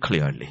 very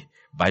clearly.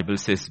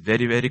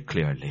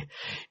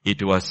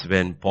 It was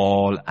when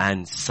Paul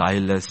and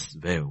Silas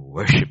were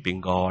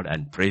worshiping God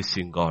and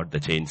praising God, the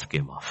chains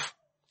came off.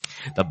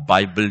 The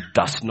Bible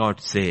does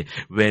not say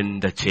when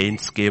the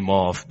chains came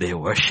off, they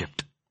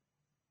worshipped.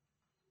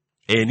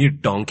 Any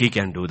donkey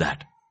can do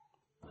that.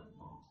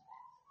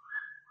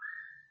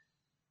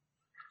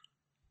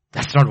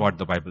 That's not what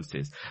the Bible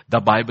says. The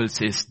Bible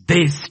says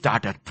they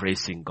started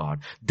praising God.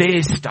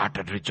 They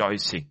started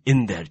rejoicing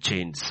in their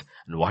chains.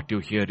 And what you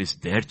hear is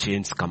their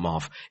chains come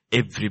off.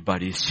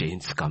 Everybody's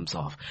chains comes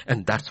off.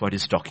 And that's what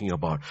he's talking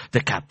about.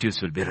 The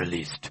captives will be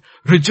released.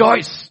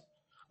 Rejoice.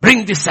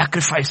 Bring the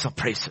sacrifice of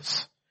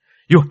praises.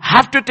 You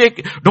have to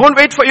don't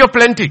wait for your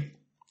plenty.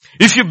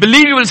 If you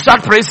believe, you will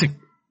start praising.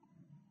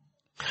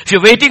 If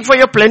you're waiting for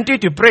your plenty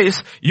to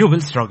praise, you will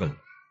struggle.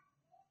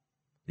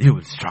 You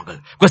will struggle.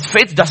 Because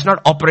faith does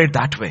not operate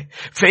that way.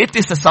 Faith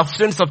is the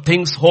substance of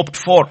things hoped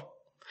for.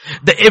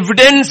 The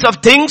evidence of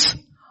things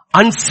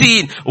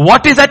unseen.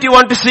 What is that you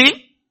want to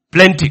see?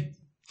 Plenty.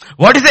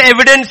 What is the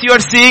evidence you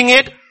are seeing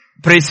it?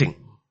 Praising.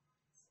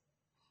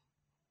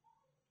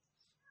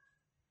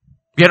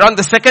 We are on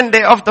the second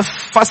day of the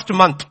first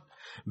month.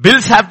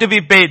 Bills have to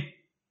be paid.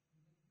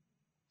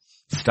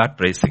 Start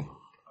praising.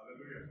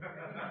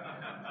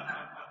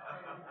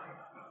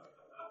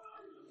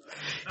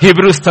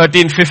 Hebrews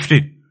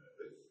 13:15.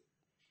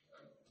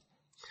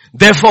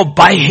 Therefore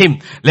by him,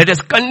 let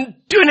us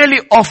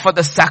continually offer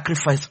the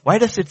sacrifice. Why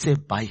does it say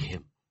by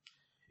him?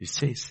 It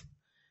says,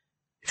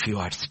 if you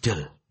are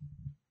still,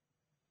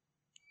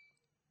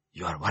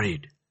 you are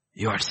worried,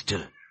 you are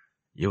still,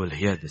 you will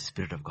hear the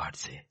Spirit of God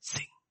say,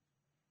 sing.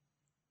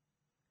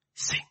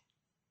 Sing.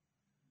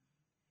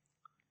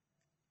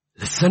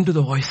 Listen. listen to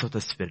the voice of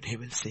the Spirit, He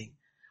will sing.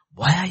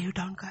 Why are you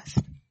downcast?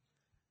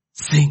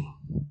 Sing.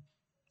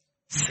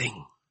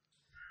 Sing.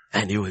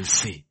 And you will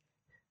see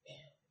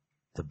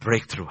the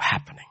breakthrough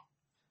happening.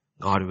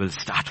 God will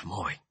start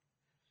moving.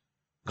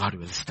 God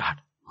will start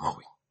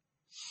moving.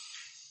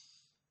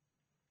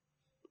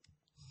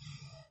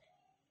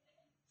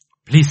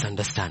 Please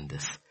understand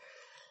this.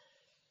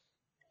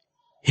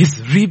 He's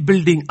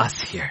rebuilding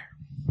us here.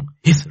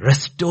 He's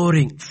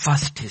restoring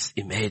first His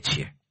image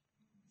here.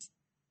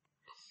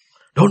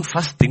 Don't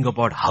first think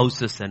about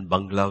houses and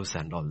bungalows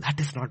and all. That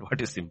is not what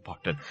is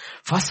important.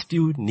 First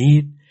you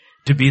need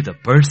to be the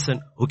person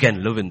who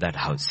can live in that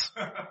house.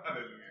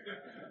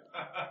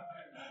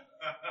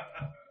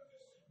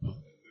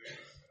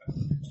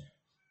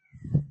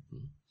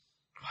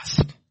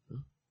 First.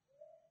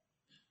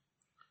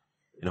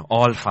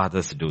 All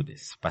fathers do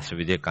this. Pastor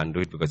Vijay can't do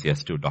it because he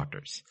has 2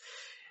 daughters.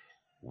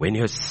 When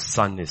your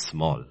son is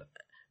small,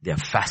 they are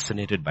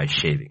fascinated by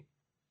shaving.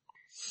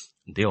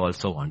 They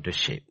also want to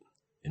shave.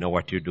 You know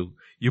what you do?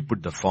 You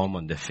put the foam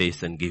on their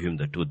face and give him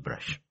the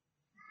toothbrush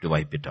to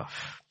wipe it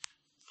off.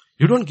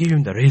 You don't give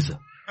him the razor.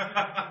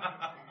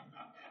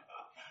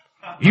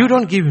 You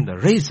don't give him the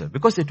razor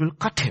because it will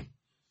cut him.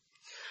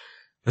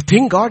 The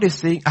thing God is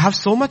saying, I have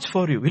so much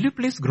for you. Will you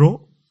please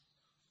grow?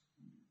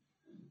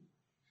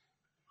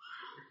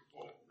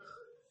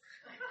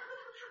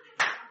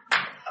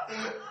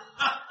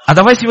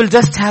 Otherwise you will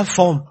just have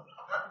foam.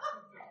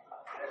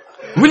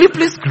 Will you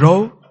please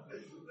grow?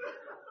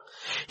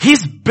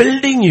 He's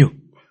building you.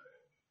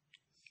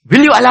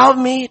 Will you allow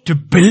me to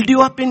build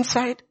you up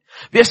inside?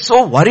 We are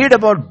so worried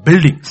about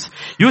buildings.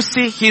 You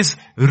see, He's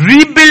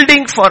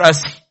rebuilding for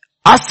us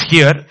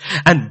here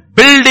and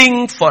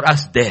building for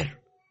us there.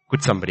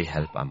 Could somebody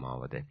help Amma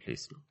over there,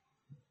 please?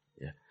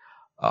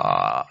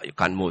 Yeah. You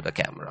can't move the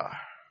camera.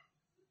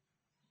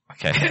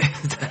 Okay.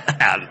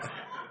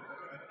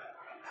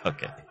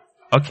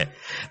 Okay.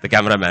 The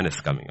cameraman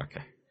is coming.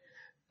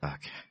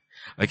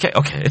 Okay,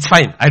 it's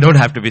fine. I don't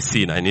have to be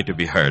seen. I need to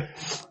be heard.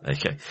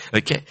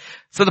 Okay.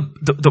 So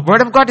the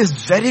word of God is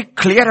very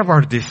clear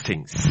about these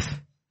things.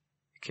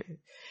 Okay.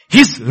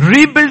 He's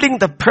rebuilding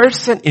the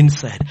person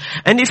inside.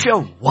 And if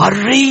you're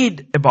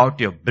worried about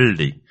your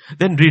building,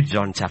 then read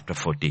John chapter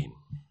 14.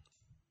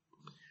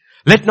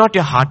 Let not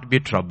your heart be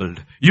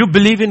troubled. You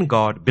believe in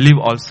God, believe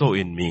also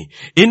in me.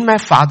 In my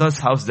Father's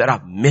house there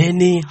are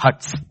many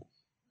huts.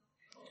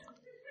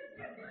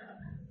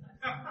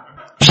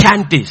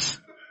 Shanties.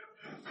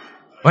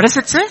 What does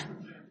it say?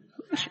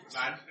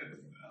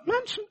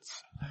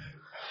 Mansions.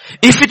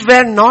 If it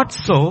were not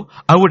so,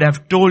 I would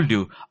have told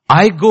you,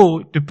 I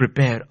go to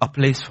prepare a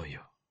place for you.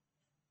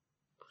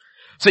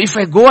 So if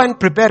I go and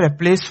prepare a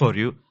place for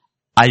you,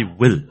 I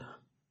will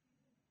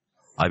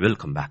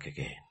come back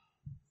again.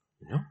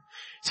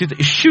 See, the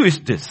issue is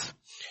this.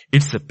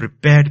 It's a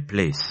prepared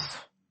place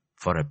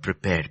for a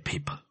prepared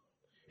people.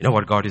 You know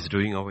what God is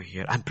doing over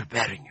here? I'm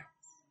preparing you.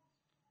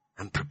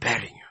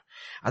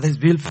 Others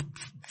will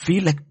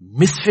feel like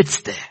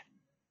misfits there.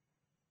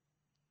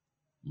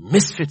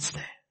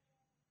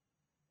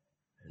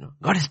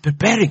 God is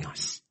preparing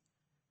us.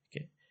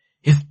 Okay.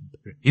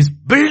 He's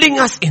building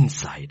us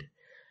inside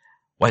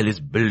while He's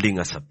building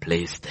us a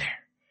place there.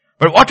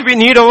 But what we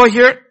need over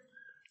here,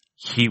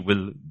 He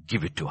will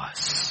give it to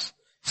us.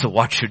 So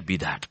what should be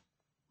that?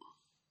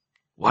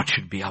 What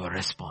should be our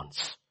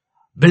response?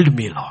 Build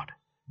me, Lord.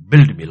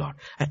 Build me, Lord.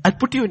 I'll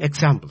put you in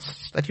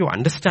examples that you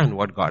understand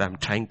what God I'm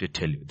trying to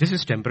tell you. This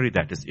is temporary,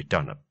 that is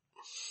eternal.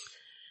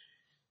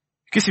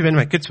 You see, when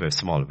my kids were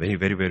small, very,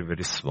 very, very,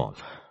 very small,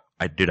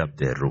 I did up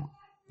their room.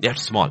 They are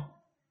small.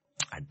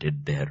 I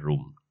did their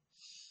room.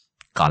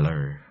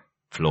 Color,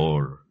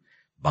 floor,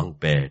 bunk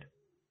bed,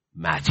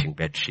 matching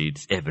bed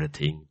sheets,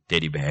 everything,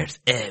 teddy bears,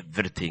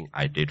 everything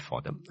I did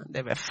for them. And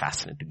they were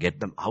fascinated. To get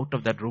them out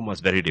of that room was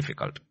very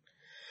difficult.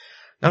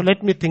 Now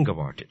let me think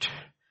about it.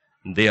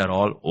 They are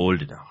all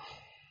old now,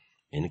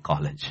 in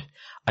college.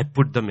 I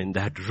put them in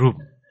that room.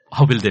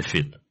 How will they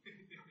feel?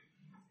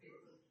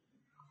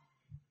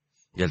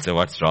 They'll say,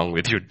 what's wrong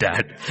with you,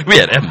 Dad? We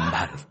are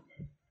embarrassed.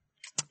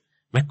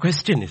 My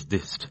question is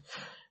this.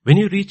 When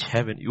you reach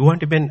heaven, you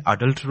want to be in an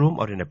adult room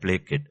or in a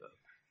playpen?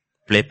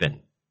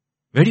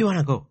 Where do you want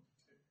to go?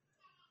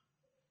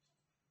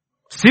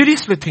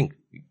 Seriously think.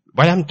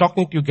 While I'm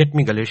talking to you, get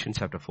me Galatians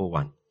chapter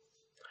 4:1.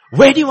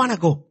 Where do you want to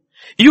go?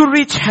 You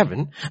reach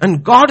heaven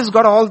and God has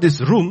got all these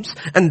rooms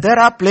and there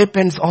are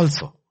playpens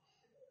also.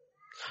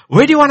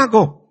 Where do you want to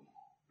go?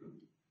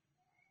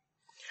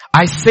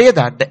 I say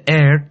that the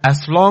heir,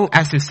 as long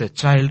as he's a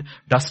child,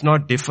 does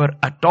not differ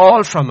at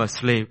all from a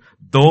slave,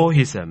 though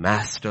he's a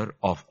master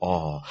of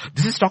all.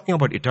 This is talking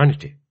about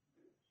eternity.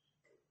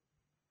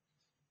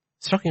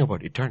 It's talking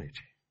about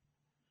eternity.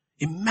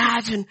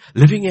 Imagine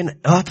living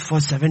in earth for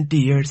 70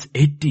 years,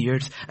 80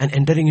 years and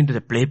entering into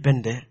the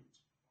playpen there.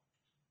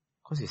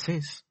 Because he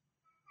says,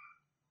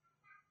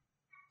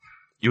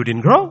 you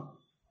didn't grow.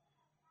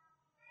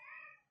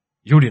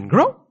 You didn't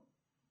grow.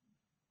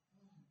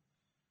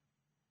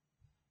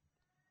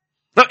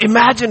 Now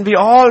imagine we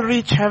all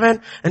reach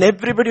heaven and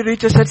everybody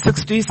reaches at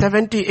 60,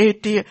 70,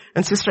 80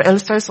 and Sister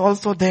Elsa is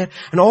also there.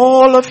 And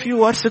all of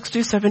you are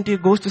 60, 70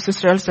 goes to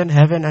Sister Elsa in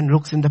heaven and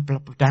looks in the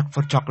tag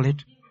for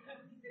chocolate.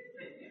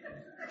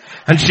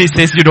 And she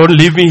says, you don't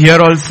leave me here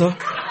also.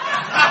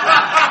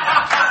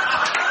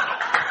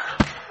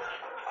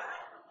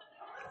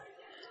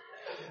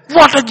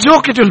 What a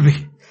joke it will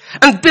be.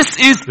 And this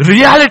is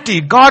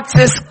reality. God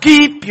says,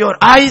 keep your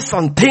eyes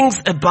on things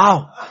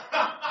above.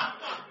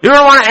 You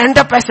don't want to end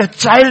up as a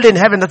child in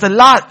heaven. That's a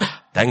lot.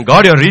 Thank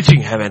God you're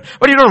reaching heaven.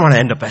 But you don't want to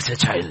end up as a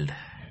child.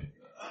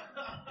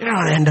 You don't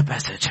want to end up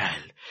as a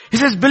child. He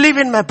says, believe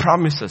in my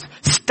promises.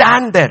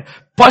 Stand there.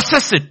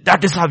 Possess it.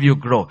 That is how you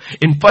grow.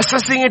 In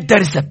possessing it,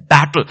 there is a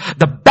battle.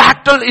 The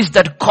battle is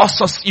that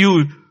causes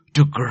you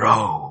to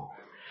grow.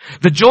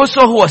 The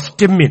Joshua who was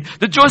timid,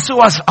 the Joshua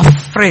was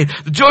afraid,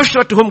 the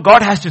Joshua to whom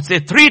God has to say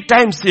 3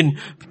 times in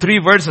 3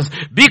 verses,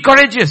 be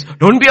courageous,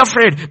 don't be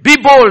afraid, be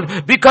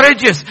bold, be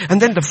courageous. And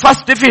then the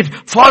first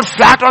defeat, falls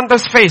flat on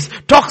his face,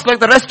 talks like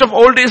the rest of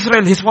old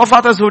Israel, his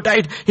forefathers who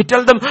died. He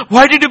tells them,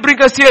 why did you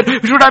bring us here?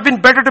 It would have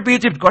been better to be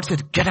Egypt. God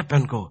said, get up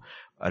and go.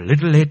 A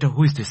little later,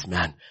 who is this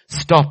man?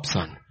 Stop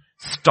sun,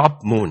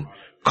 stop moon.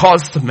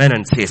 Calls the men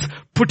and says,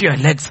 put your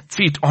legs,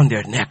 feet on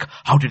their neck.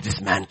 How did this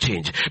man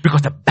change?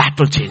 Because the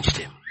battle changed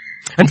him.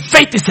 And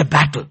faith is a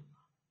battle.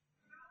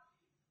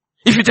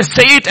 If you just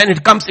say it and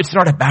it comes, it's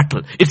not a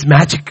battle. It's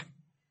magic.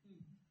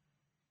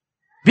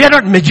 We are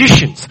not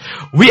magicians.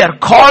 We are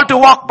called to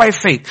walk by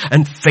faith.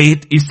 And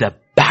faith is a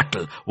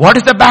battle. What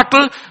is the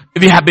battle?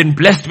 We have been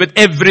blessed with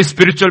every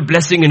spiritual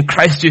blessing in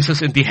Christ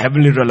Jesus in the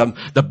heavenly realm.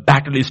 The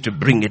battle is to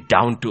bring it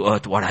down to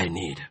earth what I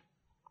need.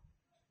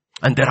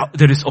 And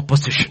there is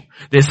opposition.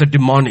 There's a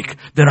demonic.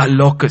 There are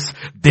locusts.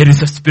 There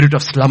is a spirit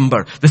of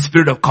slumber. The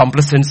spirit of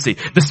complacency.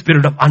 The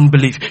spirit of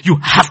unbelief. You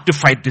have to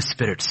fight these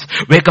spirits.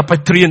 Wake up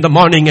at 3 a.m.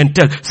 and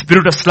tell,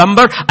 spirit of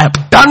slumber, I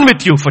am done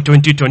with you for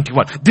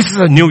 2021. This is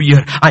a new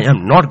year. I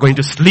am not going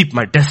to sleep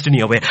my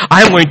destiny away.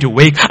 I am going to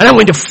wake and I'm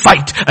going to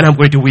fight and I'm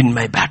going to win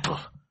my battle.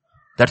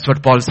 That's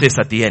what Paul says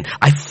at the end.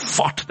 I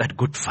fought that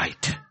good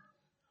fight.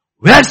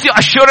 Where's your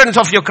assurance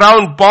of your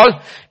crown,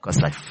 Paul?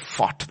 Because I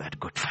fought that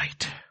good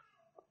fight.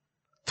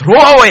 Throw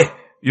away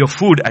your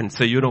food and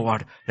say, you know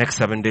what, next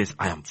 7 days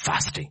I am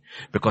fasting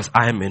because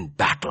I am in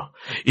battle.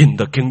 In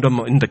the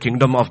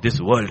kingdom of this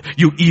world,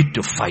 you eat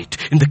to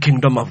fight. In the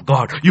kingdom of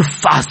God, you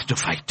fast to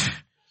fight.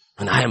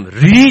 And I am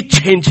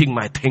re-changing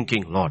my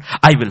thinking, Lord.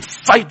 I will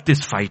fight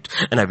this fight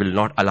and I will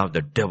not allow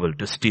the devil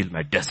to steal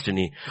my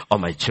destiny or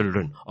my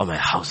children or my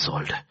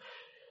household.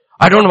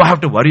 I don't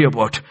have to worry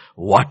about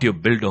what you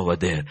build over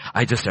there.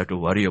 I just have to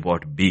worry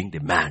about being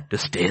the man to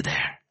stay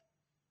there.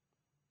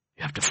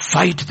 You have to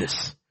fight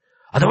this.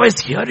 Otherwise,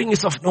 hearing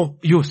is of no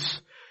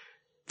use.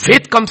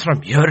 Faith comes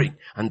from hearing,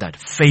 and that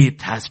faith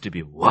has to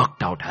be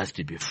worked out, has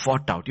to be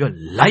fought out. Your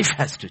life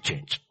has to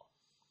change.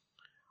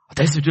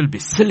 Otherwise, it will be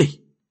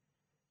silly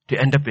to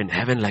end up in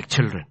heaven like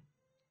children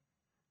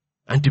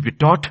and to be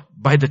taught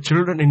by the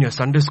children in your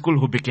Sunday school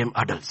who became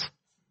adults.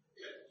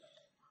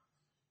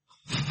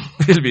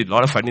 There will be a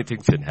lot of funny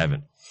things in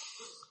heaven.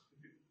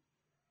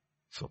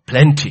 So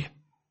plenty.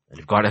 And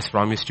if God has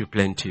promised you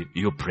plenty,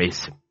 you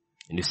praise Him.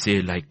 And you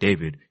say like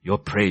David, your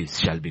praise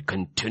shall be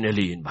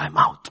continually in my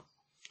mouth.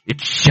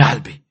 It shall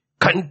be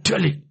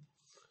continually.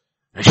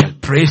 I shall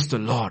praise the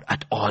Lord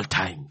at all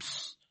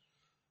times.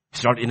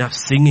 It's not enough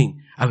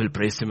singing. I will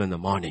praise Him in the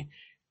morning.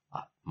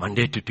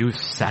 Monday to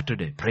Tuesday,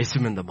 Saturday, praise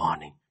Him in the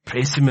morning.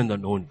 Praise Him in the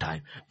noon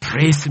time.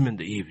 Praise Him in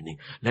the evening.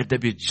 Let there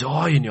be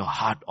joy in your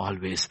heart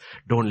always.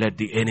 Don't let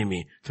the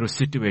enemy, through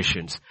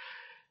situations,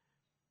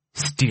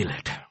 steal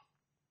it.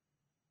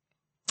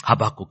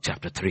 Habakkuk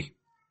chapter 3.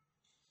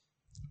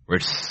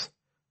 Verse,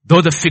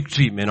 though the fig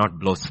tree may not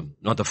blossom,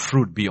 nor the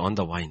fruit be on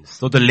the vines,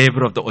 though the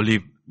labor of the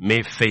olive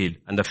may fail,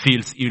 and the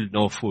fields yield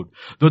no food,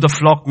 though the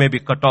flock may be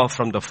cut off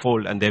from the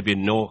fold, and there be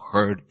no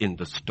herd in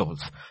the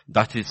stalls.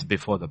 That is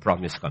before the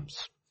promise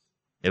comes.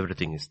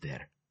 Everything is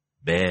there.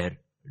 Bare,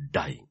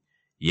 dying.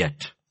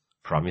 Yet,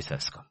 promise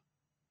has come.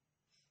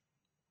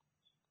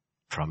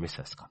 Promise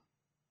has come.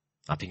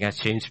 Nothing has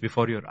changed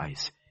before your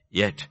eyes.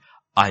 Yet,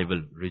 I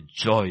will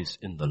rejoice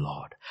in the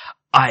Lord.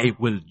 I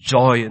will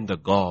joy in the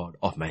God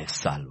of my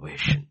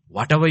salvation.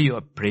 Whatever you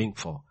are praying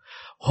for,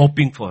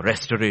 hoping for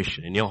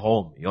restoration in your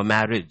home, your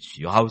marriage,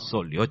 your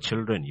household, your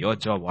children, your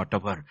job,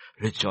 whatever,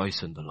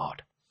 rejoice in the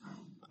Lord.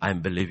 I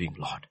am believing,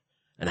 Lord.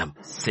 And I'm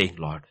saying,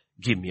 Lord,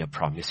 give me a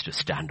promise to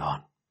stand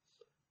on.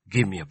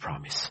 Give me a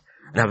promise.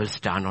 And I will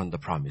stand on the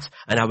promise.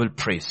 And I will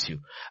praise you.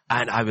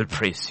 And I will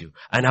praise you.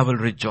 And I will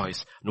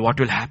rejoice. And what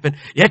will happen?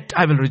 Yet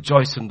I will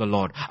rejoice in the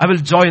Lord. I will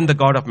joy in the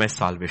God of my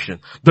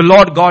salvation. The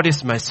Lord God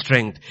is my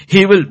strength.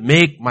 He will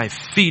make my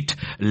feet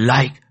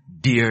like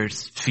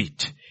deer's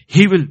feet.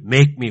 He will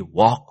make me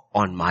walk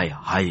on my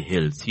high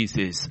hills. He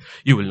says,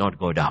 you will not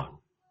go down.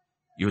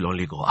 You will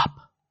only go up.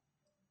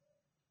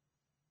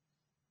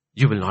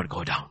 You will not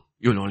go down.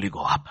 You will only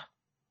go up.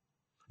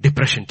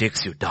 Depression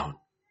takes you down.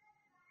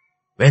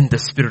 When the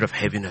spirit of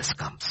heaviness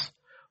comes,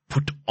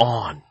 put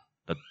on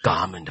The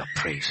garment of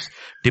praise.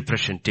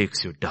 Depression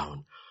takes you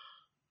down.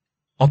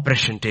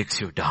 Oppression takes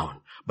you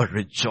down. But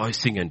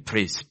rejoicing and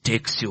praise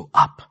takes you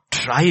up.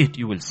 Try it.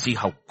 You will see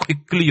how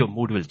quickly your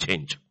mood will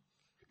change.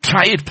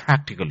 Try it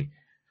practically.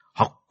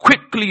 How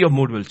quickly your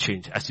mood will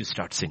change as you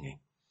start singing.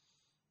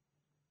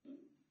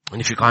 And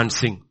if you can't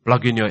sing,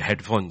 plug in your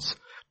headphones.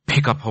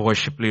 Pick up a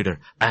worship leader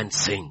and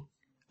sing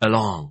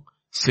along.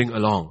 Sing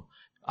along.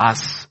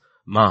 Ask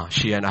Ma.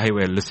 She and I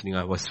were listening.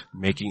 I was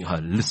making her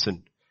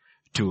listen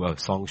to a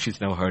song. She's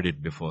never heard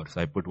it before.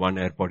 So I put one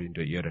AirPod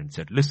into her ear and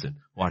said, listen,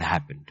 what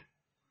happened?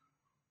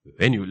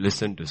 When you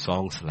listen to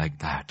songs like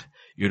that,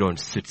 you don't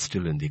sit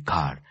still in the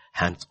car.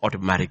 Hands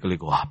automatically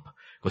go up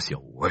because you're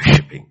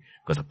worshiping.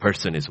 Because the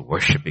person is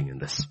worshiping in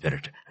the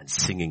Spirit and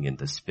singing in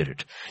the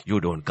Spirit. You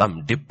don't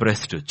come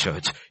depressed to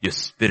church. Your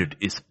spirit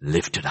is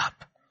lifted up.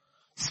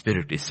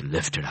 Spirit is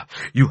lifted up.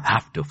 You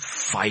have to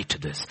fight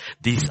this.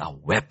 These are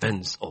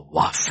weapons of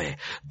warfare.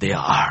 They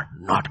are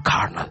not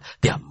carnal.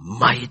 They are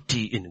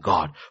mighty in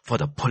God for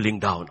the pulling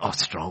down of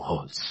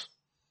strongholds.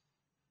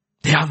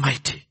 They are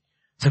mighty.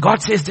 So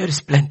God says there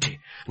is plenty.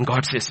 And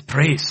God says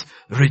praise,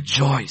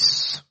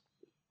 rejoice.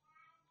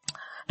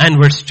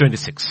 And verse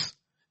 26.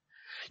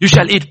 You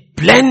shall eat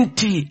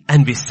plenty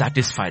and be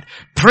satisfied.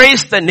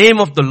 Praise the name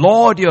of the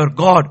Lord your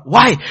God.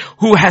 Why?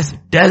 Who has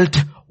dealt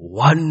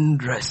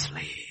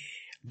wondrously.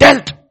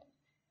 Dealt.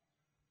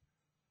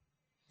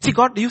 See,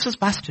 God uses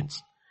past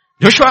tense.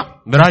 Joshua,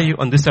 where are you?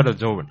 On this side of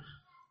Jordan.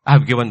 I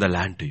have given the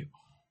land to you.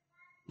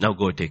 Now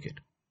go take it.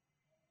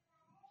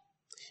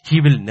 He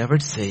will never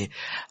say,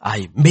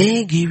 I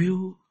may give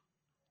you,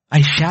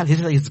 I shall. He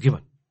says, it's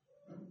given.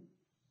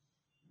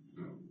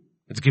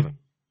 It's given.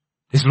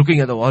 He's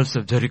looking at the walls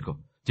of Jericho.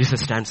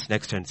 Jesus stands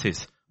next and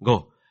says,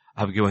 go,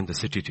 I've given the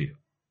city to you.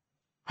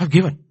 I've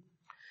given.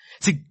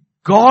 See,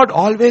 God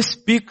always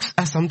speaks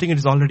as something it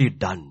is already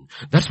done.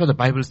 That's what the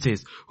Bible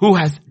says. Who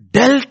has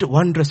dealt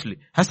wondrously.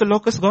 Has the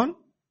locust gone?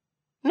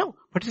 No.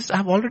 But I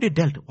have already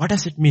dealt. What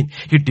does it mean?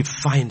 He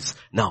defines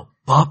now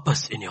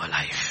purpose in your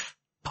life.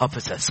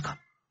 Purpose has come.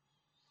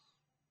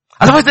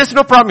 Otherwise there's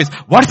no promise.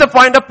 What's the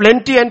point of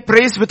plenty and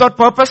praise without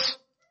purpose?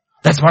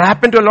 That's what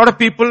happened to a lot of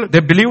people.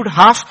 They believed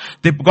half,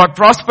 they got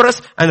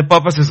prosperous, and the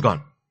purpose is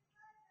gone.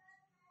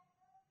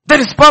 There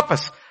is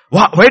purpose.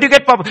 Where do you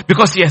get purpose?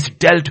 Because He has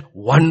dealt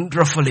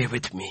wonderfully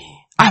with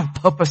me. I have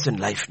purpose in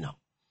life now.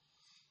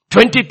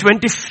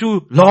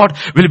 2022, Lord,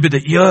 will be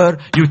the year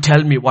you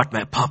tell me what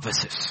my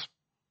purpose is.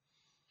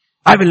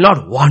 I will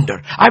not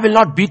wander. I will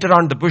not beat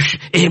around the bush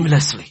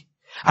aimlessly.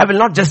 I will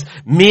not just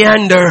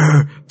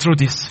meander through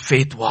this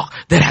faith walk.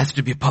 There has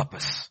to be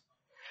purpose.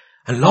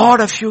 And a lot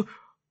of you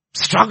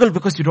struggle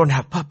because you don't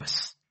have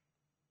purpose.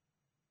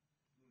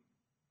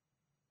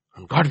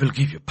 And God will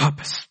give you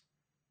purpose.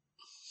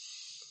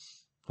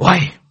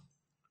 Why?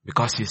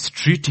 Because He is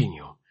treating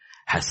you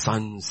as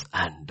sons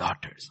and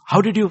daughters.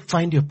 How did you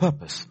find your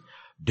purpose?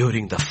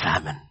 During the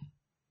famine.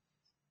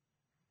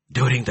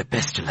 During the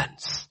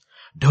pestilence.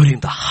 During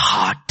the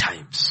hard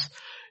times.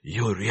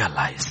 You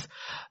realize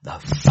the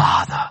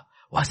Father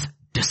was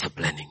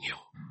disciplining you.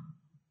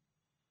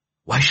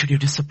 Why should you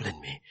discipline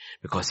me?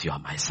 Because you are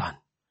my son.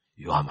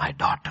 You are my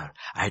daughter.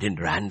 I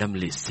didn't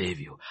randomly save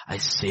you. I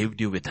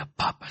saved you with a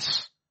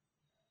purpose.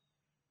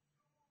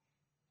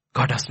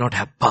 God does not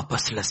have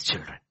purposeless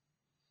children.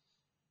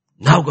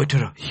 Now go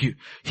to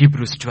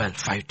Hebrews 12,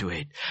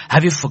 5-8.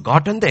 Have you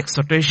forgotten the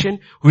exhortation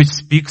which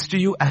speaks to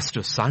you as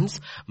to sons?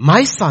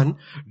 My son,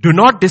 do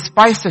not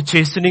despise the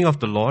chastening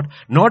of the Lord,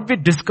 nor be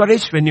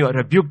discouraged when you are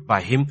rebuked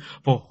by Him,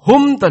 for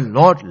whom the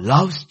Lord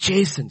loves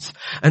chastens,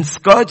 and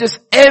scourges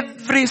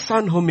every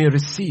son whom He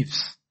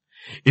receives.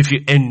 If you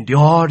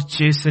endure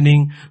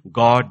chastening,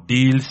 God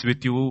deals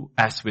with you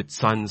as with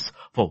sons.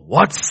 For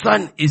what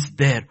son is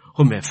there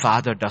whom a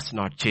father does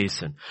not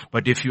chasten?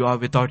 But if you are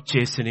without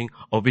chastening,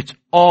 of which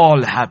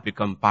all have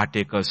become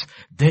partakers,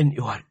 then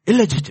you are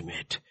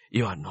illegitimate.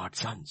 You are not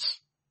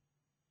sons.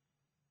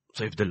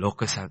 So if the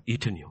locusts have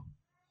eaten you,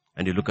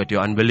 and you look at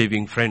your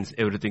unbelieving friends,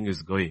 everything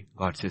is going.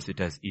 God says it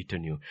has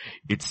eaten you.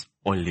 It's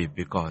only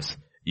because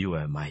you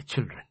are my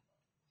children.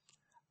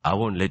 I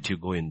won't let you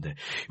go in there.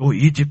 Oh,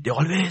 Egypt, they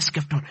always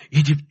kept on.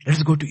 Egypt,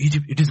 let's go to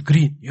Egypt. It is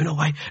green. You know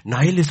why?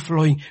 Nile is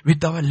flowing.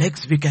 With our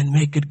legs, we can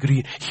make it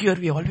green. Here,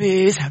 we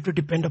always have to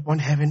depend upon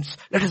heavens.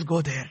 Let us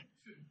go there.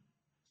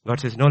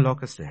 God says, no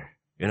locusts there.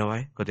 You know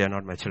why? Because they are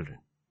not my children.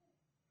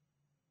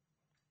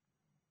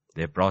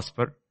 They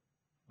prosper,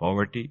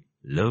 poverty,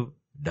 live,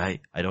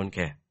 die. I don't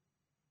care.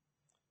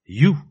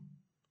 You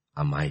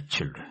are my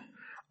children.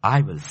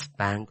 I will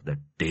spank the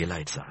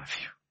daylights out of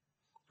you.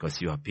 Because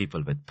you are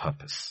people with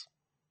purpose.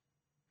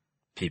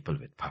 People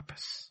with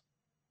purpose.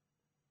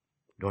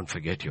 Don't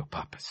forget your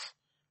purpose.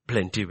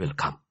 Plenty will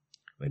come.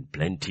 When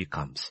plenty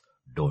comes,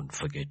 don't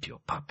forget your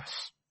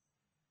purpose.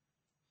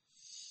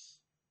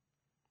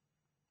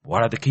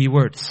 What are the key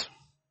words?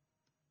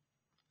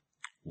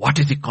 What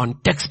is the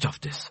context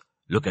of this?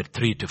 Look at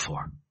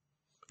 3-4.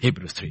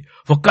 Hebrews 3.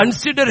 For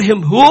consider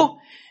him who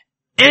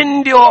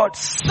endured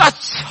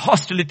such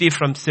hostility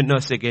from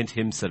sinners against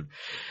himself.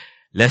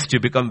 Lest you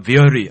become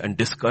weary and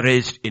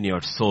discouraged in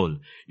your soul,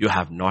 you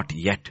have not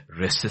yet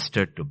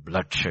resisted to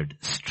bloodshed,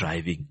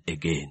 striving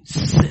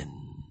against sin.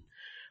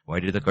 Why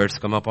did the curse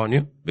come upon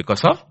you?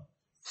 Because of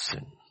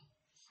sin.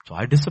 So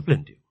I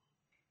disciplined you.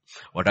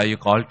 What are you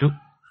called to?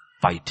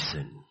 Fight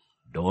sin.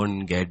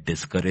 Don't get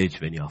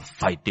discouraged when you are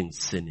fighting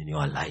sin in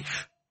your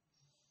life.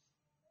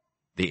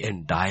 The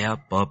entire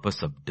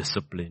purpose of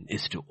discipline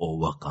is to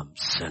overcome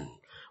sin.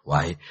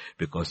 Why?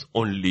 Because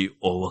only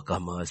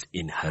overcomers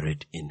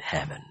inherit in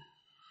heaven.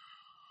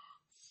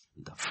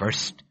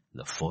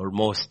 The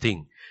foremost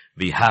thing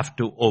we have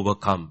to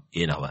overcome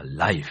in our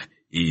life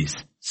is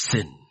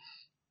sin.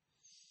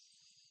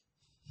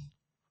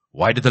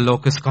 Why did the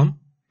locusts come?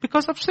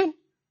 Because of sin.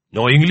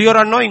 Knowingly or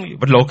unknowingly,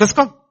 but locusts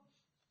come.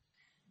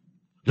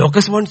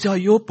 Locust won't say,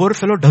 "You poor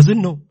fellow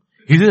doesn't know."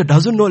 He says,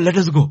 "Doesn't know, let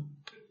us go."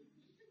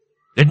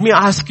 Let me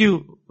ask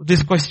you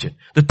this question.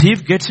 The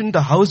thief gets in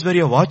the house where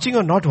you're watching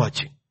or not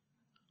watching?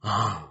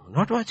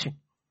 Not watching.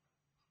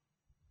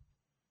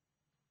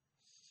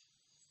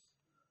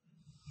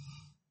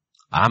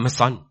 I'm a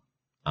son.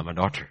 I'm a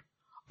daughter.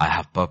 I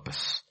have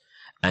purpose.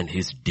 And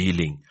he's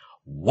dealing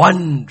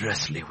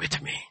wondrously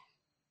with me.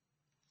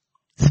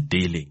 He's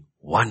dealing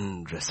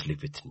wondrously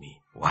with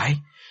me.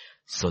 Why?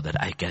 So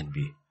that I can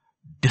be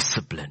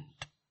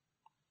disciplined.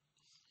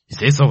 He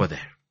says over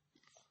there,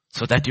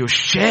 so that you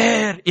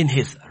share in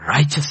his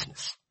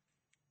righteousness.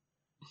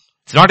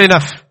 It's not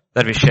enough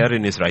that we share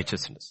in his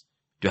righteousness.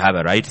 To have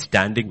a right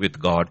standing with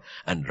God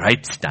and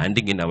right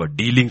standing in our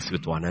dealings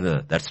with one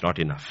another. That's not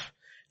enough.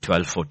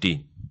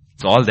 12:14.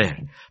 It's all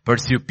there.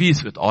 Pursue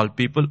peace with all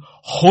people.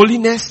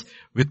 Holiness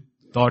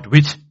without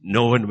which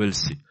no one will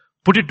see.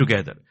 Put it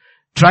together.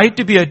 Try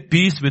to be at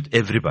peace with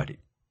everybody.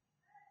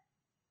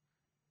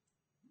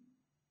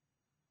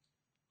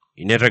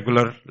 In a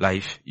regular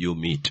life, you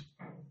meet.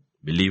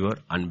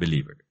 Believer,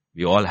 unbeliever.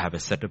 We all have a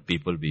set of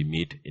people we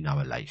meet in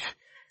our life.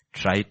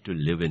 Try to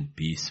live in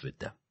peace with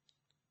them.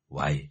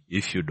 Why?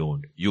 If you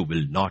don't, you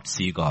will not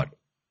see God.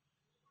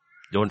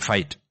 Don't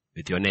fight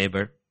with your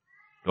neighbor.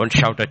 Don't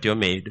shout at your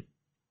maid.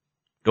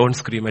 Don't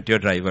scream at your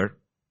driver,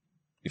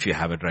 if you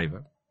have a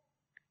driver.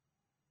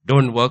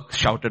 Don't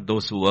shout at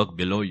those who work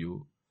below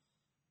you.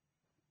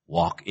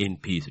 Walk in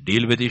peace.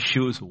 Deal with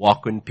issues,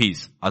 walk in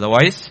peace.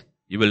 Otherwise,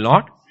 you will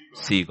not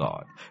see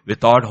God.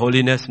 Without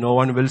holiness, no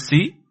one will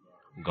see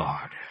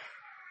God.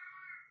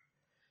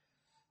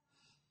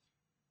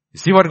 You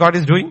see what God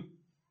is doing?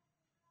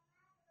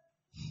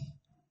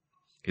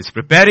 He's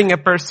preparing a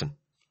person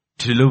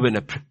to live in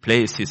a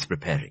place he's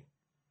preparing.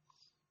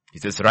 He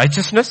says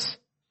righteousness,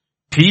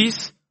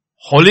 peace,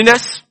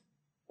 holiness,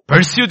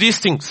 pursue these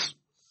things.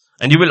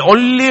 And you will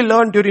only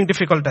learn during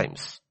difficult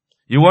times.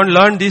 You won't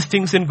learn these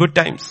things in good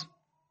times.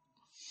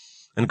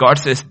 And God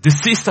says,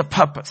 this is the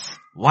purpose.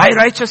 Why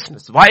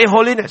righteousness? Why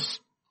holiness?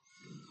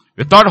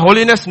 Without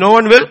holiness, no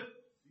one will.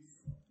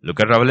 Look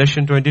at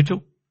Revelation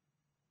 22.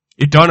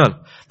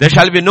 Eternal. There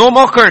shall be no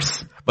more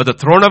curse, but the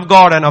throne of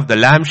God and of the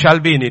Lamb shall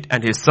be in it,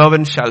 and his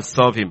servants shall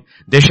serve him.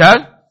 They shall.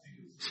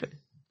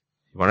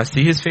 You want to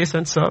see his face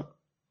and serve?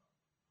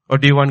 Or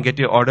do you want to get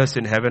your orders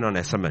in heaven on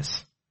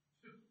SMS?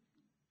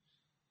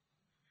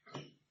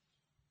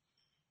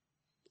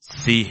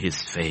 See his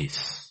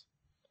face.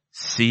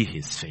 See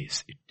his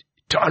face.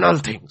 Eternal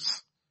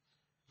things.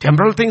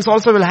 Temporal things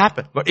also will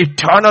happen, but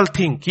eternal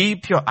thing.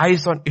 Keep your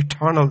eyes on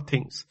eternal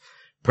things.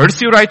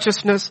 Pursue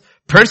righteousness,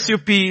 pursue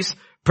peace,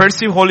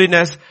 pursue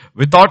holiness.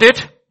 Without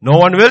it, no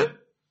one will.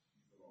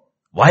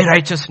 Why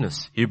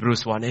righteousness?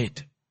 Hebrews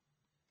 1:8.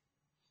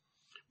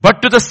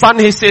 But to the Son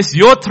he says,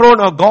 your throne,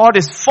 O God,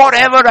 is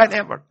forever and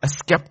ever. A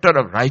scepter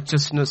of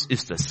righteousness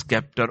is the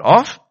scepter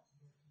of.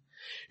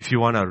 If you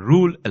want to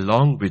rule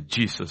along with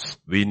Jesus,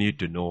 we need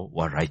to know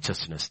what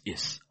righteousness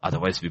is.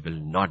 Otherwise we will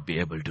not be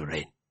able to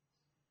reign.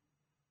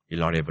 You're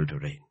not able to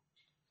reign.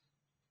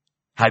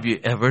 Have you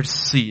ever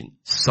seen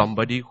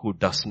somebody who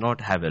does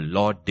not have a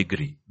law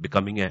degree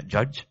becoming a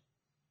judge?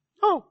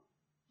 No.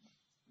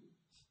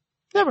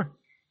 Never.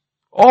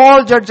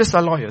 All judges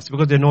are lawyers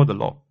because they know the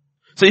law.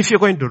 So if you're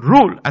going to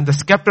rule and the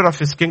scepter of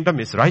his kingdom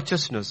is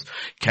righteousness,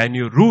 can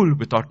you rule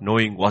without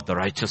knowing what the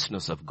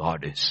righteousness of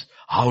God is?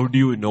 How do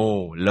you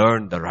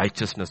learn the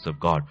righteousness of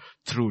God?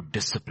 Through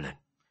discipline,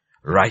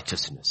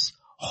 righteousness,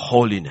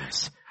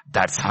 holiness.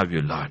 That's how you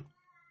learn.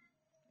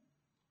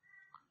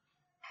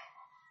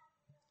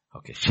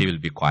 Okay, she will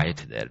be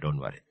quiet there, don't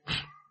worry.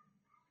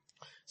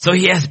 So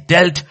he has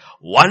dealt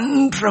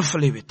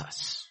wonderfully with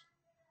us.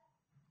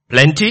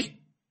 Plenty,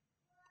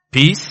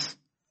 peace,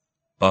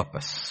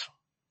 purpose.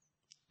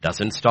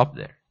 Doesn't stop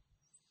there.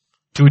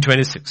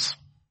 2:26.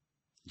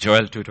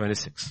 Joel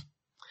 2:26.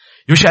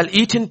 You shall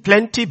eat in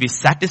plenty, be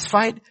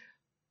satisfied.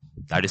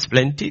 That is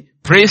plenty.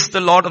 Praise the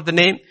Lord of the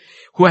name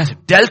who has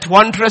dealt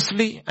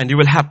wondrously, and you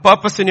will have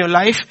purpose in your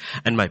life,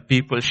 and my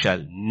people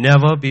shall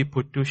never be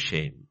put to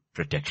shame.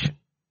 Protection.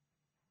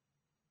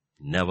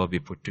 Never be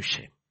put to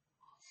shame.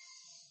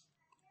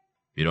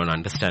 We don't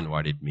understand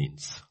what it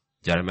means.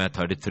 Jeremiah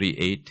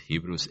 33:8,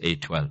 Hebrews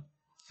 8:12.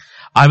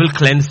 I will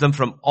cleanse them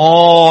from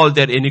all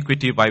their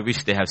iniquity by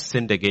which they have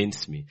sinned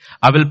against me.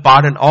 I will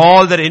pardon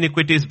all their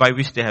iniquities by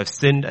which they have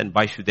sinned and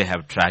by which they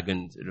have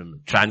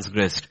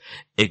transgressed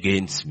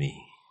against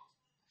me.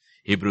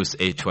 Hebrews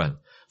 8:12.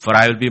 For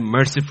I will be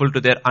merciful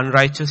to their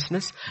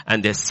unrighteousness,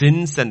 and their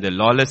sins and their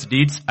lawless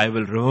deeds I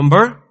will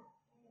remember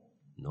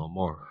no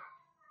more.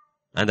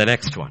 And the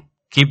next one.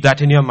 Keep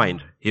that in your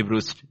mind.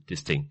 Hebrews,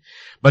 this thing.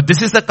 But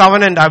this is the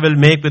covenant I will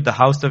make with the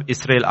house of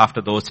Israel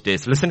after those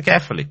days. Listen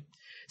carefully.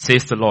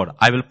 Says the Lord,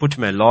 I will put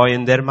my law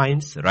in their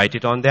minds, write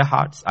it on their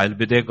hearts. I will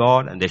be their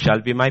God, and they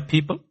shall be my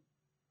people.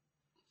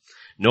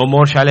 No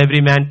more shall every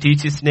man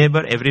teach his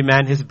neighbor, every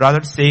man his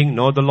brother, saying,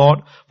 know the Lord,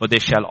 for they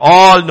shall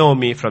all know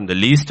me, from the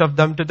least of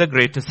them to the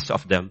greatest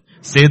of them.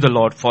 Say the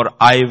Lord, for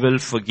I will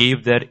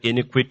forgive their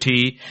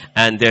iniquity,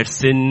 and their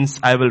sins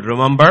I will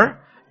remember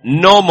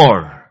no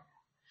more.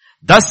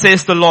 Thus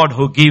says the Lord,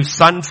 who gives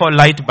sun for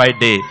light by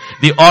day,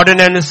 the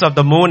ordinance of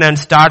the moon and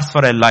stars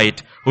for a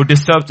light, who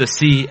disturbs the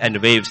sea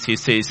and waves. He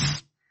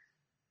says,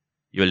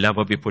 you will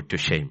never be put to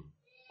shame.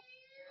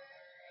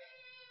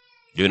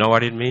 Do you know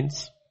what it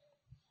means?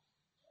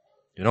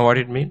 You know what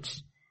it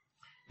means?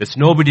 There's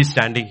nobody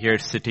standing here,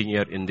 sitting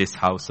here in this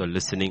house or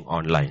listening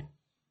online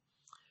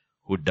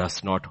who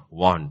does not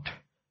want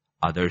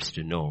others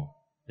to know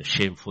the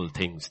shameful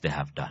things they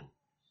have done.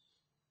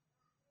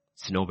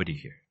 There's nobody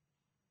here.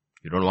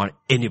 You don't want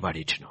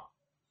anybody to know.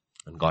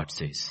 And God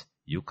says,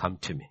 you come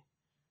to me.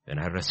 When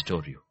I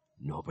restore you,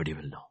 nobody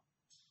will know.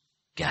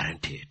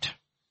 Guarantee it.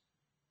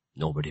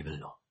 Nobody will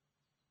know.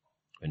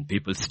 When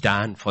people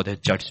stand for their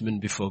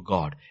judgment before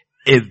God,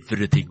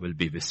 everything will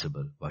be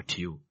visible, but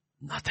you,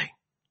 nothing.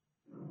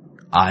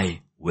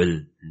 I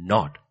will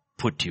not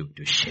put you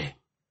to shame.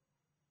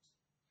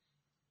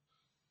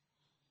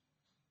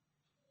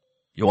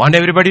 You want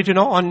everybody to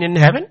know in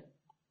heaven?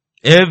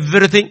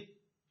 Everything.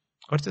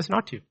 God says,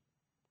 not you.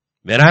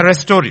 When I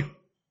restore you,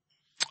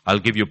 I'll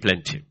give you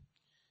plenty.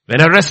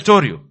 When I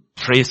restore you,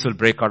 praise will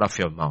break out of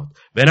your mouth.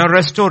 When I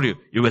restore you,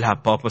 you will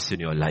have purpose in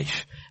your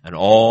life. And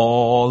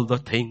all the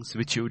things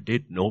which you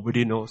did,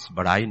 nobody knows,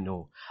 but I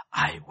know.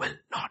 I will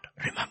not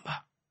remember.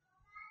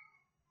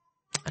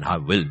 And I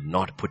will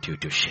not put you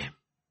to shame.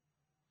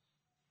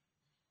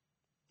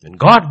 When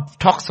God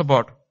talks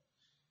about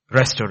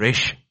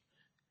restoration,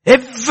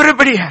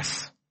 everybody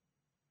has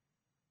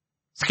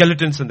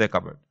skeletons in their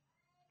cupboard.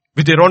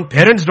 With their own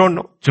parents don't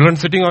know. Children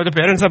sitting over the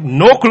parents have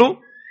no clue.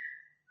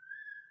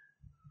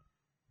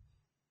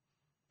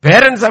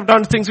 Parents have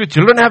done things which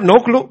children have no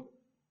clue.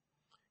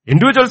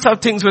 Individuals have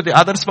things where the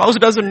other spouse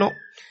doesn't know.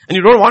 And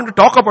you don't want to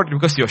talk about it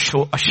because you're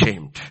so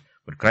ashamed.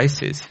 But Christ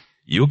says,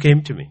 you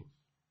came to me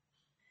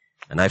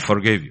and I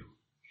forgave you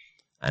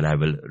and I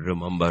will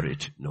remember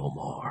it no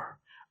more.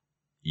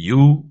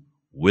 You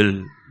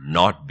will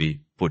not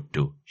be put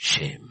to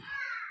shame.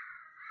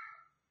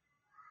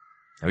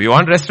 Now you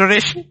want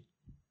restoration?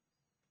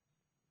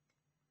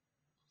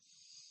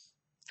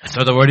 That's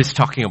what the word is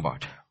talking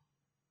about.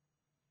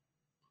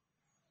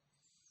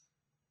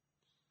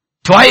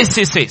 Twice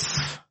he says,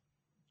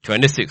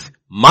 26,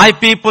 my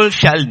people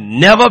shall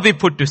never be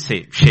put to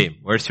shame.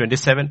 Verse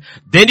 27,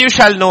 then you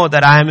shall know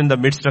that I am in the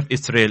midst of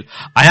Israel.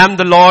 I am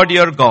the Lord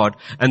your God,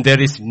 and there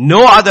is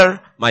no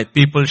other. My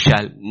people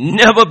shall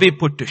never be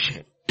put to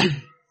shame.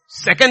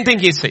 Second thing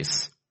he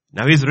says,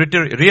 now he's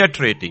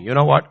reiterating, you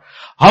know what?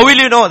 How will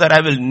you know that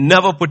I will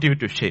never put you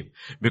to shame?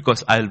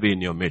 Because I'll be in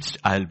your midst.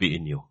 I'll be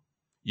in you.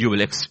 You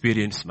will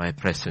experience my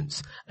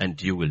presence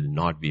and you will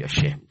not be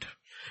ashamed.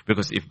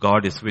 Because if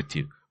God is with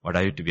you, what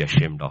are you to be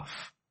ashamed of?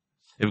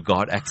 If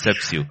God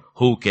accepts you,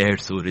 who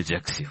cares who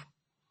rejects you?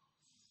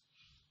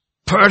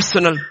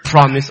 Personal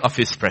promise of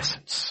His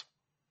presence.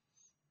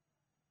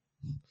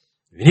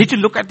 We need to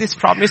look at these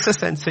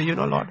promises and say, you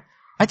know, Lord,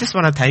 I just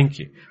want to thank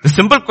you. The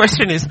simple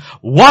question is,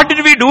 what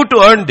did we do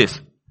to earn this?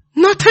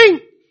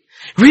 Nothing.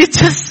 We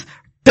just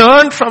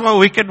turned from our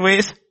wicked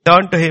ways,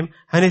 turned to Him,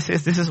 and He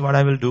says, this is what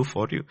I will do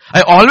for you.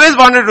 I always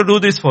wanted to do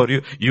this for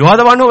you. You are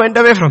the one who went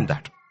away from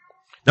that.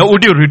 Now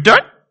would you return?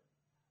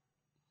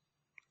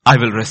 I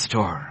will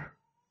restore.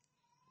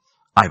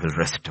 I will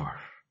restore.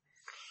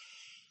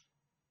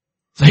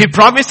 So He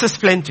promises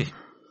plenty.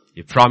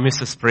 He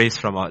promises praise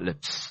from our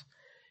lips.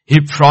 He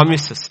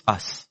promises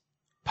us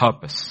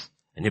purpose.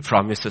 And He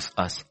promises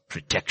us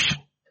protection.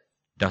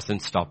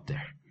 Doesn't stop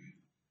there.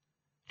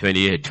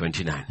 28,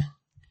 29.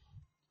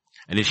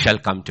 And it shall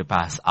come to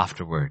pass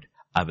afterward,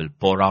 I will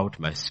pour out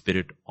my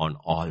spirit on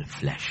all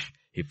flesh.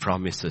 He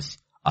promises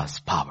us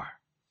power.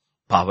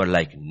 Power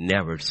like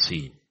never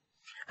seen.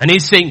 And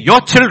He's saying,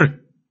 your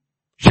children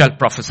shall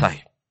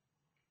prophesy.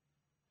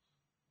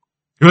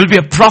 You will be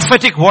a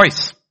prophetic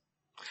voice.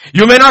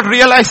 You may not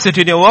realize it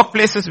in your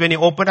workplaces. When you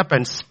open up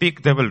and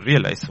speak, they will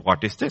realize,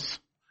 what is this?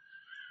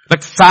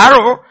 Like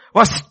Pharaoh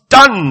was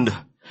stunned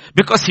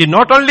because he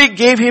not only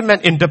gave him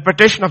an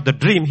interpretation of the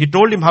dream, he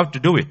told him how to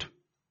do it.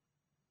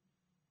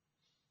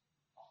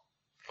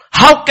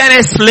 How can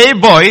a slave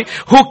boy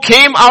who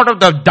came out of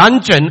the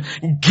dungeon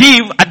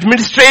give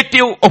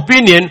administrative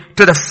opinion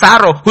to the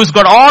Pharaoh who's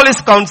got all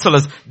his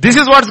counselors? This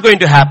is what's going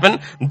to happen.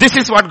 This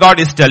is what God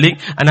is telling.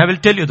 And I will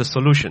tell you the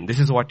solution. This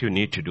is what you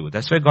need to do.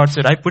 That's why God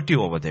said, I put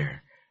you over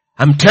there.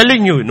 I'm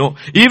telling you,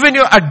 even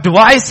your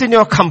advice in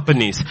your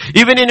companies,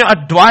 even in your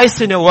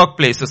advice in your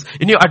workplaces,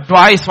 in your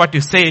advice what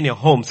you say in your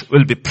homes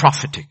will be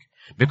prophetic.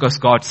 Because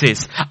God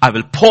says, I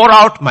will pour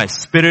out my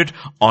spirit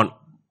on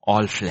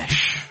all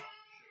flesh.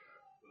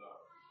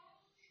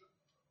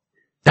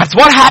 That's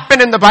what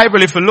happened in the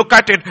Bible. If you look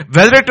at it,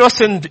 whether it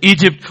was in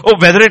Egypt or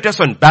whether it was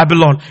in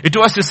Babylon, it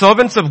was the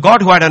servants of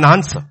God who had an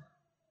answer.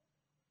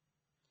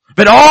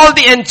 When all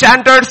the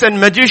enchanters and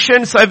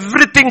magicians,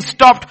 everything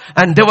stopped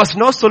and there was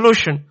no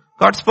solution,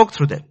 God spoke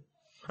through them.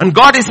 And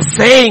God is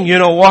saying, you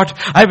know what?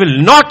 I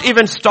will not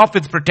even stop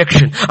with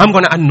protection. I'm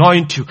going to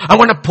anoint you. I'm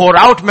going to pour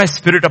out my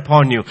spirit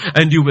upon you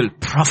and you will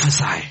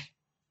prophesy.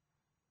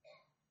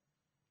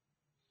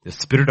 The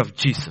spirit of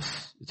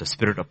Jesus is the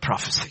spirit of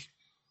prophecy.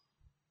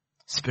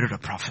 Spirit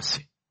of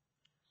prophecy.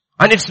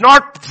 And it's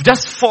not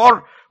just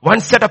for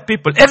one set of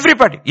people.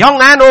 Everybody, young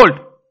and old.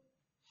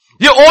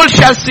 The old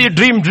shall see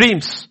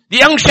dreams. The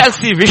young shall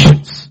see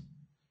visions.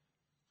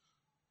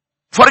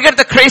 Forget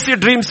the crazy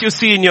dreams you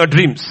see in your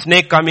dreams.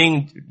 Snake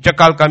coming,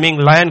 jackal coming,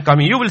 lion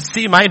coming. You will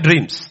see my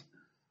dreams.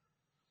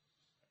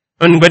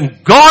 And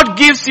when God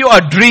gives you a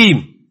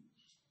dream,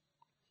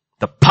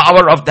 the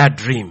power of that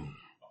dream.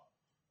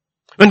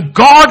 When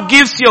God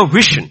gives you a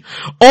vision,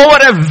 over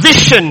a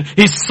vision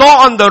he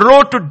saw on the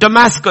road to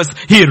Damascus,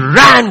 he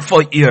ran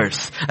for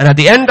years. And at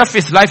the end of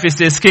his life he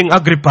says, King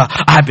Agrippa,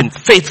 I have been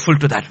faithful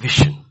to that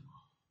vision.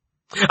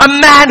 A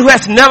man who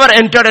has never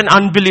entered an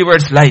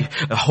unbeliever's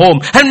home,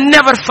 and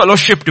never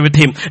fellowshiped with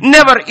him,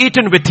 never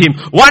eaten with him.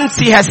 Once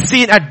he has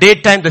seen at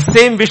daytime the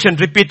same vision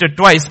repeated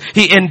twice,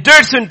 he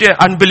enters into an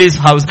unbeliever's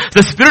house.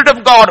 The Spirit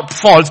of God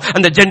falls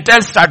and the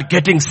Gentiles start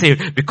getting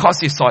saved because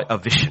he saw a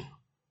vision.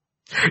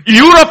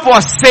 Europe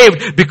was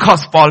saved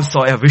because Paul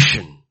saw a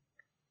vision.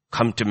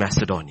 Come to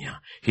Macedonia.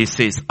 He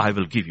says, I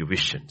will give you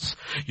visions.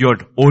 Your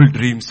old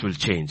dreams will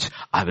change.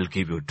 I will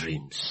give you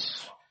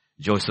dreams.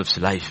 Joseph's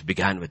life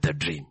began with a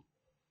dream.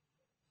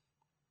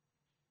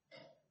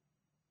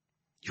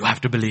 You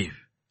have to believe,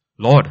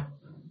 Lord,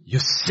 you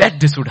said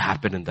this would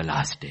happen in the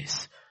last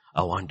days.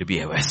 I want to be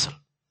a vessel.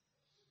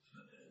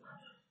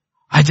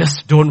 I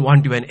just don't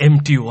want to be an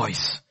empty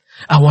voice.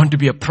 I want to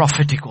be a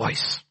prophetic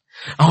voice.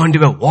 I want to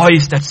be a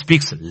voice that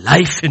speaks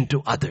life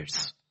into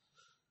others.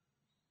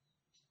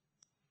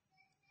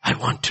 I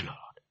want to, Lord.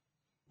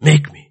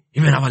 Make me,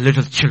 even our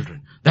little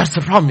children. That's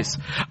the promise.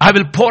 I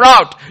will pour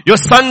out. Your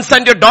sons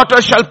and your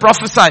daughters shall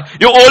prophesy.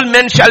 Your old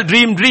men shall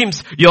dream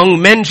dreams.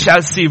 Young men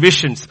shall see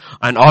visions.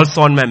 And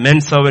also on my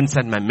men servants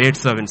and my maid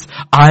servants,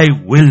 I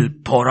will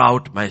pour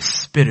out my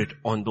spirit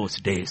on those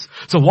days.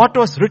 So what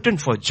was written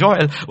for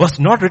Joel was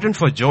not written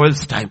for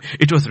Joel's time.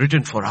 It was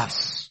written for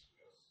us.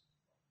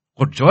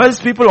 For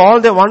Joel's people,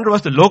 all they wanted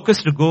was the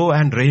locust to go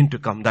and rain to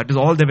come. That is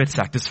all they were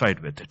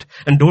satisfied with it.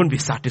 And don't be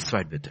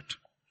satisfied with it.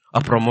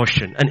 A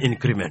promotion, an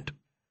increment.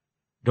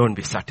 Don't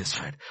be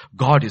satisfied.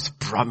 God is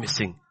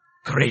promising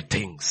great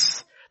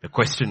things. The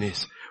question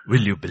is, will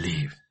you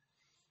believe?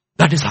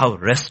 That is how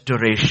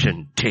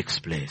restoration takes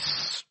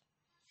place.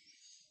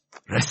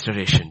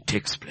 Restoration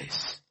takes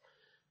place.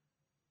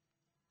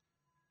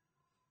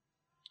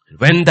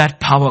 When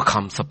that power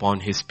comes upon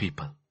his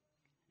people,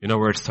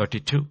 verse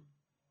 32.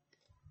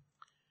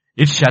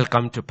 It shall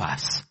come to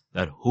pass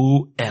that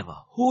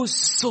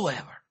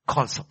whosoever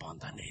calls upon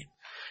the name.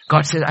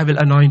 God says, I will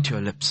anoint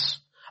your lips.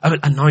 I will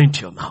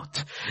anoint your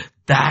mouth.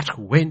 That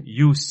when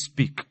you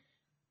speak,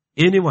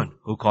 anyone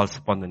who calls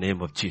upon the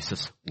name of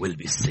Jesus will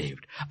be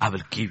saved. I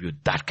will give you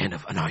that kind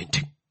of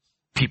anointing.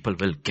 People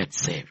will get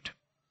saved.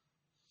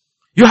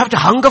 You have to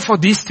hunger for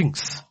these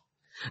things.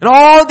 And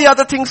all the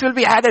other things will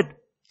be added.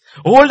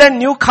 Old and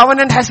new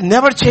covenant has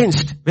never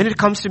changed when it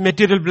comes to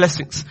material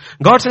blessings.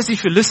 God says,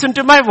 if you listen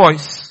to my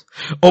voice,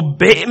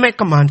 obey my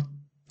command,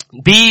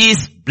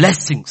 these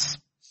blessings,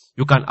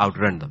 you can't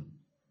outrun them.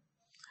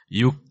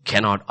 You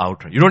cannot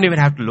outrun. You don't even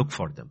have to look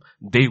for them.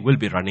 They will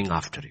be running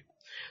after you.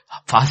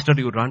 Faster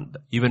you run,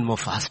 even more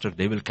faster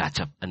they will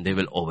catch up and they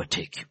will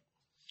overtake you.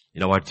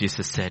 You know what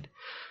Jesus said?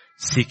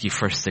 Seek ye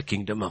first the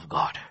kingdom of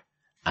God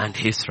and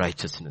his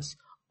righteousness.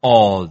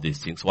 All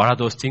these things. What are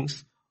those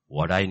things?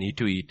 What I need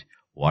to eat,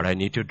 what I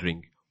need to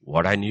drink,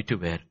 what I need to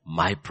wear,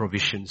 my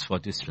provisions for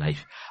this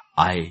life.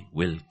 I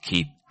will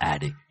keep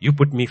adding. You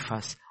put me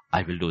first,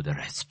 I will do the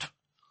rest.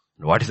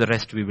 And what is the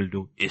rest we will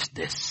do? Is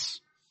this.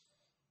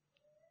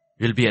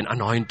 We'll be an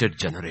anointed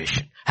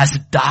generation. As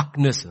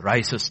darkness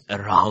rises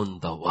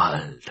around the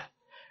world.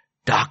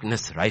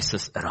 Darkness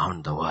rises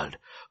around the world.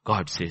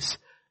 God says,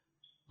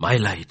 my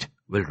light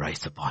will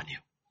rise upon you.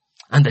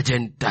 And the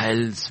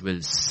Gentiles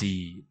will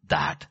see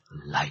that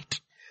light.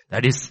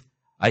 That is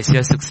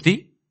Isaiah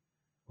 60,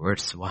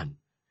 verse 1.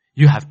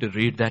 You have to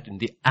read that in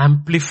the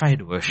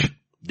amplified version.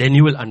 Then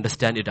you will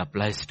understand it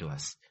applies to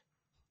us.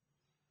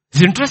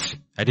 It's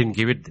interesting. I didn't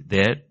give it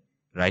there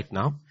right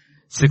now.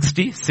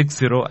 60,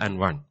 60 and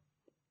 1.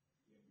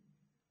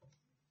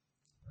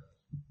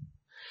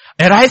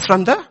 Arise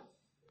from the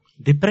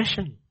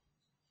depression.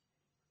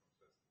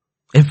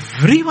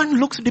 Everyone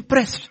looks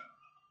depressed.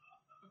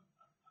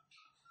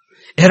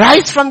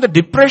 Arise from the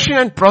depression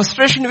and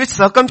prostration which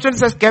circumstance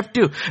has kept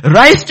you.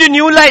 Rise to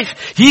new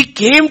life. He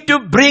came to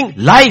bring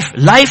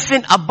life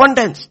in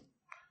abundance.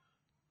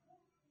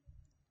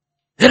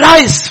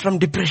 Arise from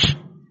depression.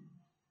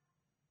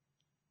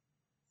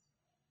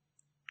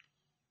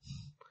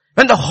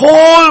 When the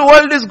whole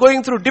world is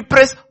going through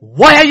depressed,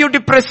 why are you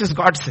depressed, is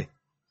God saying?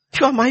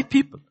 You are my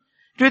people.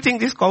 Do you think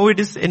this COVID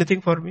is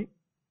anything for me?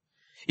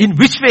 In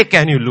which way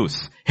can you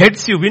lose?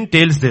 Heads you win,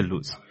 tails they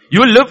lose.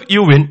 You live,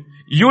 you win.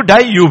 You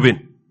die, you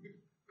win.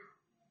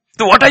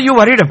 So what are you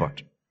worried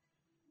about?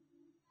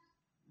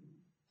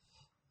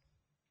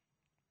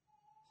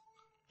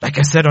 Like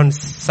I said on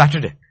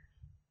Saturday,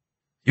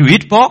 you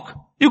eat pork,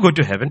 you go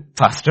to heaven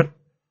faster.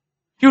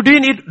 You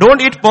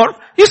don't eat pork,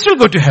 you still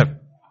go to heaven.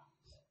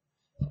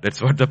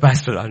 That's what the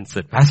pastor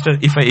answered. Pastor,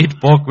 if I eat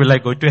pork, will I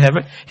go to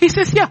heaven? He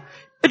says, yeah,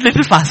 a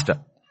little faster.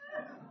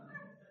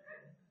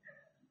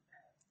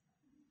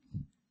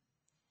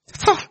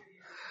 So,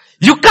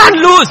 you can't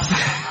lose.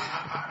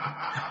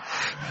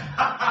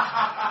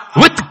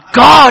 With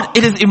God,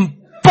 it is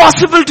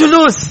impossible to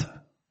lose.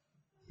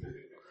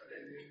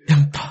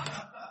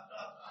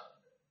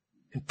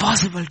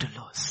 Impossible to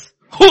lose.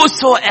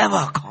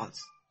 Whosoever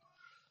calls.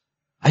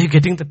 Are you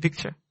getting the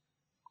picture?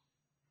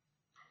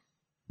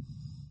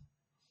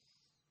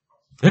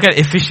 Look at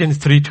Ephesians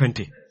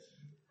 3:20.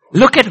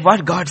 Look at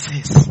what God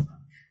says.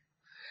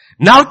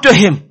 Now to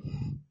Him,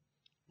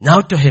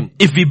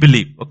 if we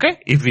believe, okay?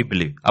 If we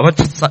believe. Our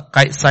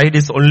side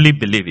is only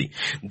believing.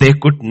 They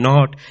could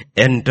not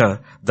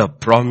enter the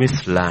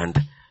promised land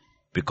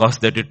because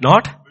they did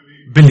not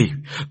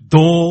believe.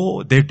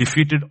 Though they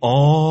defeated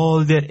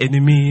all their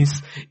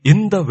enemies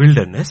in the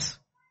wilderness,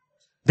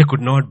 they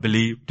could not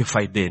believe to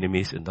fight the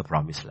enemies in the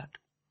promised land.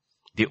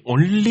 They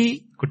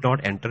only could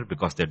not enter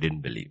because they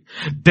didn't believe.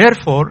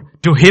 Therefore,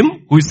 to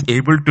Him who is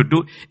able to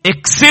do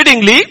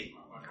exceedingly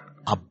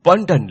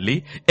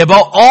abundantly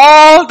above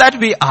all that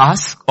we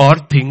ask or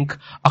think,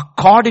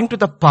 according to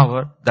the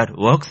power that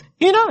works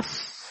in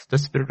us, the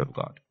Spirit of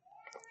God.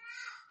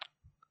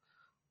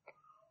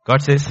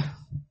 God says,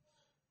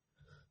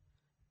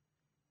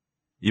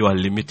 you are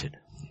limited.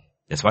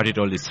 That's what He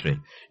told Israel.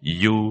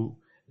 You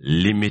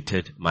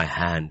limited my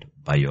hand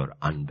by your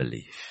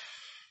unbelief.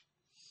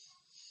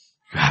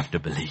 You have to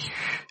believe.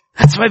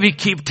 That's why we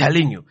keep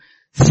telling you,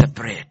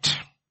 separate.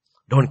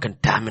 Don't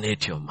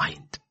contaminate your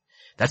mind.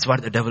 That's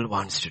what the devil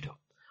wants to do.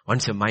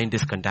 Once your mind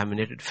is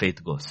contaminated,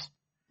 faith goes.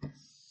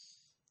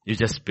 You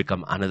just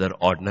become another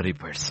ordinary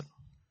person.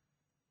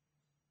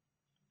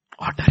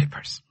 Ordinary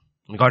person.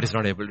 And God is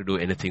not able to do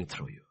anything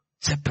through you.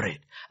 Separate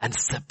and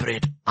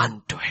separate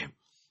unto Him.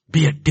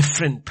 Be a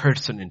different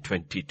person in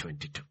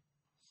 2022.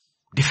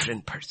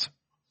 Different person.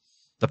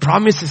 The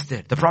promise is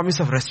there. The promise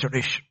of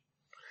restoration.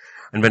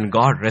 And when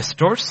God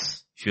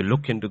restores, if you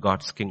look into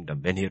God's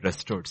kingdom, when He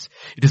restores,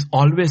 it is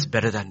always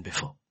better than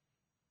before.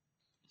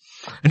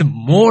 And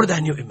more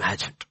than you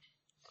imagined.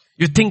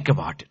 You think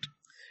about it.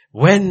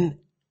 When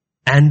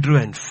Andrew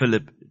and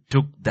Philip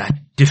took that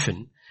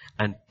tiffin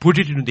and put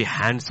it into the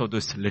hands of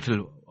those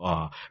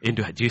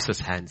into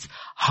Jesus' hands,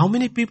 how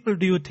many people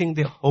do you think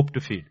they hope to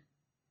feed?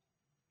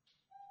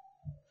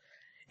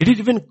 It didn't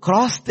even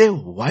cross their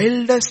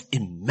wildest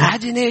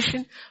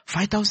imagination.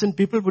 5,000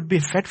 people would be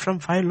fed from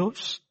 5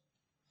 loaves.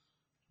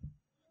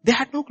 They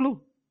had no clue.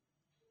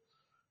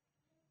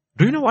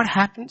 Do you know what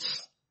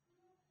happens?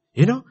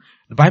 The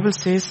Bible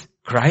says,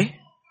 cry,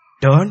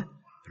 turn,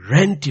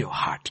 rent your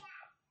heart.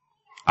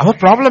 Our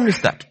problem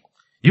is that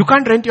you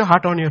can't rent your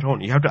heart on your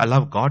own. You have to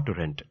allow God to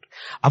rent it.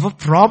 Our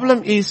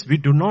problem is we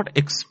do not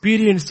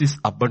experience this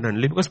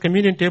abundantly because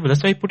communion table,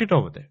 that's why I put it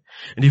over there.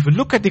 And if you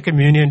look at the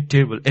communion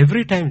table,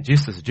 every time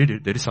Jesus did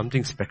it, there is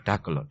something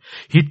spectacular.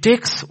 He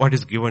takes what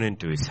is given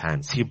into His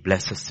hands. He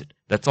blesses it.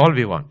 That's all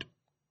we want.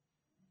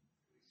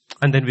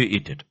 And then we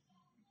eat it.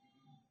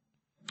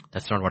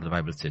 That's not what the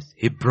Bible says.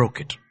 He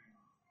broke it.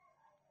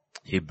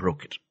 He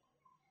broke it.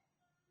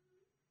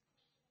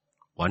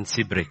 Once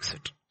He breaks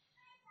it,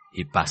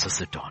 He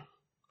passes it on.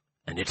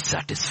 And it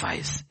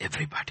satisfies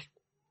everybody.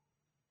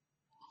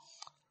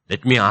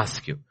 Let me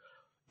ask you,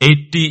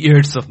 80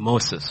 years of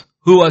Moses,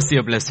 who was He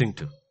a blessing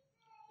to?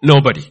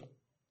 Nobody.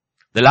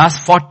 The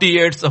last 40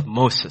 years of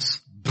Moses,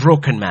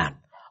 broken man,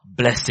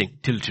 blessing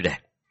till today.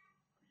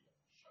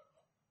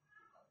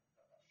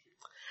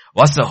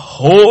 Was a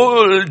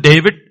whole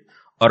David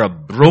or a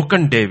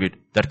broken David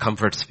that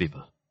comforts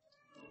people?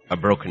 A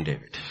broken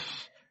David.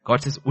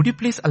 God says, would you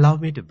please allow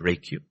me to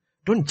break you?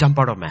 Don't jump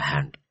out of my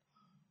hand.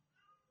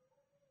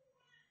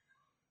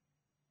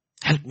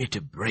 Help me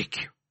to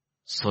break you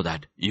so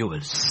that you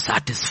will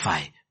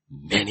satisfy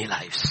many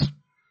lives.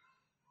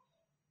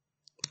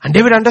 And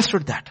David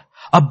understood that.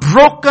 A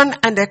broken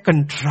and a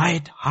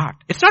contrite heart.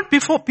 It's not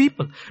before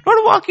people.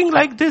 Not walking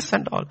like this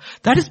and all.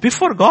 That is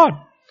before God.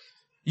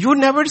 You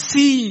never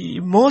see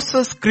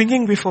Moses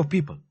cringing before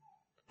people.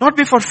 Not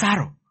before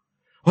Pharaoh.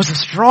 He was a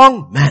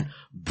strong man,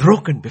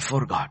 broken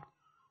before God.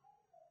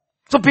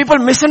 So people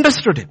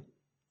misunderstood him.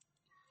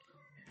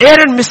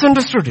 Aaron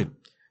misunderstood him.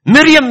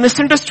 Miriam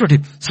misunderstood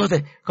him. So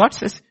God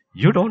says,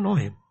 you don't know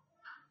him.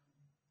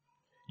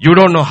 You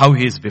don't know how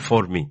he is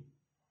before me.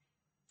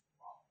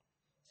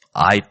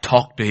 I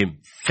talk to him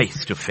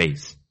face to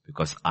face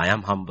because I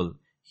am humble.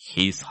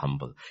 He is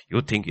humble.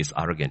 You think he's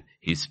arrogant.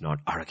 He's not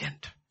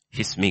arrogant.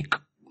 He's meek.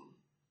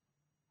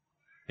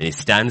 When he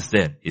stands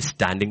there, he's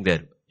standing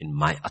there in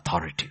my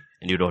authority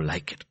and you don't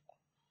like it.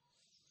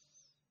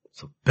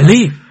 So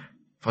believe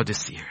for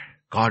this year.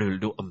 God will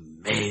do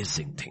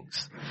amazing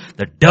things.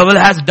 The devil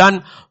has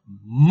done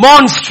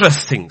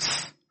monstrous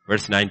things.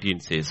 Verse 19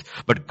 says,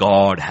 but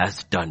God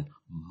has done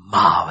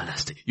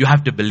marvelous things. You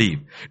have to believe.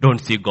 Don't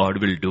see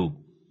God will do.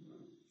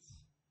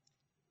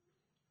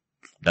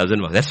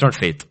 Doesn't work. That's not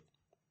faith.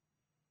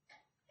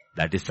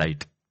 That is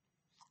sight.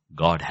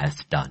 God has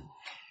done.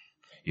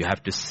 You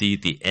have to see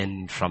the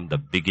end from the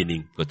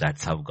beginning because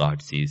that's how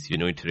God sees. You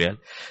know it real?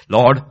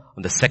 Lord,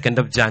 on the 2nd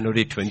of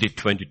January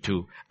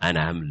 2022, and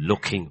I am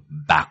looking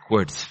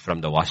backwards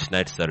from the Wash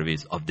Night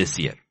service of this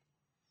year.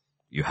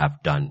 You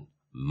have done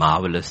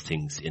marvelous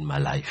things in my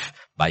life.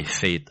 By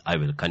faith, I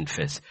will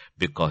confess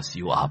because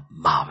you are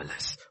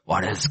marvelous.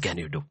 What else can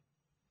you do?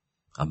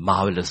 A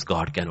marvelous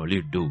God can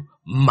only do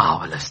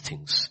marvelous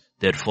things.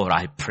 Therefore,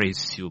 I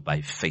praise you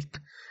by faith.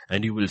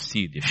 And you will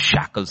see the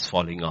shackles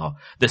falling off,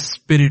 the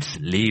spirits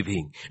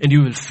leaving, and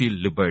you will feel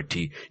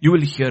liberty. You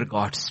will hear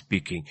God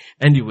speaking,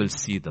 and you will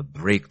see the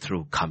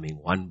breakthrough coming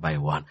one by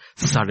one.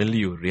 Suddenly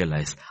you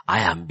realize, I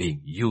am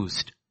being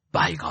used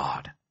by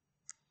God.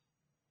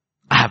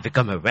 I have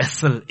become a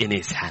vessel in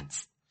His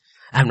hands.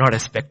 I am not a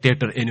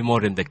spectator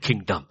anymore in the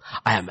kingdom.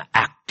 I am an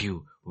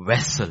active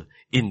vessel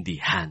in the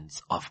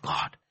hands of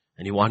God.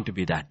 And you want to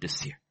be that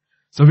this year.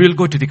 So we will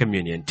go to the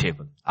communion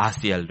table.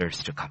 Ask the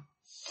elders to come.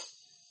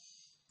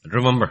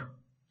 Remember,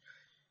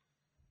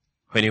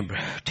 when you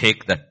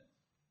take that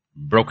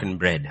broken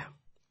bread,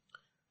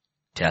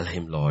 tell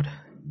Him, Lord,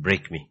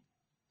 break me.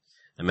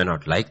 I may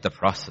not like the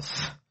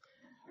process,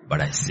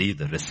 but I see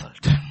the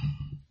result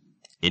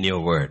in your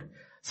word.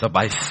 So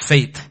by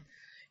faith,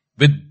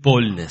 with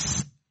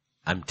boldness,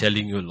 I'm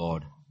telling you,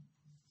 Lord,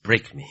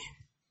 break me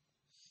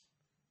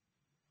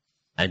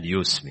and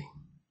use me.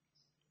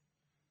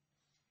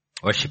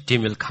 Worship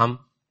team will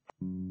come.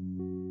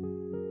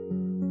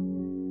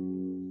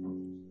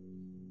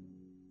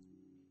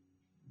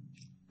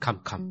 Come.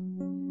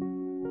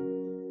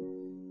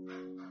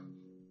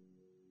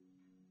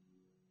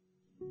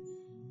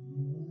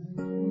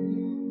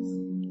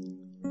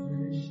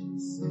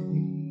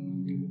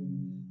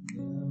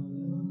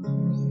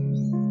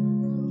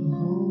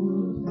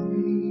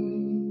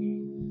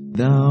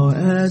 Thou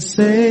hast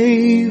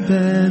saved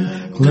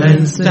and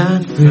cleansed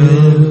and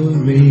filled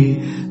me,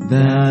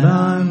 that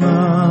I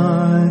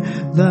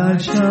might thy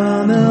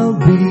channel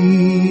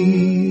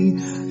be.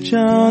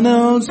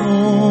 Channels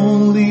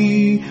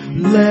only,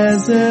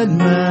 blessed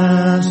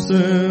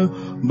Master,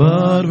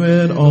 but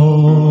with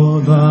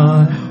all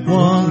thy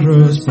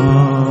wondrous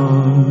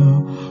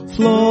power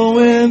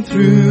flowing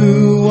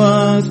through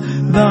us,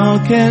 thou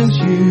canst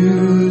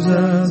use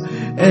us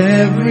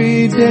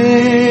every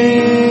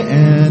day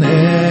and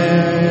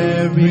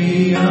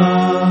every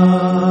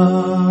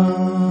hour.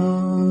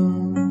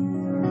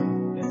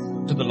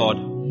 To the Lord.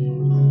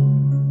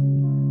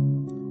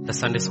 The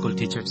Sunday school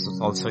teachers is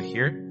also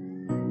here.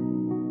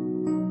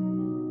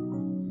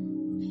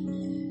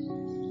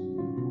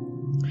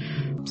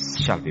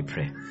 Shall we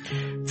pray?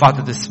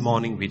 Father, this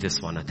morning we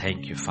just want to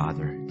thank you,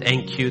 Father.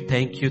 Thank you,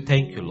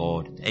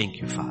 Lord.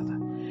 Thank you, Father.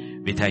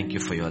 We thank you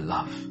for your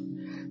love.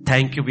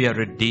 Thank you, we are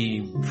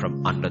redeemed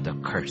from under the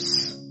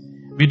curse.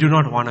 We do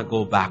not want to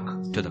go back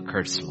to the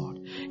curse, Lord.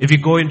 If we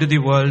go into the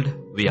world,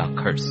 we are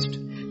cursed.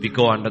 If we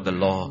go under the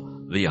law,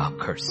 we are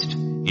cursed.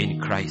 In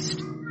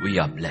Christ, we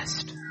are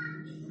blessed.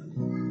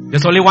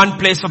 There's only one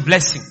place for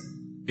blessing.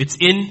 It's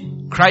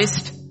in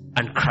Christ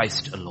and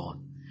Christ alone.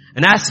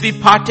 And as we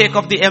partake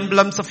of the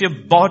emblems of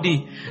your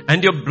body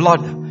and your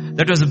blood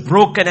that was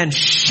broken and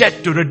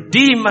shed to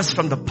redeem us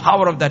from the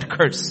power of that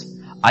curse,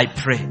 I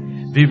pray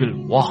we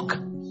will walk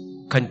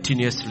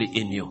continuously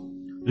in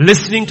you,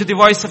 listening to the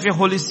voice of your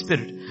Holy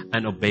Spirit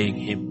and obeying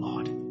Him,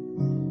 Lord.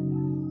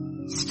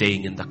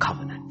 Staying in the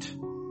covenant.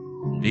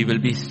 We will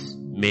be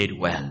made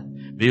well.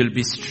 We will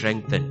be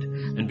strengthened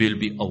and we will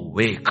be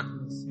awake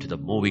to the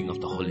moving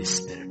of the Holy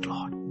Spirit,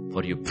 Lord.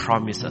 For you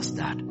promise us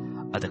that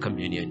at the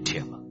communion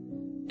table.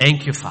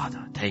 Thank you,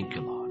 Father. Thank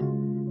you, Lord.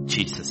 In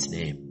Jesus'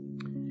 name.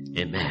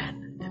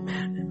 Amen.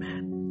 Amen.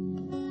 Amen.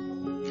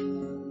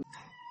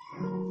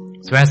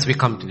 So as we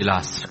come to the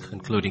last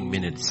concluding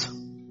minutes,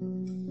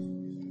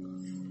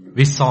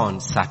 we saw on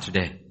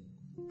Saturday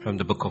from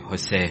the book of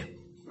Hosea,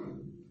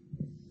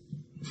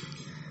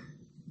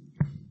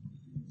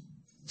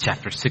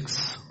 chapter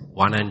 6,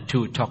 1 and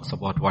 2 talks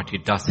about what He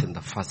does in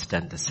the first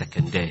and the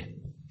second day.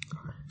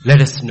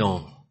 Let us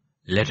know,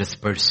 let us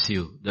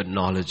pursue the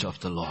knowledge of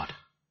the Lord.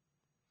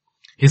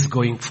 His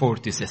going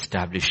forth is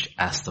established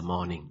as the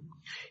morning.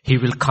 He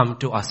will come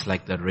to us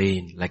like the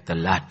rain, like the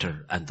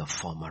latter and the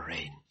former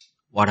rain.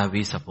 What are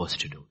we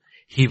supposed to do?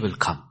 He will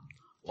come.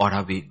 What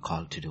are we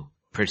called to do?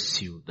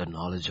 Pursue the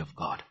knowledge of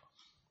God.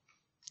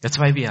 That's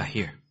why we are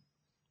here.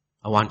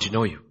 I want to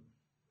know you.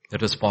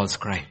 That was Paul's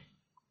cry.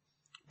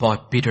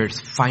 Peter's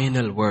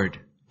final word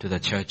to the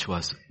church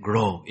was,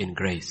 grow in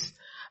grace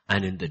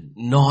and in the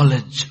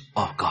knowledge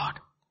of God.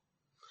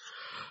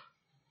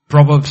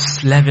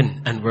 Proverbs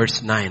 11 and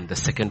verse 9, the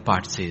second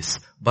part says,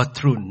 but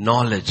through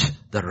knowledge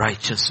the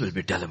righteous will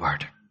be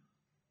delivered.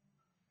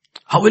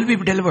 How will we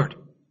be delivered?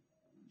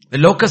 The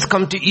locusts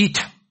come to eat,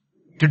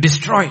 to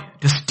destroy,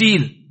 to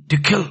steal, to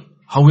kill.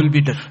 How will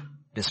we be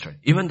destroyed?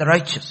 Even the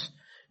righteous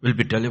will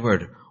be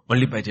delivered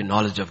only by the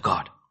knowledge of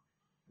God.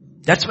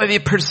 That's why we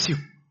pursue.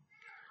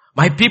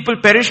 My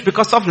people perish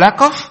because of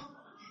lack of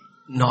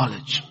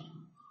knowledge.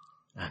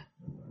 And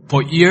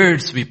for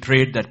years we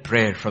prayed that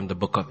prayer from the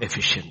book of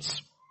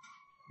Ephesians.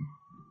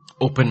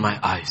 Open my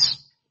eyes.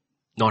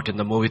 Not in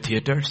the movie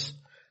theaters,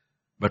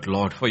 but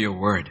Lord, for your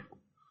word.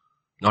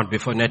 Not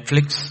before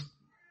Netflix,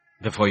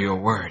 before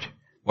your word.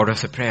 What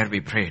was the prayer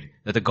we prayed?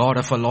 That the God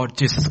of our Lord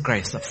Jesus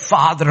Christ, the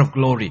Father of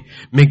glory,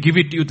 may give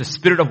it to you the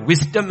spirit of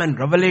wisdom and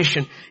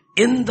revelation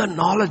in the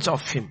knowledge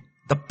of Him.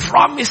 The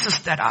promises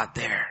that are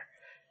there.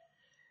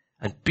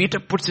 And Peter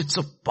puts it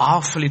so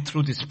powerfully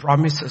through these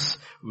promises.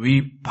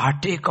 We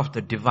partake of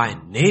the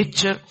divine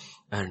nature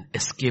and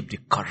escape the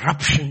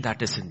corruption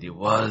that is in the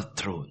world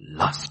through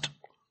lust.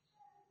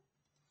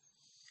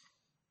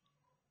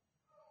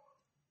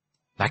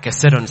 Like I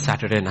said on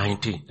Saturday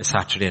night,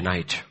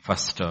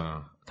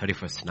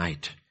 31st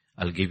night,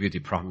 I'll give you the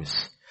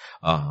promise.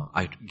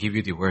 I give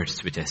you the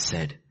words which I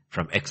said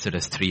from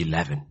Exodus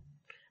 3:11.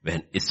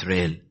 When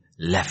Israel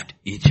left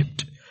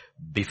Egypt,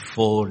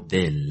 before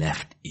they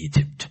left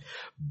Egypt,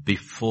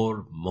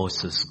 before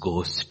Moses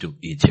goes to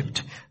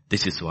Egypt,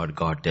 this is what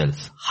God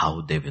tells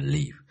how they will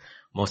leave.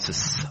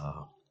 Moses,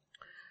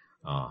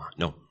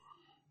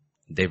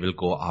 they will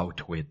go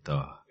out with,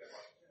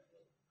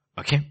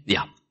 okay,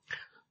 yeah.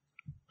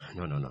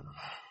 No.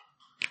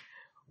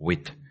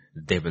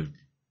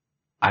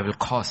 I will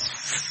cause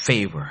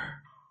favor.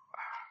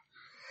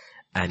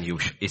 And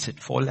is it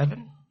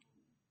 4:11?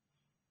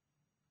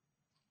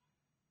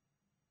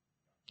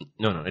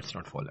 No, it's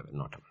not 4:11,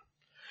 not.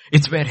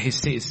 It's where he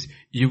says,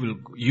 I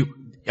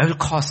will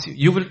cause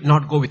you will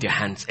not go with your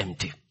hands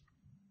empty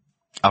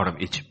out of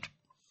Egypt.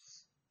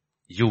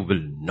 You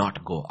will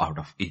not go out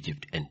of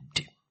Egypt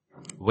empty.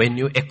 When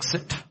you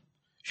exit,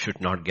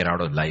 should not get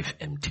out of life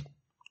empty.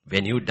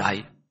 When you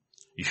die,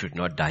 you should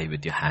not die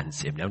with your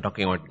hands empty. I'm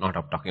talking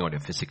about your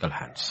physical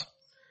hands.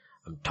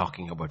 I'm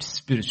talking about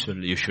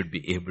spiritually, you should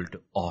be able to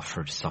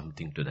offer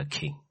something to the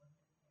king.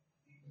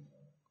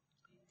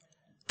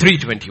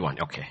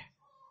 3:21, okay.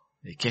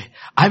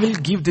 I will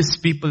give this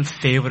people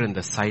favor in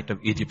the sight of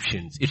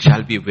Egyptians. It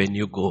shall be when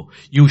you go,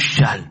 you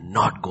shall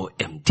not go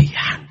empty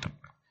handed.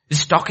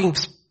 It's talking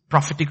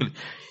prophetically.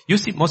 You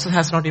see, Moses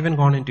has not even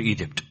gone into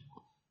Egypt.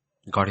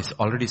 God is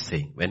already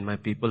saying, when my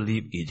people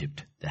leave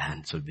Egypt, their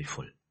hands will be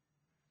full.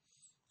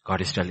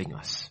 God is telling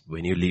us,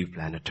 when you leave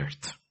planet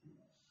Earth,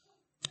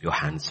 your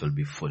hands will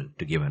be full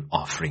to give an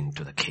offering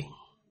to the king.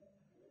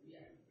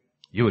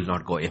 You will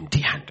not go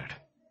empty-handed.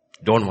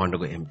 Don't want to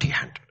go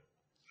empty-handed.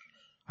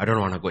 I don't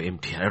want to go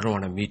empty. I don't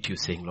want to meet you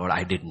saying, Lord,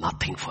 I did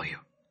nothing for you.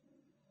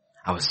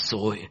 I was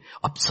so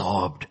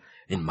absorbed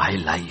in my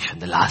life in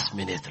the last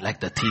minute, like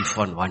the thief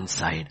on one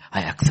side.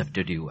 I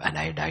accepted you and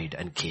I died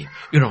and came.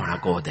 You don't want to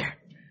go there.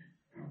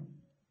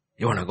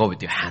 You want to go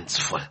with your hands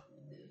full.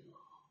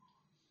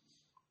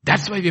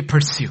 That's why we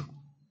pursue.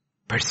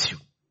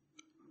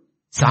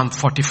 Psalm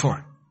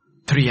 44,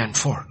 3 and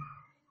 4.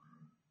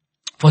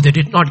 For they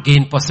did not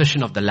gain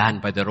possession of the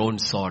land by their own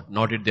sword,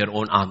 nor did their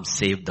own arm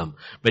save them.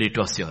 But it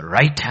was your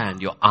right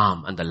hand, your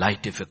arm, and the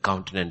light of your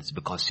countenance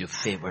because you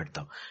favored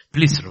them.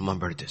 Please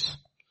remember this.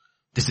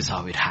 This is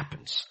how it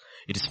happens.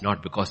 It is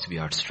not because we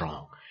are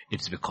strong.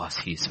 It's because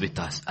He is with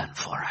us and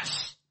for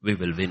us. We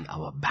will win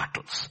our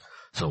battles.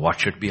 So what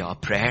should be our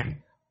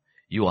prayer?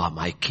 You are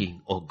my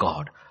King, O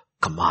God.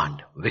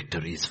 Command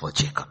victories for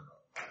Jacob.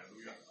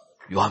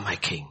 You are my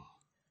King.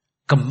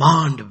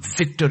 Command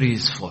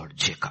victories for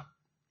Jacob.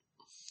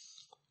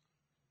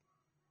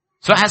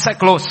 So as I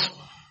close,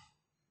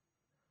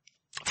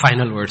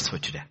 final words for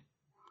today.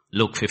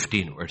 Luke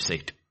 15 verse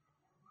 8.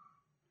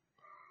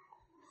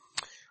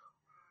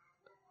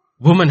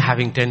 Woman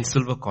having 10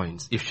 silver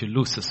coins, if she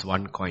loses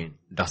one coin,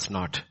 does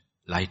not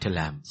light a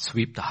lamp,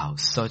 sweep the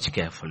house, search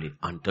carefully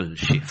until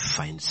she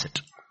finds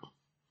it.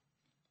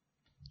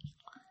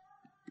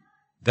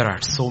 There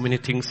are so many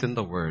things in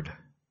the word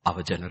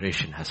our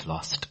generation has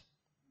lost.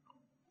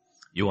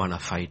 You want to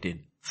fight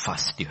in?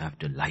 First you have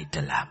to light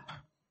a lamp.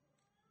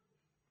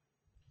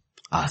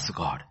 Ask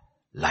God,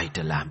 light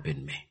a lamp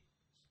in me.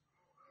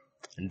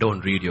 And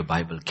don't read your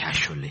Bible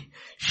casually.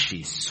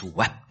 She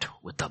swept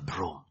with a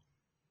broom.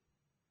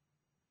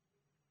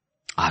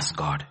 Ask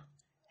God,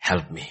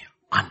 help me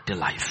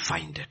until I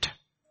find it.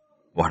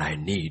 What I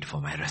need for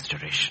my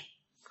restoration.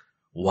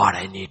 What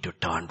I need to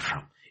turn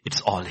from.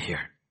 It's all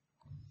here.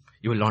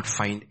 You will not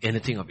find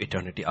anything of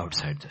eternity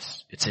outside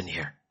this. It's in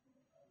here.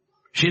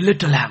 She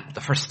lit a lamp.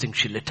 The first thing,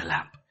 she lit a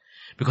lamp.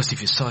 Because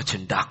if you search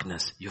in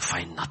darkness, you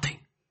find nothing.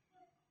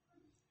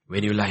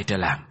 When you light a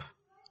lamp,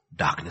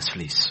 darkness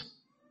flees.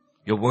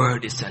 Your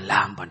word is a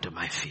lamp unto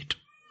my feet.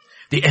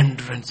 The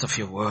entrance of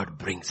your word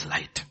brings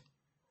light.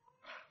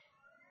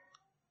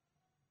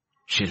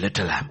 She lit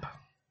a lamp.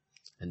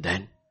 And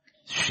then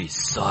she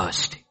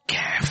searched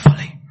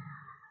carefully.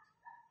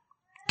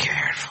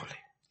 Carefully.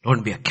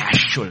 Don't be a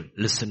casual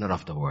listener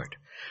of the word.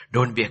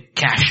 Don't be a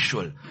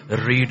casual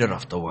reader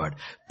of the word.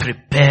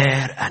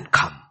 Prepare and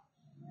come.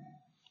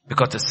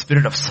 Because the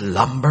spirit of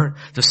slumber,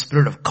 the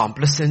spirit of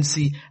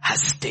complacency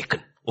has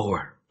taken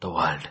over the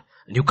world.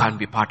 And you can't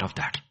be part of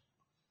that.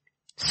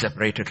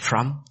 Separated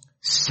from,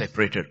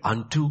 separated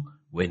unto,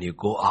 when you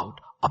go out,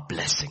 a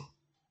blessing.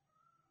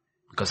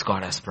 Because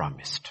God has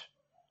promised,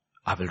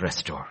 I will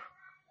restore.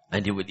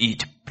 And you will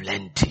eat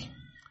plenty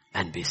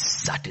and be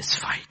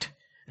satisfied.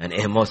 And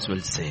Amos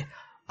will say,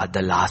 at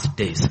the last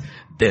days,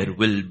 there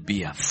will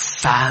be a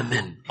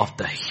famine of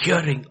the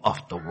hearing of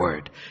the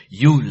word.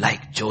 You,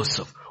 like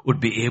Joseph, would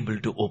be able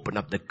to open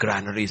up the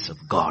granaries of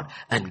God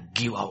and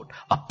give out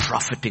a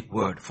prophetic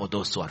word for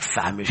those who are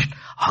famished,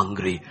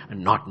 hungry,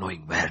 and not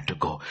knowing where to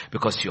go,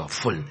 because you are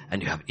full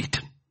and you have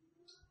eaten.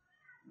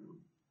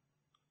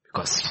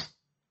 Because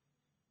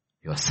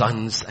your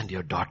sons and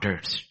your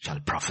daughters shall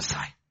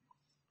prophesy.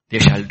 They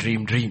shall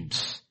dream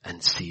dreams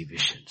and see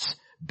visions.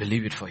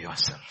 Believe it for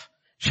yourself.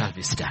 Shall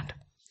we stand?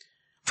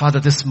 Father,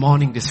 this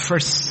morning, this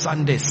first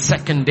Sunday,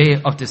 second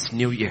day of this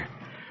new year,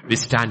 we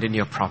stand in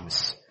your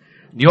promise.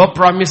 Your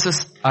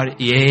promises are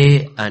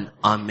yea and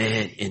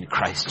amen in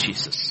Christ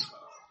Jesus.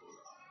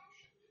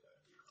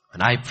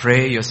 And I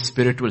pray your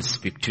Spirit will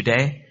speak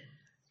today,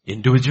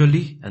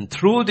 individually and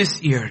through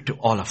this year to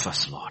all of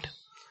us, Lord.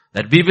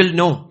 That we will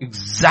know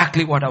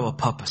exactly what our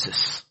purpose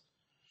is.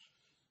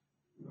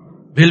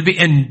 We'll be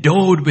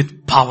endowed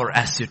with power,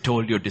 as you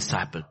told your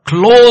disciple.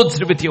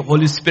 Clothed with your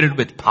Holy Spirit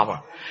with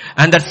power.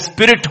 And that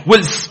Spirit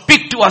will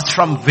speak to us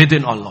from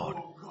within, O Lord.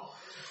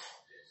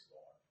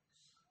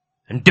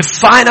 And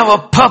define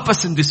our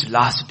purpose in these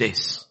last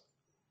days.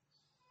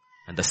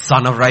 And the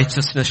Son of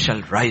Righteousness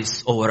shall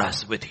rise over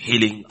us with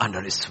healing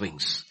under his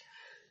wings.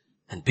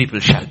 And people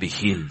shall be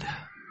healed.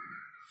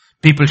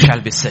 People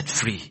shall be set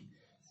free.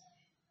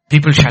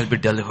 People shall be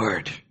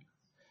delivered.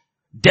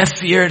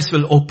 Deaf ears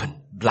will open.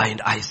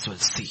 Blind eyes will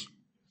see.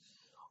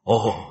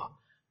 Oh,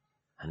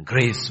 and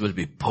grace will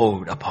be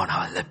poured upon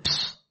our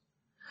lips.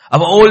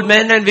 Our old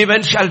men and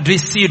women shall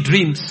see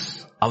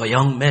dreams. Our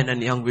young men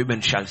and young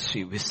women shall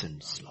see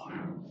visions, Lord.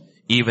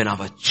 Even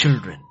our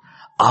children,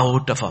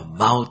 out of our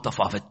mouth of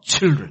our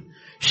children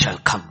shall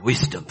come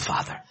wisdom,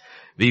 Father.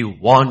 We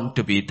want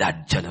to be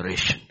that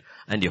generation.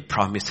 And your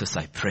promises,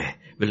 I pray,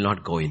 will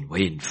not go in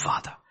vain,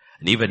 Father.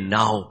 And even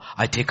now,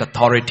 I take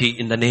authority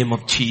in the name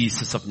of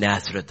Jesus of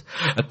Nazareth.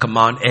 I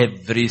command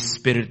every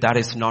spirit that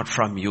is not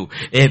from you,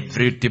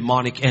 every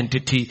demonic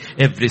entity,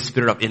 every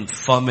spirit of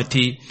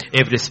infirmity,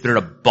 every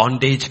spirit of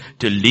bondage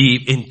to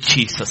leave in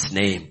Jesus'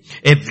 name.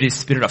 Every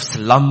spirit of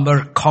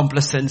slumber,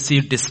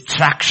 complacency,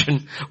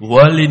 distraction,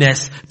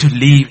 worldliness to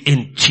leave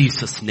in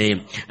Jesus'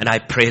 name. And I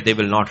pray they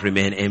will not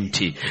remain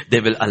empty.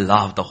 They will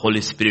allow the Holy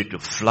Spirit to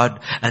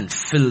flood and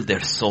fill their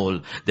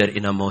soul, their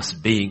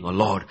innermost being, O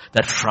Lord,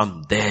 that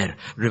from there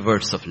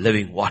rivers of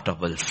living water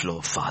will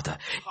flow, Father.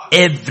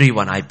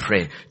 Everyone, I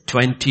pray,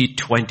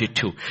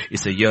 2022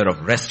 is a year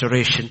of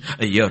restoration,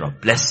 a year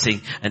of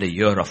blessing, and a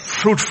year of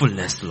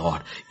fruitfulness,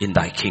 Lord, in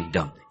thy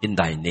kingdom, in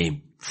thy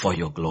name, for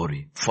your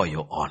glory, for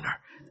your honor.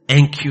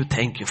 Thank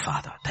you,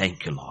 Father.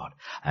 Thank you, Lord.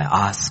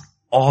 I ask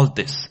all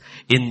this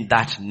in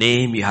that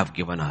name you have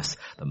given us,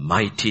 the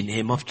mighty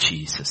name of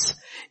Jesus.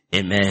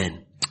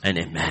 Amen and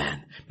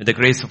amen. May the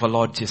grace of our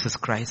Lord Jesus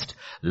Christ,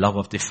 love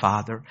of the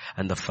Father,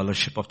 and the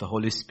fellowship of the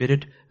Holy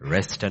Spirit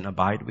rest and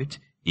abide with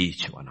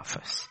each one of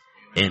us.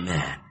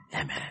 Amen.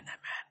 Amen. Amen.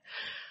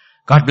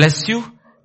 God bless you.